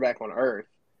smartest quarterback on earth.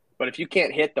 But if you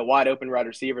can't hit the wide open wide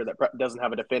receiver that doesn't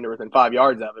have a defender within 5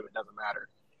 yards of him, it doesn't matter.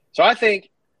 So I think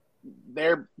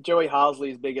Joey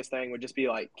Halzle's biggest thing would just be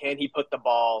like, can he put the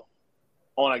ball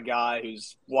on a guy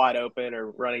who's wide open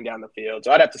or running down the field?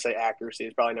 So I'd have to say accuracy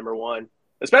is probably number one,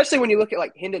 especially when you look at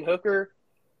like Hendon Hooker.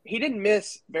 He didn't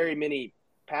miss very many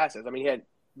passes. I mean, he had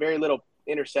very little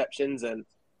interceptions, and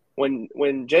when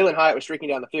Jalen Hyatt was streaking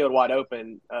down the field wide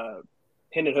open,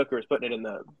 Hendon Hooker was putting it in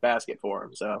the basket for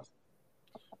him. So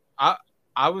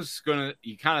I was gonna,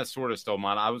 you kind of sort of stole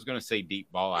mine. I was gonna say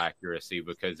deep ball accuracy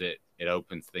because it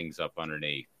opens things up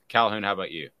underneath. Calhoun, how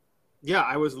about you? Yeah,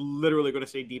 I was literally going to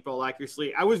say deep ball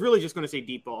accuracy. I was really just going to say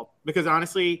deep ball because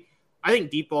honestly, I think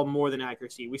deep ball more than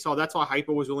accuracy. We saw that's why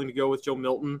Heupel was willing to go with Joe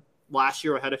Milton last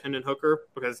year ahead of Hendon Hooker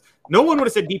because no one would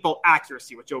have said deep ball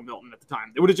accuracy with Joe Milton at the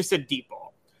time. They would have just said deep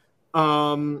ball.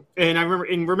 And I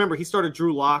remember he started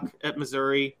Drew Lock at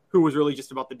Missouri, who was really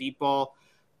just about the deep ball.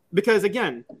 Because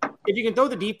again, if you can throw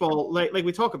the deep ball, like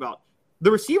we talk about,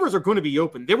 the receivers are going to be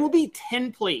open. There will be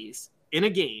 10 plays in a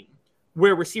game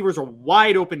where receivers are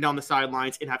wide open down the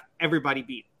sidelines and have everybody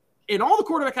beat. And all the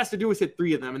quarterback has to do is hit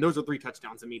 3 of them, and those are 3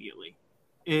 touchdowns immediately.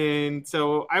 And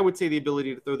so I would say the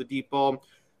ability to throw the deep ball.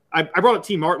 I brought up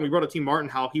T. Martin. We brought up T. Martin,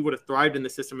 how he would have thrived in the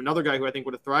system. Another guy who I think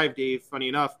would have thrived, Dave, funny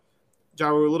enough,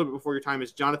 Jaru, a little bit before your time,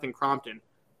 is Jonathan Crompton.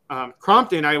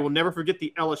 Crompton, I will never forget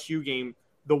the LSU game.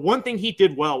 The one thing he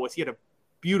did well was he had a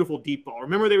beautiful deep ball.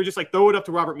 Remember, they were just like, throw it up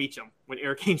to Robert Meacham when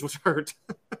Eric Haynes was hurt.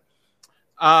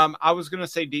 I was going to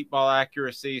say deep ball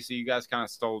accuracy, so you guys kind of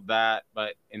stole that.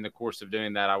 But in the course of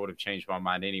doing that, I would have changed my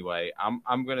mind anyway.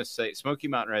 I'm going to say Smoky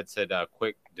Mountain Red said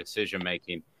quick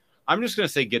decision-making. I'm just going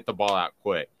to say get the ball out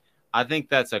quick. I think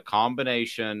that's a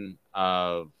combination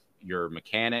of your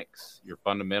mechanics, your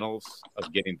fundamentals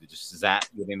of getting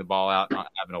the ball out, not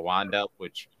having a wind up,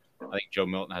 which I think Joe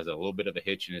Milton has a little bit of a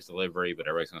hitch in his delivery, but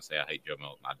everybody's going to say I hate Joe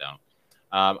Milton. I don't.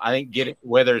 I think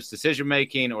whether it's decision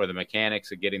making or the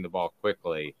mechanics of getting the ball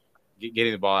quickly,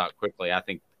 getting the ball out quickly, I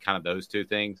think kind of those two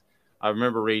things. I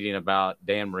remember reading about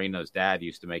Dan Marino's dad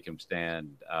used to make him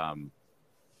stand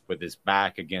with his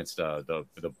back against the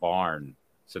barn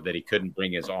so that he couldn't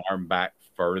bring his arm back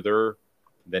further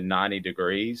than 90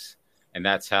 degrees, and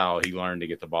that's how he learned to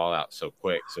get the ball out so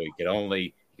quick. So he could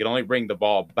only bring the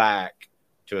ball back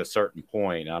to a certain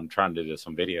point. I'm trying to do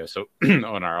some video so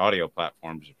on our audio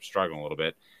platforms, we're struggling a little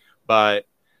bit, but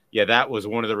yeah, that was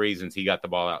one of the reasons he got the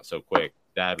ball out so quick.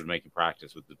 Dad would make him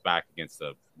practice with his back against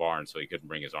the barn so he couldn't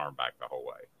bring his arm back the whole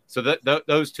way. So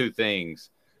those two things,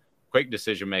 quick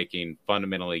decision making,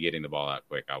 fundamentally getting the ball out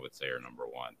quick, I would say are number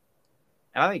one.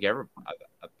 And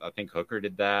I think Hooker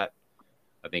did that.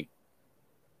 I think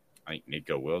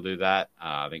Nico will do that.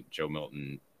 I think Joe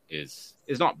Milton is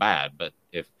not bad, but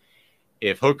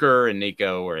if Hooker and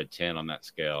Nico were a 10 on that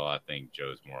scale, I think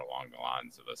Joe's more along the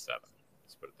lines of a 7.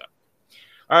 Let's put it that way.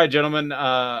 All right, gentlemen.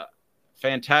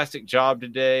 Fantastic job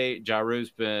today. Jaru's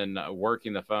been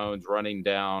working the phones, running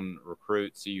down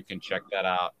recruits, so you can check that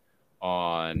out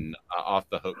on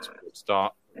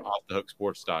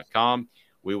offthehooksports.com.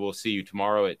 We will see you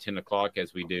tomorrow at 10 o'clock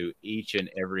as we do each and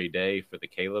every day for the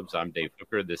Calebs. I'm Dave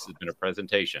Hooker. This has been a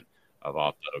presentation of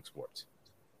Off the Hook Sports.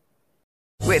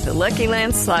 With the Lucky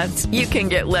Land Slots, you can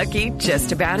get lucky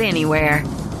just about anywhere.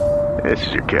 This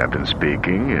is your captain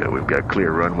speaking. We've got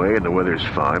clear runway and the weather's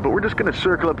fine, but we're just going to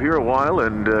circle up here a while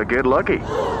and get lucky.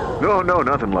 No,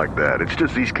 nothing like that. It's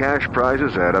just these cash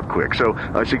prizes add up quick. So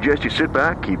I suggest you sit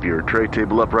back, keep your tray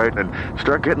table upright, and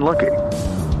start getting lucky.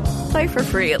 Play for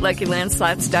free at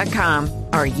LuckyLandSlots.com.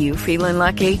 Are you feeling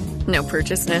lucky? No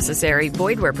purchase necessary.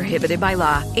 Void where prohibited by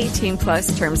law.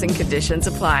 18+ terms and conditions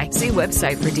apply. See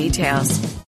website for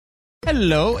details.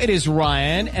 Hello, it is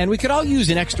Ryan, and we could all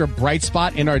use an extra bright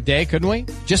spot in our day, couldn't we?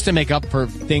 Just to make up for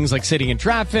things like sitting in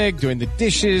traffic, doing the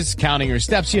dishes, counting your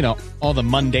steps, all the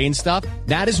mundane stuff.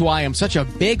 That is why I'm such a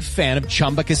big fan of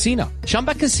Chumba Casino.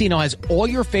 Chumba Casino has all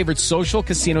your favorite social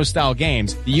casino-style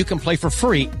games that you can play for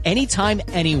free anytime,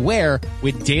 anywhere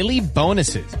with daily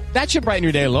bonuses. That should brighten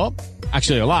your day a little.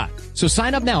 Actually, a lot. So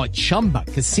sign up now at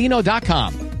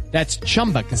ChumbaCasino.com. That's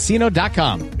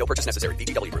ChumbaCasino.com. No purchase necessary.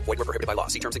 VGW Group. Void where prohibited by law.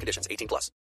 See terms and conditions. 18+.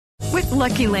 With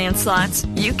Lucky Land Slots,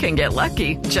 you can get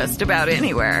lucky just about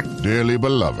anywhere. Dearly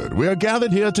beloved, we are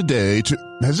gathered here today to...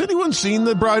 Has anyone seen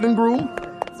the bride and groom?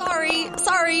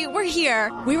 Sorry, we're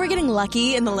here. We were getting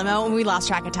lucky in the limo and we lost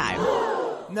track of time.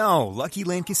 No, Lucky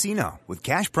Land Casino, with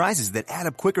cash prizes that add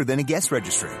up quicker than a guest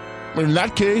registry. In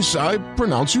that case, I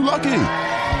pronounce you lucky.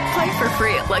 Play for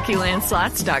free at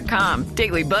LuckyLandSlots.com.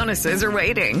 Daily bonuses are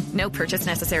waiting. No purchase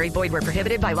necessary. Void where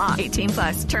prohibited by law.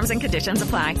 18+. Terms and conditions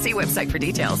apply. See website for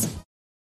details.